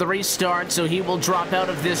coming to the restart, so he will drop out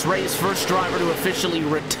of this race. First driver to officially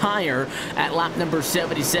retire at lap number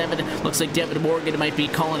 77. Looks like Devin Morgan might be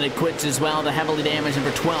calling it quits as well. The heavily damaged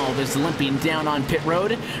number 12 is limping down on pit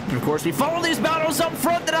road. But of course, we follow these battles up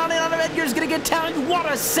front. The 99 of Edgar's going to get tagged.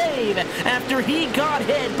 What a save after he got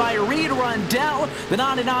hit by Reed Rundell. The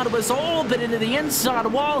 99 was all but into the inside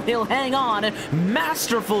wall. He'll hang on.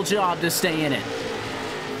 Masterful job to stay in it.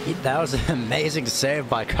 That was an amazing save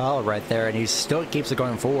by Kyle right there, and he still keeps it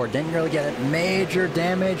going forward. Didn't really get major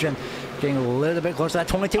damage, and getting a little bit closer to that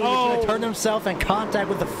 22. He's going to turn himself in contact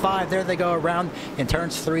with the 5. There they go around in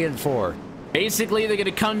turns 3 and 4. Basically, they're going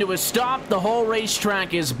to come to a stop. The whole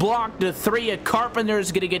racetrack is blocked. The 3 at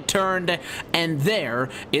Carpenter's going to get turned, and there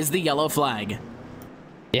is the yellow flag.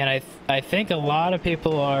 Yeah, and I think a lot of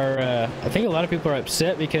people are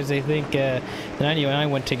upset because they think the 99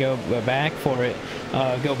 went to go back for it,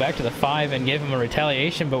 go back to the 5 and give him a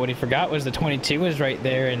retaliation. But what he forgot was the 22 was right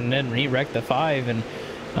there, and then he wrecked the 5, and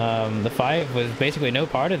the 5 was basically no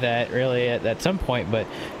part of that really at some point, but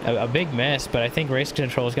a big mess. But I think race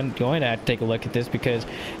control is going to have to take a look at this, because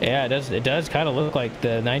yeah, it does kind of look like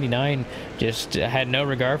the 99 just had no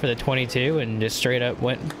regard for the 22 and just straight up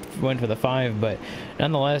went for the 5. But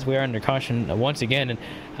nonetheless, we are under caution once again, and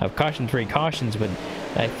I've cautioned 3 cautions, but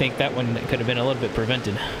I think that one could have been a little bit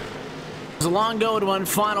prevented. It was a long good one.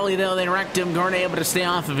 Finally, though, they wrecked him, weren't able to stay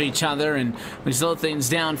off of each other, and we slow things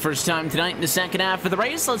down first time tonight in the second half of the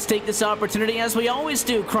race. Let's take this opportunity, as we always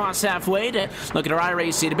do, cross halfway to look at our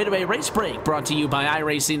iRacing, a bit of a race break, brought to you by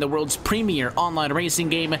iRacing, the world's premier online racing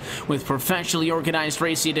game with professionally organized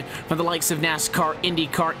racing from the likes of NASCAR,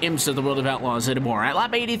 IndyCar, IMSA, the World of Outlaws, and more. At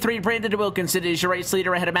lap 83, Brandon Wilkinson is your race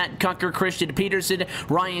leader ahead of Matt Cucker, Christian Peterson,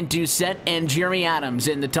 Ryan Doucette, and Jeremy Adams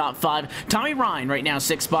in the top 5. Tommy Ryan right now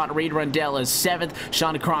 6th spot, Reed Rundell is 7th,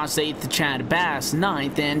 Sean Cross 8th, Chad Bass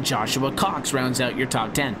 9th, and Joshua Cox rounds out your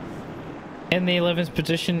top 10. In the 11th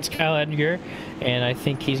position is Kyle Edgar, and I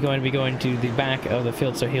think he's going to be going to the back of the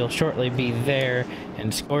field, so he'll shortly be there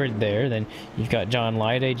and scored there. Then you've got John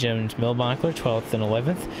Lyday, James Milbachler, 12th and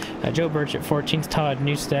 11th. Joe Birch at 14th, Todd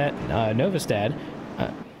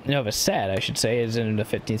Novastad, I should say, is in the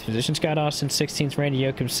 15th position. Scott Austin, 16th. Randy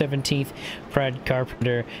Yoakum, 17th. Brad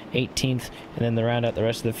Carpenter, 18th. And then to round out the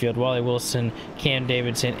rest of the field, Wally Wilson, Cam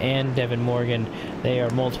Davidson, and Devin Morgan. They are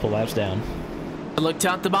multiple laps down. Look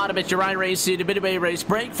top to bottom at your iRacing, a bit of a race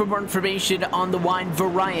break. For more information on the wide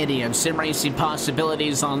variety of sim racing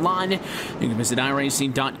possibilities online, you can visit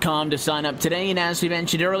iRacing.com to sign up today. And as we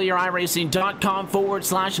mentioned earlier,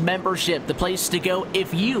 iRacing.com/membership, the place to go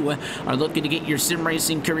if you are looking to get your sim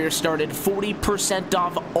racing career started. 40%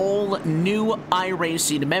 off all new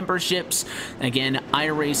iRacing memberships. Again,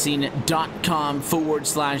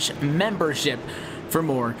 iRacing.com/membership for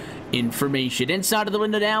more information. Inside of the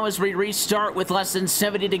window now as we restart with less than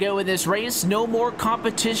 70 to go in this race. No more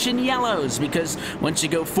competition yellows, because once you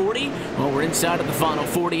go 40, well, we're inside of the final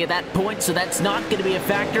 40 at that point, so that's not going to be a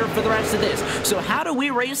factor for the rest of this. So how do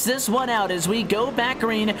we race this one out as we go back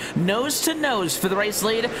green, nose to nose for the race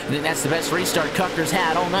lead? I think that's the best restart Cucker's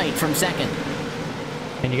had all night from second.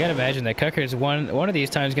 And you got to imagine that Cucker's one of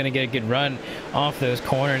these times going to get a good run off those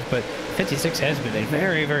corners, but 56 has been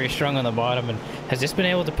very, very strong on the bottom and has just been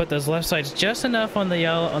able to put those left sides just enough on the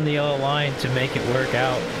yellow line to make it work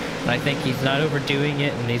out. And I think he's not overdoing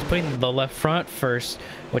it, and he's putting the left front first,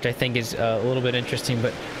 which I think is a little bit interesting,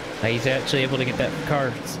 but he's actually able to get that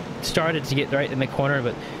car started to get right in the corner.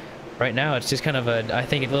 But right now it's just kind of I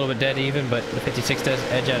think a little bit dead even, but the 56 does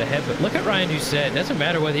edge out ahead. But look at Ryan Doucette. It doesn't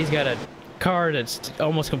matter whether he's got a car that's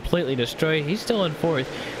almost completely destroyed, he's still in 4th,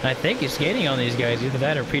 and I think he's skating on these guys. Either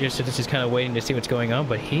that or Peterson is just kind of waiting to see what's going on,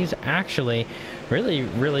 but he's actually really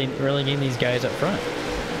getting these guys up front.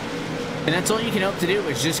 And that's all you can hope to do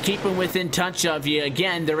is just keep them within touch of you.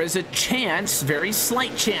 Again, there is a chance, very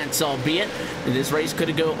slight chance, albeit, that this race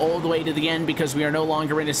could go all the way to the end because we are no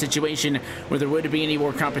longer in a situation where there would be any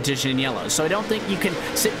more competition in yellow. So I don't think you can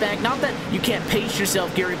sit back. Not that you can't pace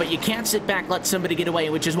yourself, Gary, but you can't sit back, let somebody get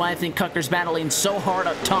away, which is why I think Kucker's battling so hard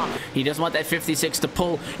up top. He doesn't want that 56 to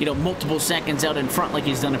pull, multiple seconds out in front like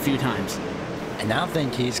he's done a few times. And I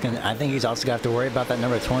think he's also got to worry about that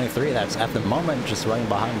number 23 that's at the moment just running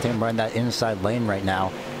behind him, running that inside lane right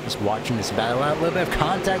now. Just watching this battle out. A little bit of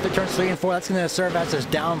contact at turns 3 and 4. That's going to serve as his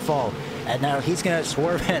downfall. And now he's going to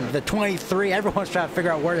swerve in. The 23, everyone's trying to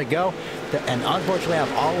figure out where to go. And unfortunately, out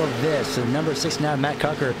of all of this, the number 69, Matt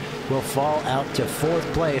Kucker, will fall out to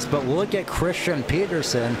 4th place. But look at Christian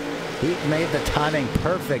Peterson. He made the timing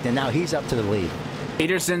perfect, and now he's up to the lead.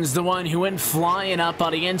 Peterson's the one who went flying up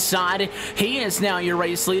on the inside. He is now your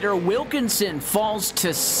race leader. Wilkinson falls to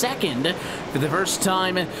 2nd for the first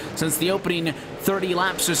time since the opening 30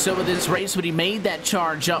 laps or so of this race when he made that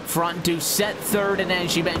charge up front to set 3rd. And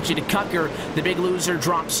as you mentioned, Kucker, the big loser,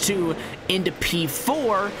 drops 2 into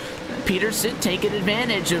P4. Peterson taking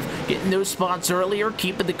advantage of getting those spots earlier,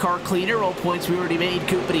 keeping the car cleaner. All points we already made.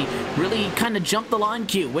 Coopity really kind of jumped the line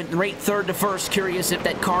queue, went right 3rd to 1st. Curious if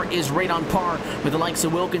that car is right on par with the likes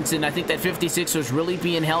of Wilkinson. I think that 56 was really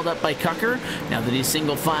being held up by Kucker. Now that he's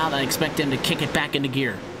single filed, I expect him to kick it back into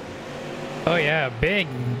gear. Oh yeah, big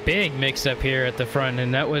mix up here at the front,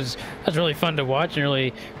 and that was really fun to watch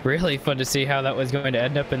and really fun to see how that was going to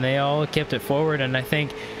end up, and they all kept it forward. And I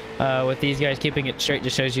think with these guys keeping it straight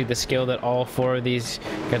just shows you the skill that all 4 of these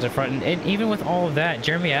guys up front, and even with all of that,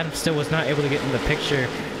 Jeremy Adams still was not able to get in the picture.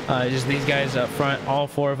 Just these guys up front, all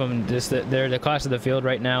 4 of them, they're the class of the field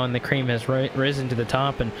right now, and the cream has risen to the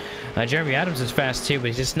top. And Jeremy Adams is fast too, but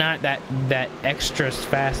he's just not that extra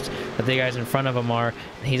fast that the guys in front of him are.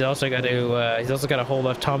 He's also got to hold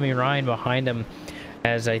off Tommy Ryan behind him,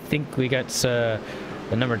 as I think we got the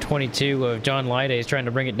number 22 of John Lyday is trying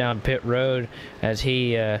to bring it down pit road as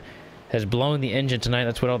he has blown the engine tonight.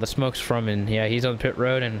 That's what all the smoke's from, and yeah, he's on pit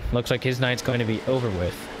road and looks like his night's going to be over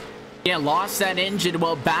with. Yeah, lost that engine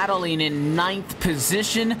while battling in 9th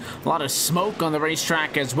position. A lot of smoke on the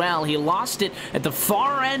racetrack as well. He lost it at the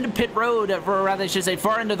far end of pit road, or rather I should say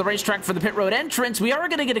far end of the racetrack for the pit road entrance. We are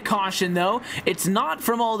going to get a caution though. It's not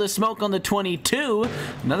from all the smoke on the 22.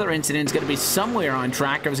 Another incident's going to be somewhere on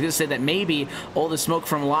track. I was going to say that maybe all the smoke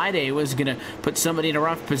from Lyday was going to put somebody in a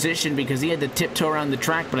rough position because he had to tiptoe around the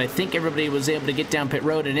track, but I think everybody was able to get down pit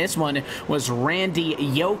road, and this one was Randy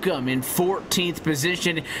Yoakum in 14th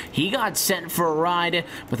position. He got sent for a ride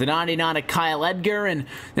with the 99 of Kyle Edgar, and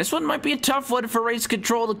this one might be a tough one for race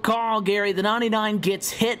control to call, Gary. The 99 gets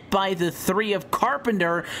hit by the 3 of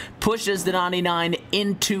Carpenter, pushes the 99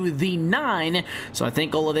 into the 9, so I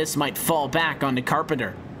think all of this might fall back onto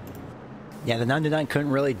Carpenter. Yeah, the 99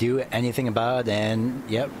 couldn't really do anything about it, and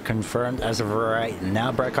yep, confirmed as of right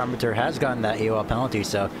now. Brett Carpenter has gotten that AOL penalty,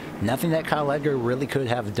 so nothing that Kyle Edgar really could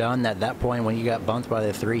have done at that point. When he got bumped by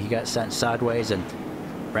the 3, he got sent sideways, and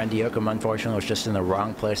Randy Yoakum, unfortunately, was just in the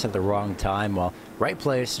wrong place at the wrong time. Well, right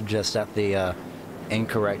place, just at the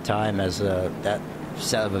incorrect time, as that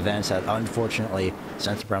set of events had unfortunately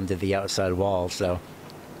sent him to the outside wall. So,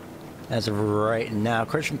 as of right now,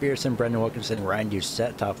 Christian Peterson, Brendan Wilkinson, Ryan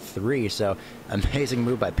Doucette, top 3. So, amazing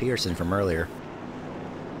move by Peterson from earlier.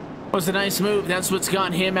 Was a nice move. That's what's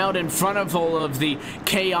got him out in front of all of the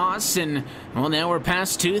chaos. And, well, now we're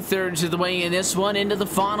past 2/3 of the way in this one into the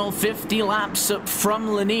final 50 laps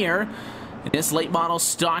from Lanier. In this late model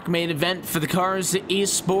stock main event for the Cars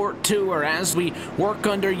eSport Tour. As we work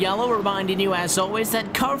under yellow, reminding you as always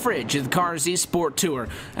that coverage of the Cars eSport Tour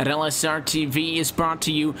at LSR TV is brought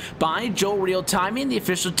to you by Joel Real Timing, the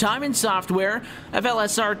official timing software of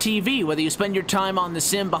LSR TV. Whether you spend your time on the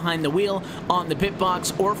sim, behind the wheel, on the pit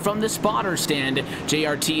box, or from the spotter stand,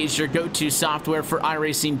 JRT is your go-to software for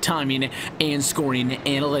iRacing timing and scoring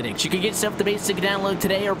analytics. You can get yourself the basic download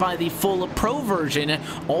today or buy the full pro version.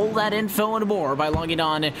 All that info and more by logging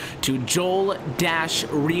on to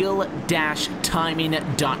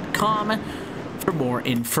joel-real-timing.com for more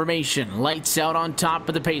information. Lights out on top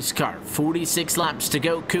of the pace car. 46 laps to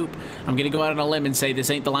go, Coop. I'm going to go out on a limb and say this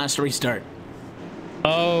ain't the last restart.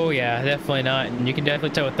 Oh yeah, definitely not. And you can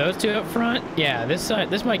definitely tell with those 2 up front. Yeah, this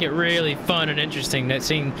might get really fun and interesting.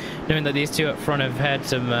 Knowing that these 2 up front have had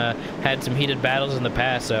some heated battles in the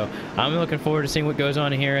past. So I'm looking forward to seeing what goes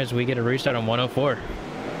on here as we get a restart on 104.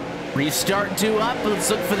 Restart 2 up. Let's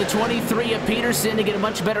look for the 23 of Peterson to get a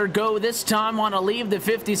much better go this time. Want to leave the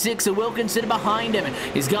 56 of Wilkinson behind him.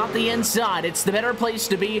 He's got the inside. It's the better place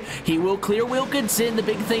to be. He will clear Wilkinson. The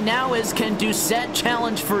big thing now is, can Doucette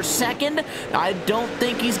challenge for second? I don't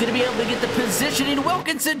think he's going to be able to get the positioning.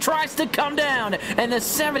 Wilkinson tries to come down, and the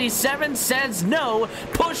 77 says no,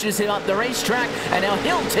 pushes him up the racetrack, and now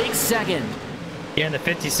he'll take second. Yeah, and the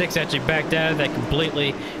 56 actually backed out of that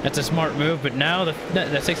completely. That's a smart move, but now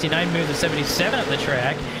the 69 moves the 77 up the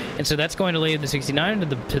track, and so that's going to lead the 69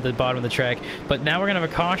 to the bottom of the track. But now we're going to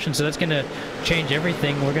have a caution, so that's going to change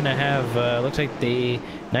everything. We're going to have, looks like the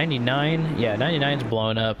 99, yeah, 99's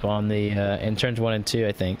blown up on the, in turns 1 and 2,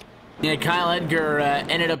 I think. Yeah, Kyle Edgar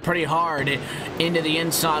ended up pretty hard into the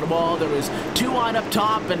inside wall. There was 2 wide up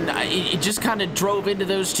top, and it just kind of drove into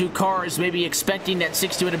those 2 cars, maybe expecting that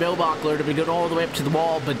 62 to Milbachler to be going all the way up to the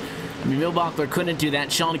wall, but I mean, Milbachler couldn't do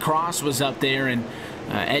that. Sean Cross was up there, and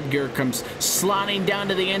Edgar comes sliding down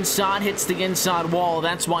to the inside, hits the inside wall.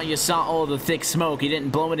 That's why you saw all the thick smoke. He didn't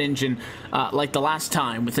blow an engine like the last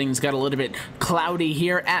time. Things got a little bit cloudy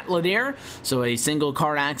here at Lanier. So a single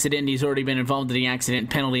car accident. He's already been involved in the accident.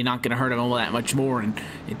 Penalty not going to hurt him all that much more. And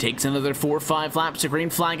it takes another 4 or 5 laps of green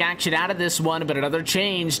flag action out of this one. But another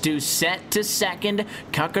change. Doucette to second,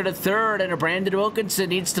 Cucker to third, and Brandon Wilkinson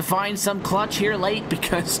needs to find some clutch here late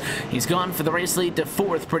because he's gone for the race lead to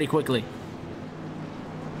 4th pretty quickly.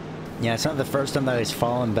 Yeah, it's not the first time that he's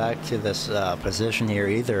fallen back to this position here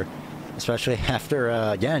either, especially after,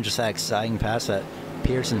 again, just that exciting pass that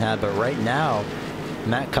Pearson had. But right now,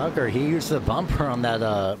 Matt Cucker, he used the bumper on that,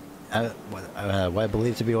 what I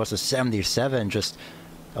believe to be was a 77 just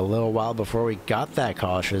a little while before we got that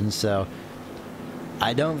caution. So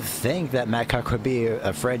I don't think that Matt Cucker would be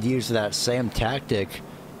afraid to use that same tactic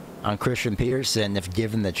on Christian Peterson if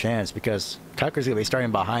given the chance, because Cucker's going to be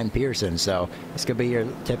starting behind Pearson, so it's going to be your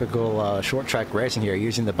typical short track racing here,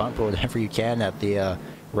 using the bumper whenever you can at the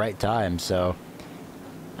right time. So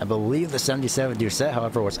I believe the 77 Doucette,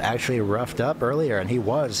 however, was actually roughed up earlier, and he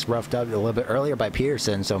was roughed up a little bit earlier by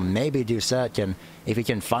Pearson, so maybe Doucette can, if he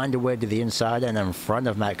can find a way to the inside and in front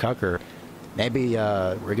of Matt Cucker, maybe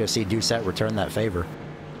we're going to see Doucette return that favor.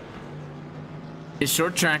 Is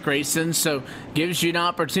short track racing, so gives you an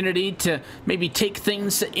opportunity to maybe take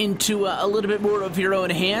things into a little bit more of your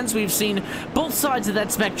own hands. We've seen both sides of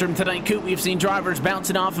that spectrum tonight, Coop. We've seen drivers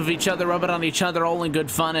bouncing off of each other, rubbing on each other, all in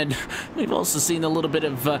good fun, and we've also seen a little bit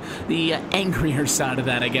of the angrier side of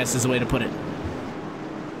that, I guess is the way to put it.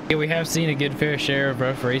 Yeah, we have seen a good fair share of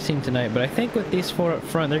rough racing tonight, but I think with these 4 up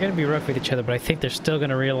front, they're going to be rough with each other, but I think they're still going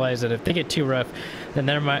to realize that if they get too rough, then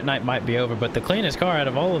their night might be over. But the cleanest car out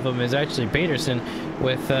of all of them is actually Peterson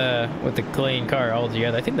with the clean car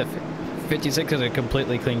altogether. I think the 56 is a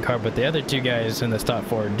completely clean car, but the other 2 guys in the top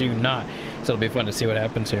 4 do not, so it'll be fun to see what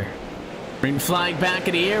happens here. Green flag back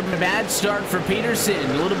in the air, but a bad start for Peterson.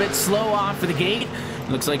 A little bit slow off of the gate.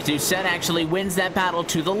 Looks like Doucette actually wins that battle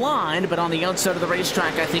to the line, but on the outside of the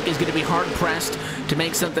racetrack, I think is going to be hard-pressed to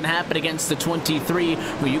make something happen against the 23,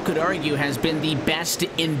 who you could argue has been the best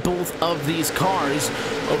in both of these cars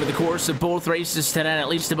over the course of both races tonight, at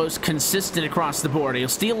least the most consistent across the board. He'll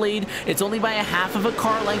still lead. It's only by a half of a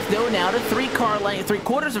car length, though, now to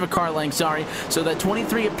 3/4 of a car length, sorry. So that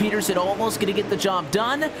 23 of Peterson almost going to get the job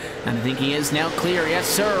done, and I think he is now clear. Yes,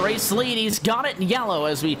 sir, race lead. He's got it in yellow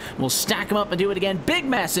as we will stack him up and do it again. Big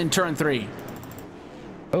mess in turn 3.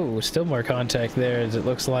 Oh, still more contact there, as it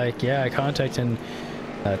looks like. Yeah, contact in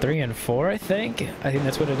 3 and 4, I think. I think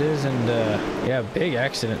that's what it is, and yeah, big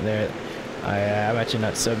accident there. I'm actually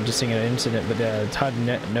not just seeing an incident, but Todd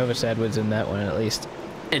Novosad was in that one at least.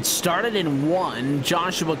 It started in 1.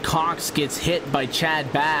 Joshua Cox gets hit by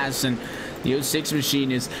Chad Bass, and the 06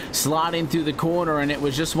 machine is sliding through the corner, and it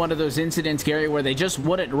was just one of those incidents, Gary, where they just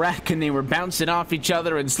wouldn't wreck, and they were bouncing off each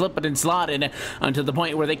other and slipping and sliding until the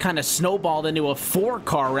point where they kind of snowballed into a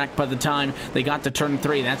 4-car wreck by the time they got to turn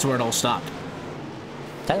 3. That's where it all stopped.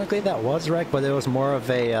 Technically that was a wreck, but it was more of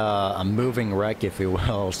a moving wreck, if you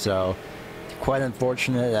will, so quite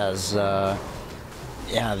unfortunate as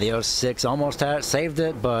yeah, the 06 almost had saved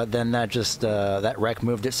it, but then that just that wreck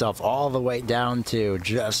moved itself all the way down to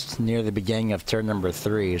just near the beginning of turn number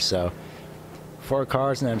 3. So 4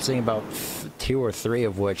 cars, and I'm seeing about 2 or 3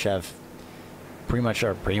 of which are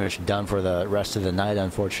pretty much done for the rest of the night.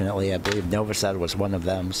 Unfortunately, I believe Novosad was one of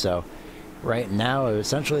them. So right now,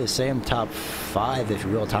 essentially the same top 5, if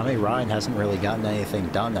you will. Tommy Ryan hasn't really gotten anything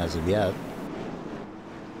done as of yet.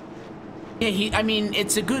 Yeah, I mean,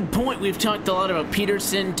 it's a good point. We've talked a lot about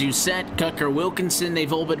Peterson, Doucette, Cucker, Wilkinson.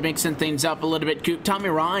 They've all been mixing things up a little bit. Tommy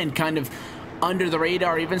Ryan kind of under the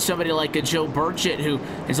radar. Even somebody like a Joe Burchett, who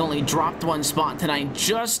has only dropped one spot tonight,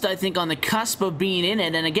 just, I think, on the cusp of being in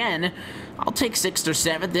it. And again, I'll take 6th or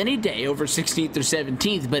 7th any day over 16th or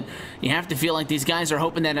 17th, but you have to feel like these guys are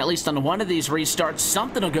hoping that at least on one of these restarts,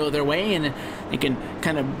 something will go their way, and they can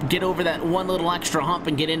kind of get over that one little extra hump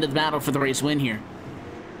and get into the battle for the race win here.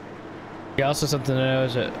 Yeah, also something to know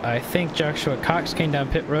is that I think Joshua Cox came down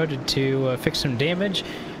pit road to fix some damage.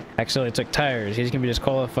 Accidentally took tires. He's going to be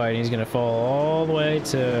disqualified. He's going to fall all the way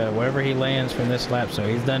to wherever he lands from this lap, so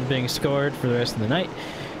he's done being scored for the rest of the night.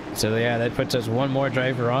 So yeah, that puts us one more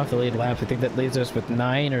driver off the lead lap. I think that leaves us with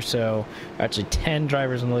 9 or so, actually 10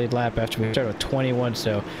 drivers on the lead lap after we started with 21.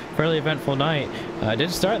 So fairly eventful night. Didn't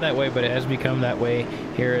start that way, but it has become that way.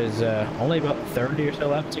 Here is only about 30 or so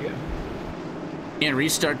laps to go. And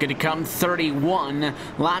restart going to come, 31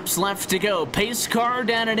 laps left to go. Pace car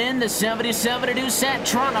down and in, the 77 to do set,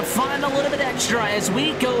 trying to find a little bit extra as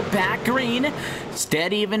we go back green.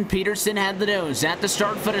 Steady even, Peterson had the nose at the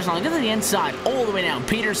start finish line. Look at the inside, all the way down.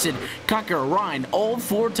 Peterson, Cucker, Ryan, all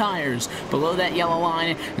 4 tires below that yellow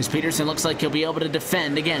line as Peterson looks like he'll be able to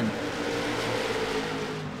defend again.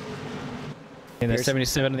 In the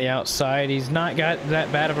 77 on the outside, he's not got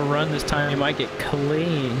that bad of a run this time. He might get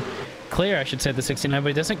clear, I should say, the 69, but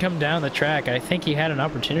he doesn't come down the track. I think he had an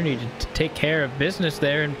opportunity to take care of business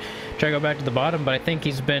there and try to go back to the bottom, but I think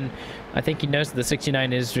he knows that the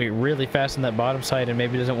 69 is really fast on that bottom side and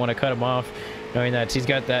maybe doesn't want to cut him off, knowing that he's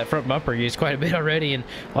got that front bumper used quite a bit already, and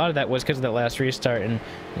a lot of that was because of that last restart. And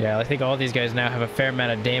yeah, I think all these guys now have a fair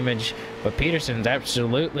amount of damage, but Peterson's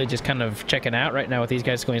absolutely just kind of checking out right now with these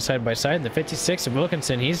guys going side by side. And the 56 of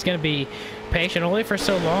Wilkinson, he's going to be patient only for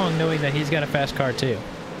so long, knowing that he's got a fast car too.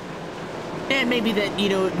 And maybe that, you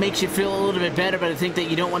know, it makes you feel a little bit better, but I think that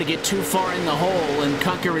you don't want to get too far in the hole. And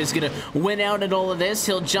Cucker is going to win out at all of this.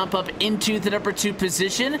 He'll jump up into the number 2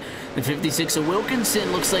 position. The 56 of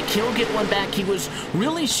Wilkinson looks like he'll get one back. He was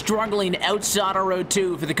really struggling outside of row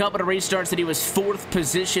 2 for the couple of restarts that he was 4th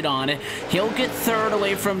position on. He'll get 3rd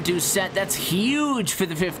away from Doucette. That's huge for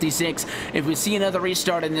the 56. If we see another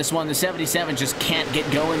restart in this one, the 77 just can't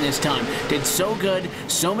get going this time. Did so good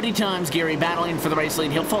so many times, Gary, battling for the race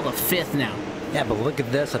lead. He'll fall to 5th now. Yeah, but look at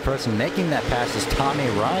this. The person making that pass is Tommy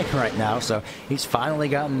Ryan right now. So he's finally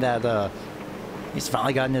gotten that. He's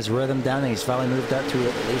finally gotten his rhythm down, and he's finally moved up to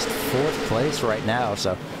at least 4th place right now.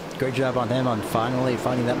 So great job on him on finally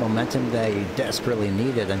finding that momentum that he desperately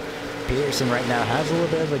needed. And Peterson right now has a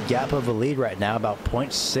little bit of a gap of a lead right now, about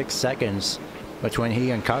 0.6 seconds between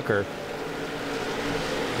he and Cucker.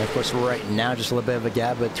 And of course, right now, just a little bit of a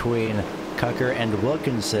gap between Cucker and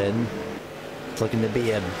Wilkinson. It's looking to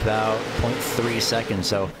be about 0.3 seconds,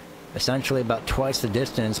 so essentially about twice the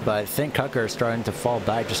distance, but I think Cucker is starting to fall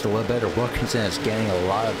back just a little bit, or Wilkinson is gaining a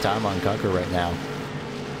lot of time on Cucker right now.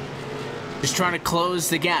 Just trying to close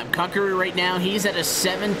the gap. Cucker right now, he's at a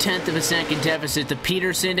 7/10 of a second deficit to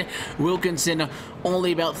Peterson. Wilkinson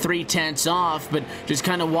only about 3/10 off, but just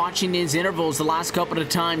kind of watching his intervals the last couple of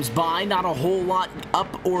times by. Not a whole lot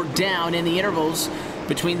up or down in the intervals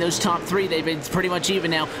between those top 3. They've been pretty much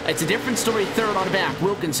even now. It's a different story 3rd on the back.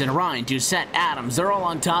 Wilkinson, Ryan, Doucette, Adams, they're all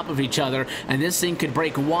on top of each other, and this thing could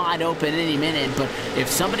break wide open any minute. But if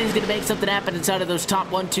somebody's going to make something happen inside of those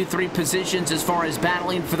top 1, 2, 3 positions as far as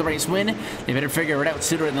battling for the race win, they better figure it out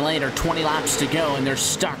sooner than later. 20 laps to go, and they're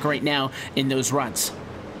stuck right now in those ruts.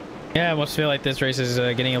 Yeah, I almost feel like this race is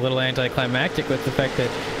getting a little anticlimactic with the fact that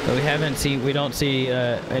we don't see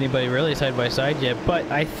anybody really side by side yet. But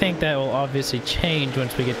I think that will obviously change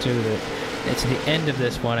once we get to the end of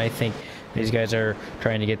this one. I think these guys are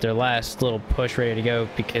trying to get their last little push ready to go,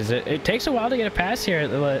 because it takes a while to get a pass here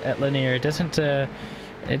at Lanier. It doesn't.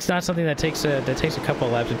 It's not something that takes a couple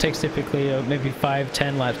of laps. It takes typically maybe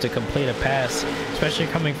 5-10 laps to complete a pass, especially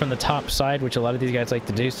coming from the top side, which a lot of these guys like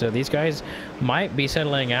to do. So these guys might be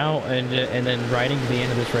settling out and then riding to the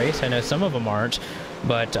end of this race. I know some of them aren't,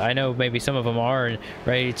 but I know maybe some of them are and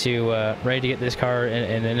ready to get this car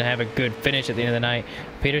and then have a good finish at the end of the night.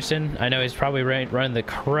 Peterson, I know he's probably running the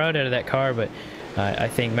crud out of that car, but I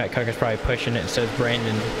think Matt Cucker's probably pushing it, and so is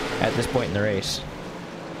Brandon at this point in the race.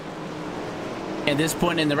 At this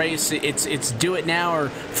point in the race, it's do it now or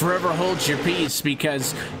forever hold your peace,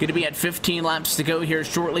 because going to be at 15 laps to go here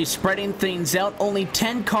shortly, spreading things out. Only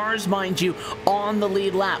 10 cars, mind you, on the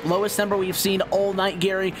lead lap. Lowest number we've seen all night,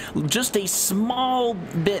 Gary. Just a small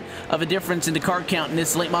bit of a difference in the car count in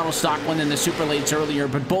this late model stock one than the super lates earlier,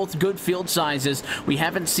 but both good field sizes. We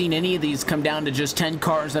haven't seen any of these come down to just 10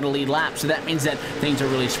 cars on a lead lap, so that means that things are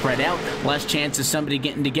really spread out. Less chance of somebody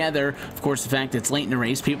getting together. Of course, the fact that it's late in the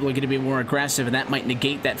race, people are going to be more aggressive, and that might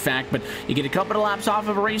negate that fact. But you get a couple of laps off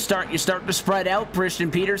of a race start, you start to spread out. Christian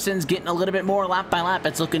Peterson's getting a little bit more lap by lap.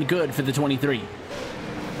 It's looking good for the 23.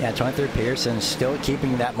 Yeah, 23 Pearson still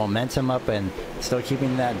keeping that momentum up and still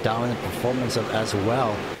keeping that dominant performance up as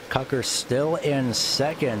well. Cucker still in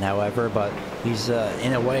second, however, but he's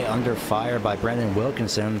in a way under fire by Brendan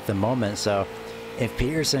Wilkinson at the moment. So if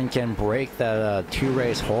Peterson can break that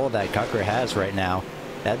two-race hole that Cucker has right now,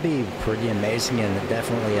 that'd be pretty amazing and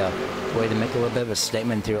definitely a way to make a little bit of a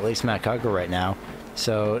statement to at least Matt Cucker right now.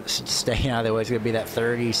 So staying out of the way is going to be that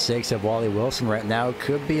 36 of Wally Wilson right now.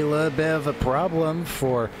 Could be a little bit of a problem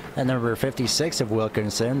for that number 56 of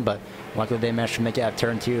Wilkinson, but luckily they managed to make it out of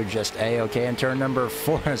turn 2 just A-okay. And turn number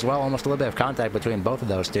 4 as well, almost a little bit of contact between both of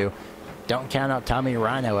those two. Don't count out Tommy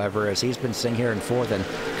Ryan, however, as he's been sitting here in 4th and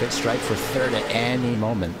could strike for 3rd at any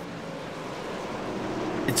moment.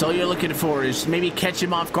 It's all you're looking for is maybe catch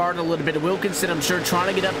him off guard a little bit. Wilkinson, I'm sure,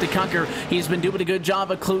 trying to get up to Cucker. He's been doing a good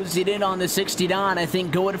job of closing in on the 69. I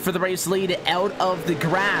think going for the race lead out of the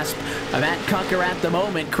grasp of Matt Cucker at the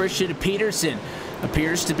moment. Christian Peterson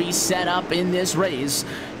appears to be set up in this race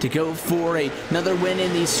to go for another win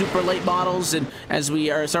in these super late models, and as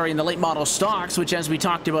we are in the late model stocks, which as we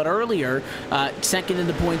talked about earlier, second in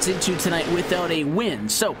the points into tonight without a win.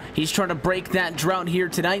 So he's trying to break that drought here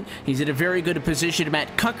tonight. He's in a very good position.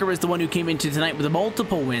 Matt Cucker is the one who came into tonight with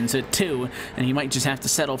multiple wins at 2, and he might just have to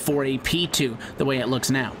settle for a P2 the way it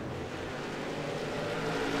looks now.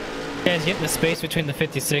 Yeah, he's getting the space between the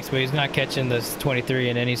 56, but he's not catching this 23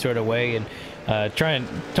 in any sort of way. And talking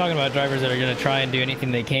about drivers that are going to try and do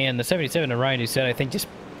anything they can. The 77 of Ryan Doucette, I think, just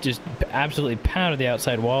absolutely pounded the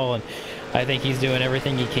outside wall, and I think he's doing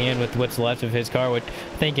everything he can with what's left of his car. I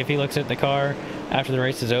think if he looks at the car after the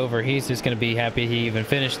race is over, he's just going to be happy he even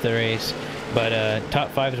finished the race. But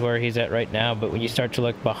top 5 is where he's at right now. But when you start to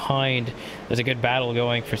look behind, there's a good battle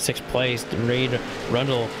going for 6th place. Reed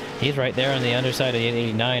Rundle, he's right there on the underside of the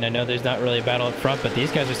 89. I know there's not really a battle up front, but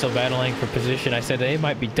these guys are still battling for position. I said they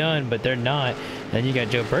might be done, but they're not. Then you got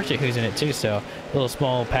Joe Burchett who's in it too, so a little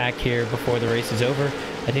small pack here before the race is over.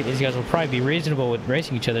 I think these guys will probably be reasonable with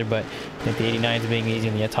racing each other, but I think the 89 is being easy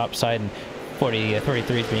on the top side and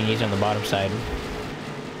 33 is being easy on the bottom side.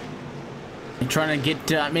 And trying to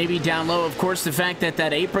get maybe down low. Of course, the fact that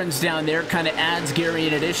that apron's down there kind of adds Gary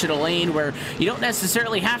an additional lane where you don't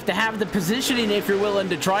necessarily have to have the positioning if you're willing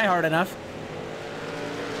to try hard enough.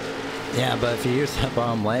 Yeah, but if you use that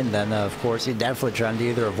bottom lane, then of course you're definitely trying to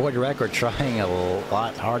either avoid wreck or trying a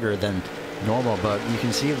lot harder than normal. But you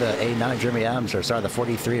can see the 89 Jeremy Adams, or sorry, the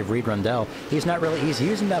 43 of Reed Rundell. He's not really, he's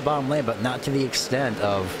using that bottom lane, but not to the extent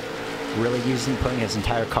of really putting his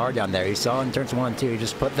entire car down there. You saw in turns 1 and 2, he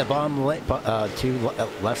just put the bottom two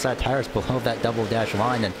left side tires below that double dash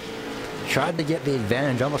line and tried to get the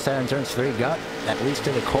advantage. Almost had in turns 3, got at least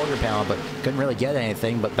to the quarter panel, but couldn't really get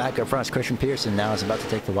anything. But back up front, Christian Peterson now is about to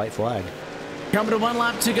take the white flag. Coming to 1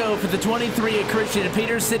 lap to go for the 23 at Christian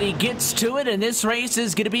Peterson. He gets to it, and this race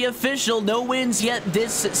is going to be official. No wins yet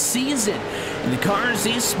this season in the Cars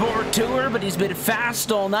eSport Tour, but he's been fast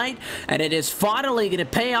all night, and it is finally going to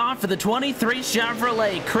pay off for the 23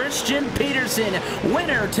 Chevrolet. Christian Peterson,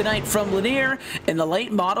 winner tonight from Lanier in the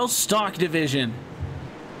late model stock division.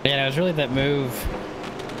 Yeah, it was really that move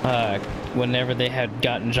whenever they had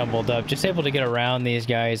gotten jumbled up, just able to get around these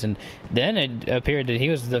guys, and then it appeared that he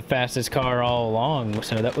was the fastest car all along.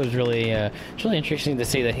 So that was really really interesting to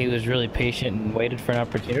see that he was really patient and waited for an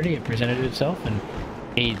opportunity. It presented itself, and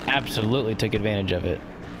he absolutely took advantage of it.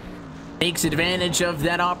 Takes advantage of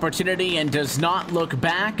that opportunity and does not look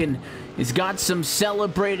back, and he's got some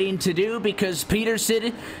celebrating to do because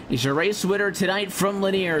Peterson is your race winner tonight from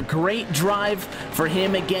Lanier. Great drive for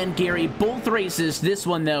him again, Gary. Both races. This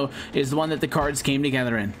one, though, is the one that the cards came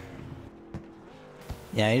together in.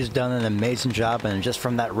 Yeah, he's done an amazing job, and just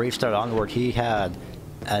from that restart onward, he had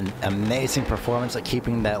an amazing performance at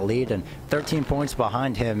keeping that lead, and 13 points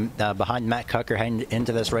behind him, behind Matt Cucker heading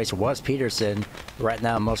into this race was Peterson. Right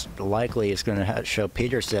now, most likely it's going to show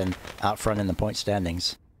Peterson out front in the point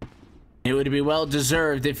standings. It would be well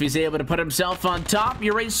deserved if he's able to put himself on top.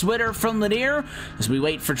 Your race winner from Lanier. As we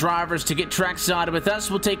wait for drivers to get trackside with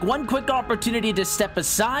us, we'll take one quick opportunity to step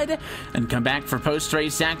aside and come back for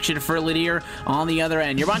post-race action for Lanier on the other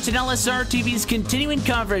end. You're watching LSR TV's continuing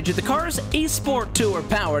coverage of the Cars eSport Tour,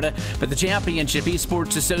 powered by the Championship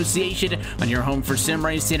Esports Association, on your home for sim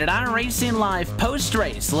racing at iRacing Live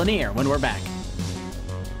post-race. Lanier when we're back.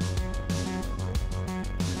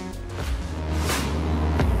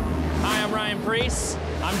 Priest.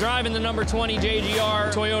 I'm driving the number 20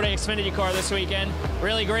 JGR Toyota Xfinity car this weekend.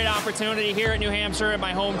 Really great opportunity here at New Hampshire at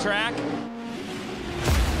my home track.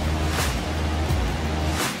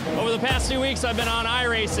 over the past 2 weeks, I've been on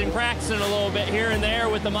iRacing, practicing a little bit here and there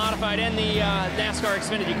with the modified and the NASCAR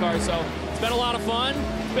Xfinity cars. So it's been a lot of fun.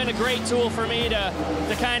 It's been a great tool for me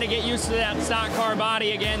to kind of get used to that stock car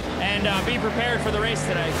body again and be prepared for the race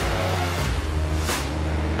today.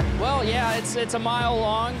 Well, yeah, it's a mile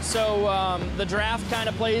long, so the draft kind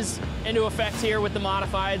of plays into effect here with the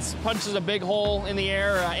modifieds. Punches a big hole in the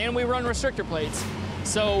air, and we run restrictor plates.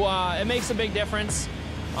 So it makes a big difference.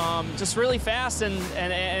 Just really fast, and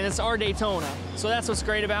it's our Daytona. So that's what's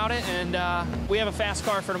great about it, and we have a fast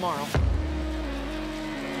car for tomorrow.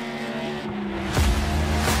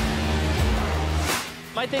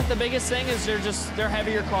 I think the biggest thing is they're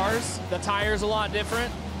heavier cars. The tire's a lot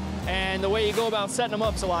different, and the way you go about setting them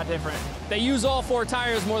up is a lot different. They use all 4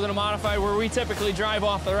 tires more than a modified, where we typically drive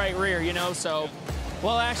off the right rear, you know, so.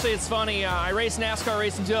 Well, actually, it's funny. I raced NASCAR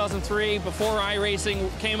race in 2003 before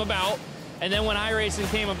iRacing came about, and then when iRacing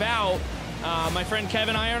came about, my friend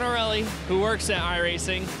Kevin Iannarelli, who works at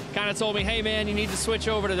iRacing, kind of told me, hey man, you need to switch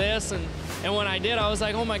over to this, and when I did, I was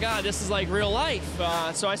like, oh my God, this is like real life.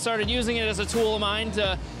 So I started using it as a tool of mine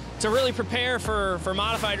to really prepare for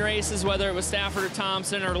modified races, whether it was Stafford or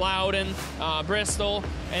Thompson or Loudon, Bristol,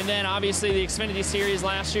 and then obviously the Xfinity Series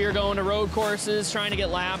last year, going to road courses, trying to get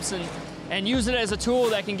laps, and use it as a tool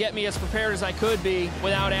that can get me as prepared as I could be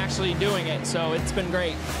without actually doing it. So it's been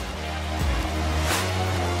great.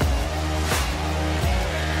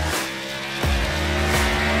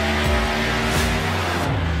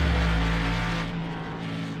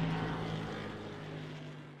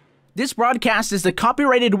 This broadcast is the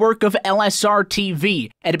copyrighted work of LSR TV,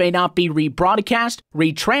 and it may not be rebroadcast,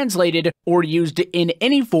 retranslated, or used in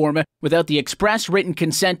any form without the express written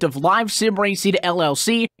consent of Live Sim Racing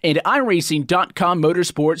LLC and iRacing.com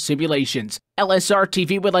Motorsport Simulations. LSR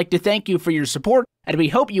TV would like to thank you for your support, and we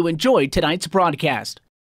hope you enjoyed tonight's broadcast.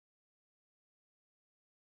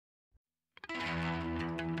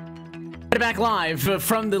 Back live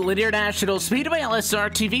from the Lanier National Speedway LSR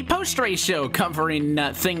TV post-race show, covering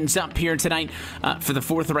things up here tonight for the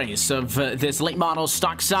 4th race of this late model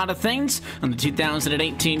stock side of things on the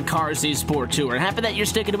 2018 Cars eSport Tour. Happy that you're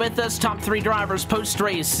sticking with us. Top 3 drivers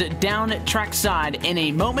post-race down trackside in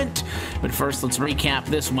a moment. But first, let's recap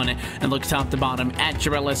this one and look top to bottom at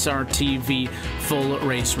your LSR TV full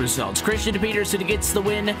race results. Christian Peterson gets the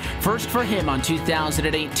win. First for him on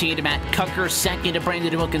 2018. Matt Cucker second.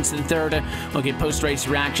 Brandon Wilkinson third. We'll get post-race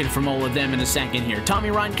reaction from all of them in a second here.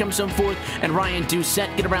 Tommy Ryan comes home 4th, and Ryan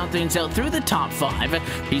Doucette get around things out through the top 5.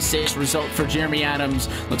 P6 result for Jeremy Adams.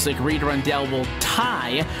 Looks like Reed Rundell will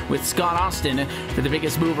tie with Scott Austin for the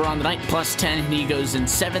biggest mover on the night, plus 10, and he goes in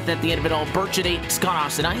 7th at the end of it all. Birch at 8, Scott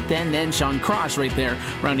Austin 9th, and then Sean Cross right there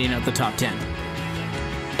rounding out the top 10.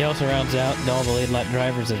 He also rounds out all the late lap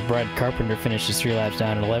drivers as Brad Carpenter finishes 3 laps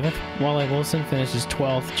down at 11th. Wally Wilson finishes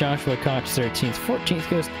 12th. Joshua Cox 13th. 14th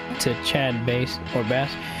goes to Chad Bass.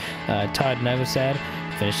 Todd Navasad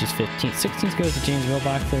finishes 15th. 16th goes to James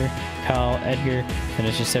Wilbachler. Kyle Edgar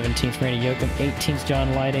finishes 17th. Randy Yoakum 18th. John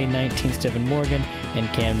Lyday 19th. Devin Morgan and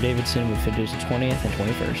Cam Davidson would finish 20th and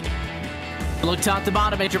 21st. Look top to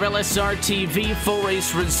bottom at your LSR TV full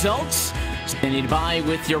race results. Standing by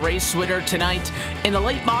with your race winner tonight in the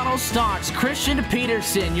late model stocks, Christian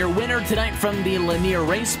Peterson, your winner tonight from the Lanier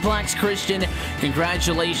Raceplex. Christian,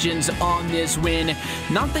 congratulations on this win.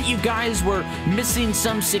 Not that you guys were missing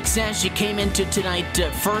some success. You came into tonight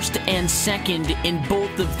first and second in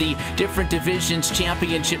both of the different divisions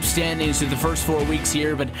championship standings through the first 4 weeks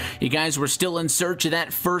here, but you guys were still in search of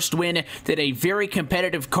that first win. Did a very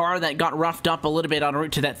competitive car that got roughed up a little bit en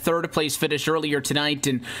route to that 3rd place finish earlier tonight,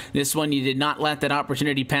 and this one you did not let that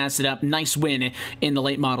opportunity pass it up. Nice win in the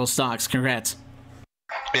late model stocks. Congrats.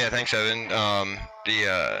 Yeah, thanks, Evan.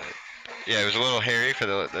 Yeah, it was a little hairy for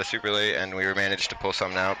the super late, and we managed to pull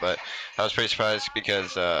something out, but I was pretty surprised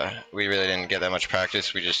because we really didn't get that much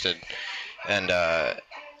practice. We just did, and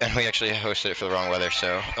we actually hosted it for the wrong weather,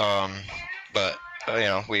 so but you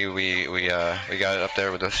know, we got it up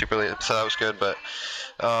there with the super late, so that was good. But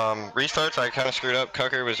restarts, I kind of screwed up.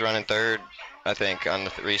 Cucker was running 3rd, I think, on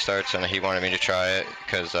the restarts, and he wanted me to try it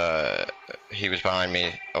because he was behind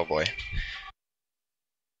me. Oh boy.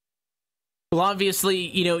 Well, obviously,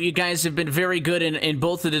 you know, you guys have been very good in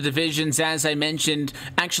both of the divisions. As I mentioned,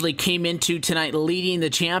 actually came into tonight leading the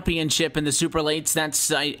championship in the super lates.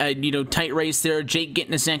 That's you know, tight race there. Jake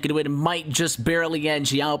getting a second win might just barely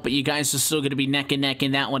edge you out, but you guys are still going to be neck and neck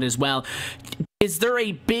in that one as well. Is there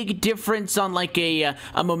a big difference on like a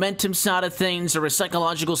momentum side of things or a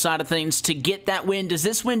psychological side of things to get that win? Does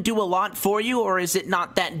this win do a lot for you, or is it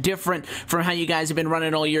not that different from how you guys have been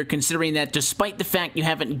running all year, considering that despite the fact you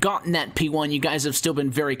haven't gotten that P1, you guys have still been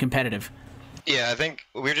very competitive? Yeah, I think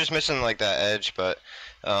we're just missing like that edge, but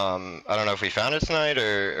I don't know if we found it tonight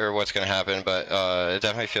or what's going to happen, but it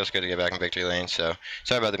definitely feels good to get back in victory lane. So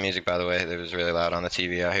sorry about the music, by the way. It was really loud on the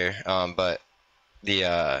TV out here. But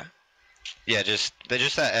the yeah, just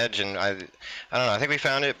that edge, and I don't know. I think we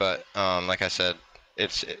found it, but like I said,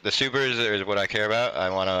 it's the supers is what I care about. I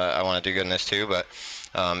wanna do good in this too, but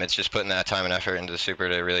it's just putting that time and effort into the super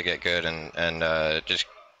to really get good and just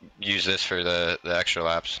use this for the extra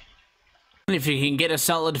laps. If you can get a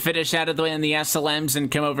solid finish out of the way in the SLMs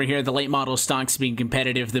and come over here, the late model stocks being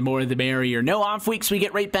competitive, the more the merrier. No off weeks. We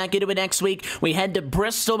get right back into it next week. We head to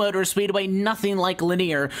Bristol Motor Speedway, nothing like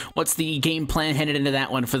Lanier. What's the game plan headed into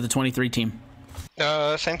that one for the 23 team?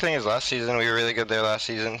 Same thing as last season. We were really good there last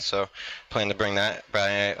season, so plan to bring that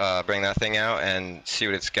thing out and see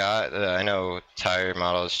what it's got. I know tire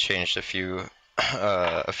models changed a few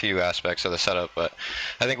aspects of the setup, but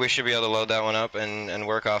I think we should be able to load that one up and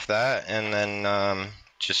work off that, and then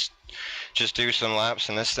just do some laps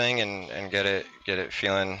in this thing and get it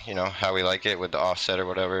feeling, you know, how we like it with the offset or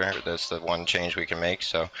whatever. That's the one change we can make.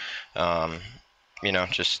 So you know,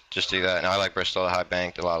 just do that. And I like Bristol, high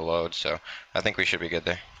banked, a lot of load, so I think we should be good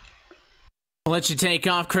there. I'll let you take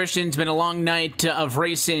off, Christian. It's been a long night of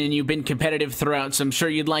racing, and you've been competitive throughout, so I'm sure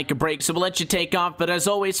you'd like a break. So we'll let you take off. But as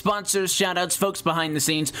always, sponsors, shout-outs, folks behind the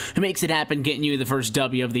scenes who makes it happen, getting you the first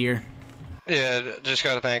W of the year. Yeah, just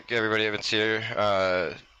got to thank everybody that's here.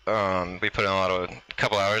 We put in a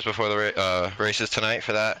couple hours before the races tonight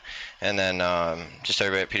for that, and then just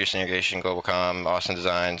everybody at Peterson Irrigation, Globalcom, Austin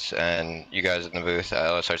Designs, and you guys in the booth at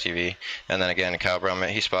LSR TV, and then again Kyle Brummett,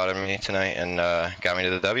 he spotted me tonight and got me to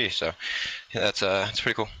the W, so yeah, that's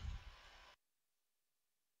pretty cool.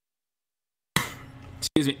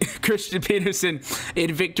 Excuse me, Christian Peterson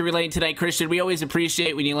in victory lane tonight. Christian, we always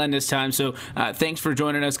appreciate when you lend us time, so thanks for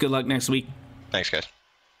joining us. Good luck next week. Thanks, guys.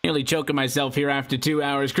 Nearly choking myself here after 2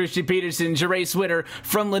 hours. Christian Peterson's your race winner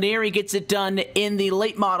from Lanier. He gets it done in the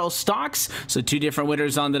late model stocks. So 2 different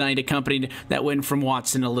winners on the night, accompanied that win from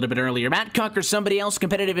Watson a little bit earlier. Matt Cucker, somebody else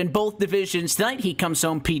competitive in both divisions tonight. He comes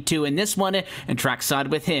home P2 in this one, and trackside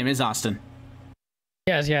with him is Austin.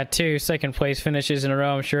 Yeah, he's got 2 second-place finishes in a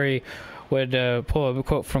row. I'm sure he would pull a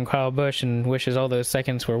quote from Kyle Busch and wishes all those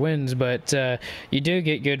seconds were wins, but you do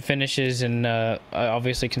get good finishes, and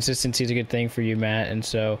obviously consistency is a good thing for you, Matt, and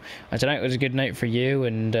so tonight was a good night for you.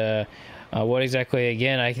 And what exactly,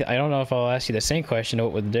 again, I don't know if I'll ask you the same question,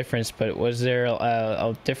 what was the difference, but was there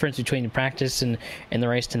a difference between the practice and the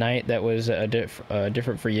race tonight that was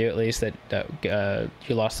different for you, at least, that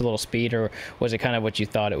you lost a little speed, or was it kind of what you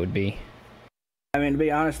thought it would be? I mean, to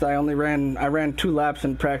be honest, I ran 2 laps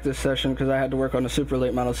in practice session because I had to work on the super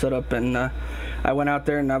late model setup, and I went out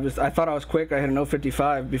there and I thought I was quick. I had an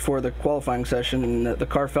 0.55 before the qualifying session, and the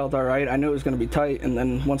car felt all right. I knew it was going to be tight, and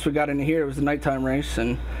then once we got into here, it was a nighttime race,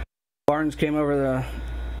 and Barnes came over the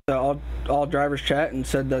all drivers chat and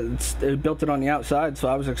said that it built it on the outside, so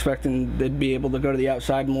I was expecting they'd be able to go to the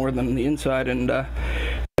outside more than the inside, and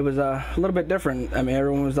it was a little bit different. I mean,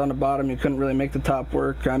 everyone was on the bottom. You couldn't really make the top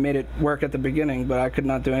work. I made it work at the beginning, but I could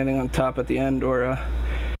not do anything on top at the end, or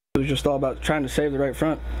it was just all about trying to save the right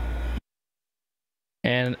front.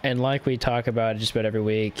 And like we talk about just about every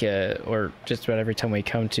week, or just about every time we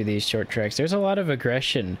come to these short tracks, there's a lot of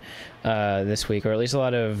aggression this week, or at least a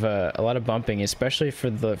lot of bumping, especially for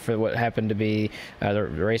what happened to be the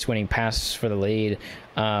race-winning pass for the lead.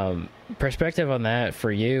 Perspective on that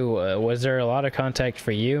for you, was there a lot of contact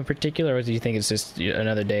for you in particular, or do you think it's just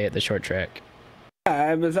another day at the short track?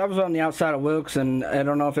 I was on the outside of Wilkes, and I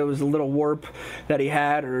don't know if it was a little warp that he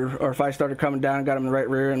had, or if I started coming down and got him in the right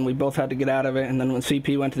rear, and we both had to get out of it. And then when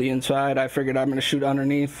CP went to the inside, I figured I'm going to shoot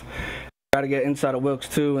underneath, try to get inside of Wilkes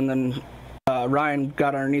too. And then Ryan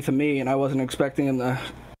got underneath of me, and I wasn't expecting him to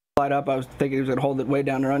slide up. I was thinking he was going to hold it way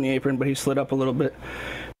down there on the apron, but he slid up a little bit.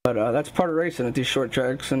 But that's part of racing at these short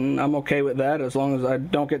tracks, and I'm okay with that as long as I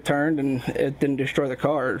don't get turned and it didn't destroy the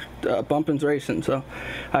car. Bumping's racing, so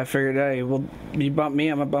I figured, hey, well, you bump me,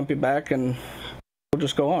 I'm going to bump you back, and we'll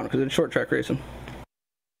just go on because it's short track racing.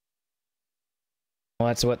 Well,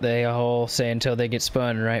 that's what they all say until they get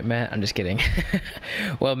spun, right, Matt? I'm just kidding.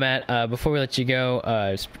 Well, Matt, before we let you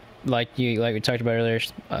go, like we talked about earlier,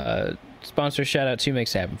 sponsor shout-outs, who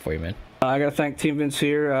makes it happen for you, man? I got to thank Team Vince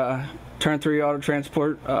here, Turn 3 Auto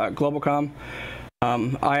Transport, Globalcom,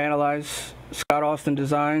 iAnalyze, Scott Austin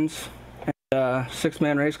Designs, and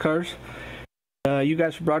 6-Man Race Cars. You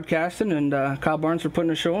guys for broadcasting, and Kyle Barnes for putting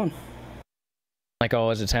the show on. Like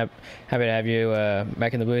always, it's happy to have you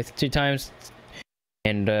back in the booth 2 times.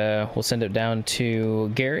 And we'll send it down to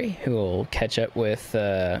Gary, who will catch up with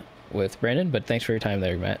Brandon. But thanks for your time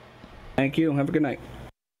there, Matt. Thank you. Have a good night.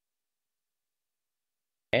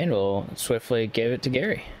 And we'll swiftly give it to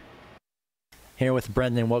Gary. Here with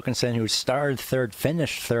Brendan Wilkinson, who started third,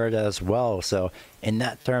 finished third as well. So in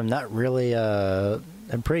that term, not really a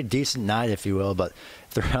pretty decent night, if you will. But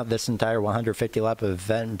throughout this entire 150-lap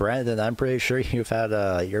event, Brandon, I'm pretty sure you've had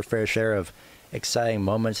your fair share of exciting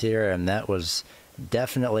moments here, and that was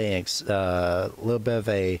definitely a little bit of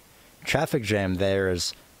a traffic jam there,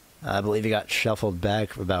 as I believe you got shuffled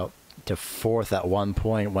back about to fourth at one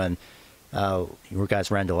point when you guys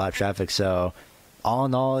ran into a lot of traffic. So all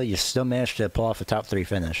in all, you still managed to pull off a top 3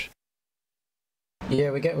 finish.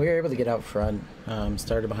 Yeah, we were able to get out front.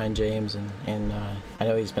 Started behind James, and I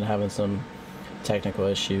know he's been having some technical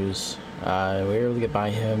issues. We were able to get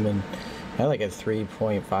by him, and I had like a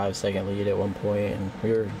 3.5 second lead at one point, and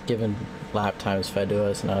we were given lap times fed to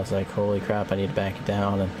us, and I was like, holy crap, I need to back it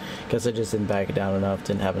down. And because I just didn't back it down enough,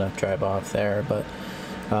 didn't have enough drive off there. But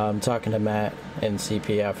talking to Matt and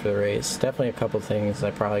CP after the race, definitely a couple things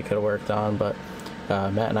I probably could have worked on, but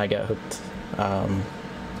Matt and I got hooked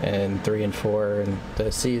in 3 and 4, and the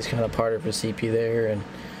C is kind of parted for CP there, and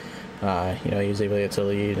he was able to get to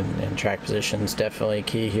lead, and track position's definitely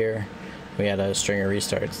key here. We had a string of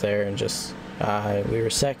restarts there, and just we were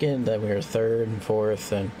second, then we were third and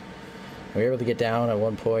fourth, and we were able to get down at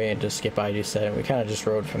one point and just get by set, and we kind of just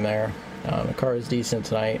rode from there. The car was decent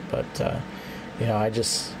tonight, but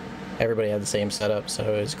everybody had the same setup,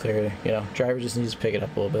 so it was clear, driver just needs to pick it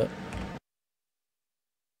up a little bit.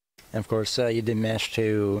 And of course, you did manage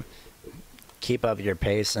to keep up your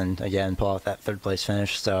pace and, again, pull off that third place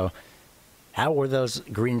finish. So how were those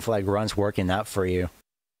green flag runs working out for you?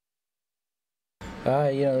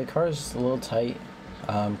 The car's a little tight.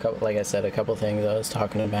 Like I said, a couple things I was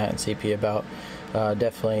talking to Matt and CP about.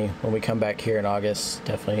 Definitely, when we come back here in August,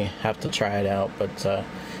 definitely have to try it out. But,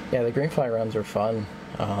 the green flag runs were fun.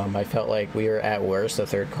 I felt like we were at worst a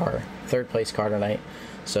third place car tonight.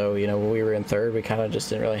 So, when we were in third, we kind of just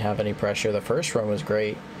didn't really have any pressure. The first run was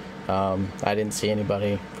great. I didn't see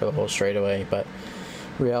anybody for the whole straightaway, but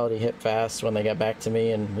reality hit fast when they got back to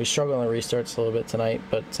me, and we struggled on the restarts a little bit tonight.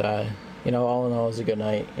 But, all in all, it was a good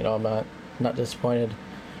night. I'm not disappointed.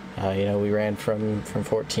 We ran from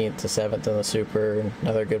 14th to 7th in the Super, and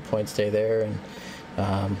another good points day there.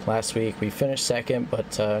 And last week we finished second,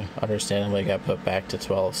 but understandably got put back to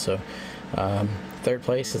 12th. So third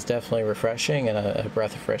place is definitely refreshing and a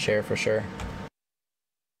breath of fresh air for sure.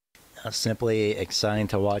 Simply exciting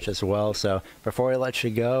to watch as well. So before we let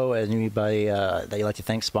you go, anybody that you'd like to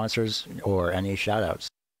thank, sponsors or any shout outs?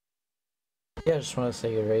 Yeah, I just want to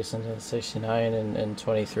say good racing to 69 and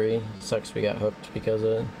 23. Sucks we got hooked because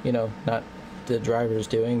of, not the driver's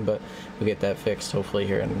doing, but we'll get that fixed hopefully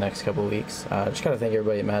here in the next couple of weeks. Just got to thank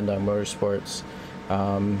everybody at Mad Dog Motorsports,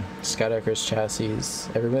 Skydeckers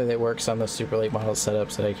Chassis, everybody that works on the super late model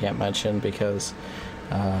setups that I can't mention because,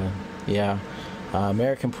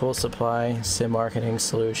 American Pool Supply, Sim Marketing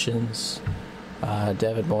Solutions,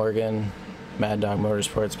 David Morgan, Mad Dog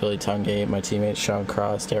Motorsports, Billy Tungate, my teammates Sean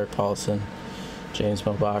Cross, Derek Paulson, James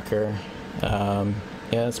Milbacher.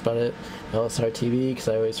 That's about it. LSR TV, because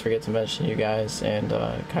I always forget to mention you guys, and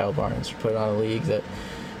Kyle Barnes for putting on a league that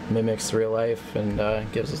mimics real life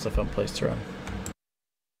and gives us a fun place to run.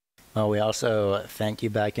 Well, we also thank you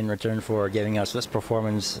back in return for giving us this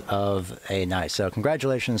performance of a night. So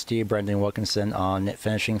congratulations to you, Brendan Wilkinson, on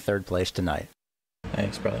finishing third place tonight.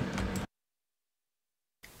 Thanks, brother.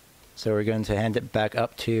 So we're going to hand it back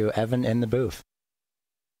up to Evan in the booth.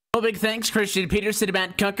 Well, big thanks, Christian Peterson,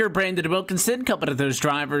 Matt Kucker, Brandon Wilkinson, a couple of those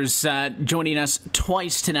drivers joining us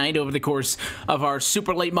twice tonight over the course of our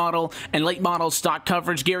super late model and late model stock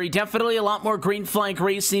coverage. Gary, definitely a lot more green flag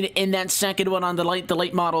racing in that second one on the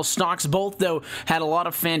late model stocks. Both, though, had a lot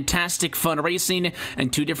of fantastic fun racing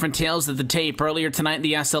and two different tales of the tape. Earlier tonight in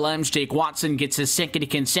the SLMs, Jake Watson gets his second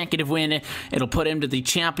consecutive win. It'll put him to the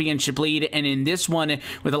championship lead. And in this one,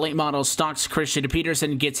 with the late model stocks, Christian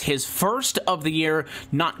Peterson gets his first of the year.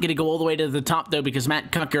 Not going to go all the way to the top, though, because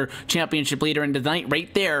Matt Kucker, championship leader in tonight,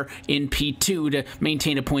 right there in P2 to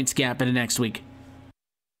maintain a points gap into next week.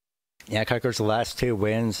 Yeah, Kucker's last two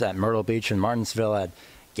wins at Myrtle Beach and Martinsville had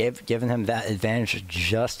given him that advantage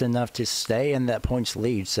just enough to stay in that points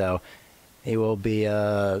lead. So he will be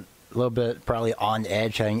a little bit probably on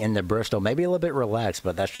edge heading into Bristol, maybe a little bit relaxed,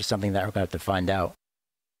 but that's just something that we're going to have to find out.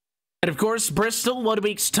 And of course, Bristol, 1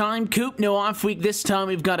 week's time. Coop, no off week this time.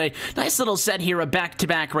 We've got a nice little set here of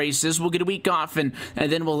back-to-back races. We'll get a week off, and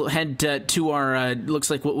then we'll head to our, looks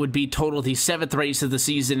like what would be total the 7th race of the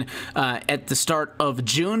season at the start of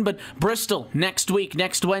June. But Bristol, next week,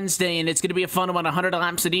 next Wednesday, and it's going to be a fun one, 100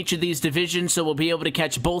 laps in each of these divisions, so we'll be able to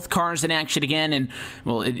catch both cars in action again. And,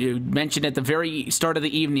 well, you mentioned at the very start of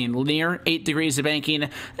the evening, Lanier, 8 degrees of banking,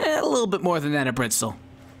 a little bit more than that at Bristol.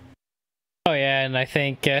 Oh yeah, and I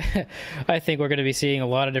think we're going to be seeing a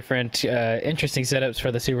lot of different interesting setups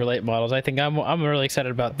for the super late models. I think I'm really excited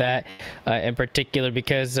about that in particular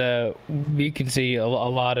because you can see a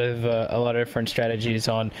lot of different strategies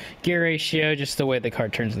on gear ratio, just the way the car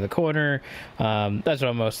turns in the corner. That's what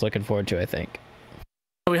I'm most looking forward to, I think.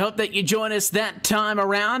 We hope that you join us that time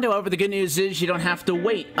around. However, the good news is you don't have to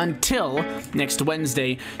wait until next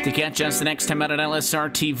Wednesday to catch us the next time out on LSR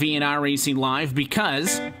TV and iRacing Live,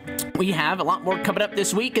 because we have a lot more coming up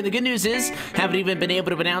this week. And the good news is, haven't even been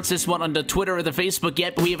able to announce this one on the Twitter or the Facebook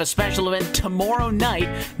yet, but we have a special event tomorrow night,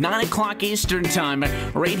 9 o'clock Eastern Time,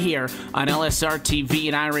 right here on LSR TV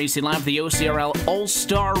and iRacing Live, the OCRL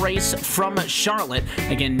All-Star Race from Charlotte.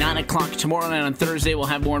 Again, 9 o'clock tomorrow night on Thursday. We'll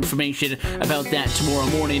have more information about that tomorrow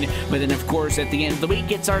morning. But then, of course, at the end of the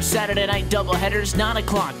week, it's our Saturday night doubleheaders, 9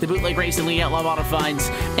 o'clock, the Bootleg Racing League Outlaw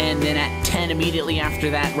Modifieds, and then at 10 immediately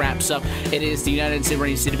after that wraps up, it is the United Sim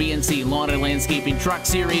Racing BNC Lawn and Landscaping Truck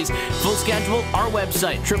Series. Full schedule, our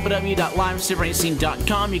website,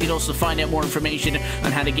 www.livesimracing.com. You can also find out more information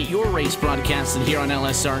on how to get your race broadcasted here on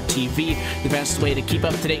LSR TV. The best way to keep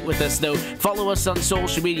up to date with us, though, follow us on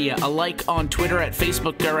social media, a like on Twitter at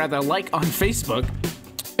Facebook, or rather, like on Facebook.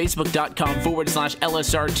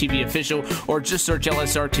 Facebook.com/LSRTV official, or just search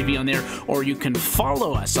LSRTV on there, or you can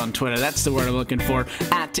follow us on Twitter. That's the word I'm looking for,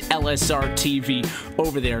 at LSRTV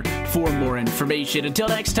over there for more information. Until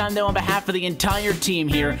next time, though, on behalf of the entire team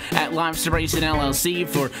here at Live Racing LLC,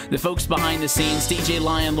 for the folks behind the scenes, DJ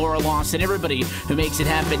Lyon, Laura Lawson, everybody who makes it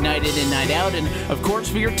happen night in and night out, and of course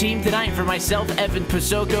for your team tonight, for myself, Evan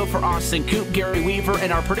Pasoko, for Austin Coop, Gary Weaver,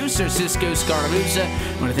 and our producer, Cisco Scaramuza,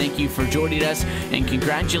 I want to thank you for joining us and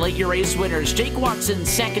congratulate your race winners. Jake Watson,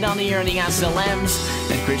 second on the year in the SLMs,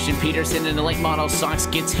 and Christian Peterson in the late model Sox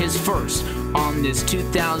gets his first on this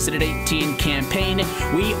 2018 campaign.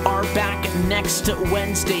 We are back next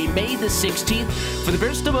Wednesday, May the 16th, for the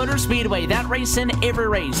Bristol Motor Speedway. That race and every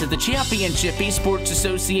race of the Championship Esports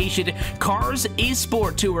Association Cars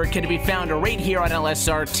eSport Tour can be found right here on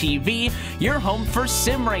LSR TV, your home for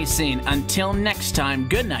sim racing. Until next time,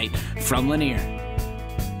 good night from Lanier.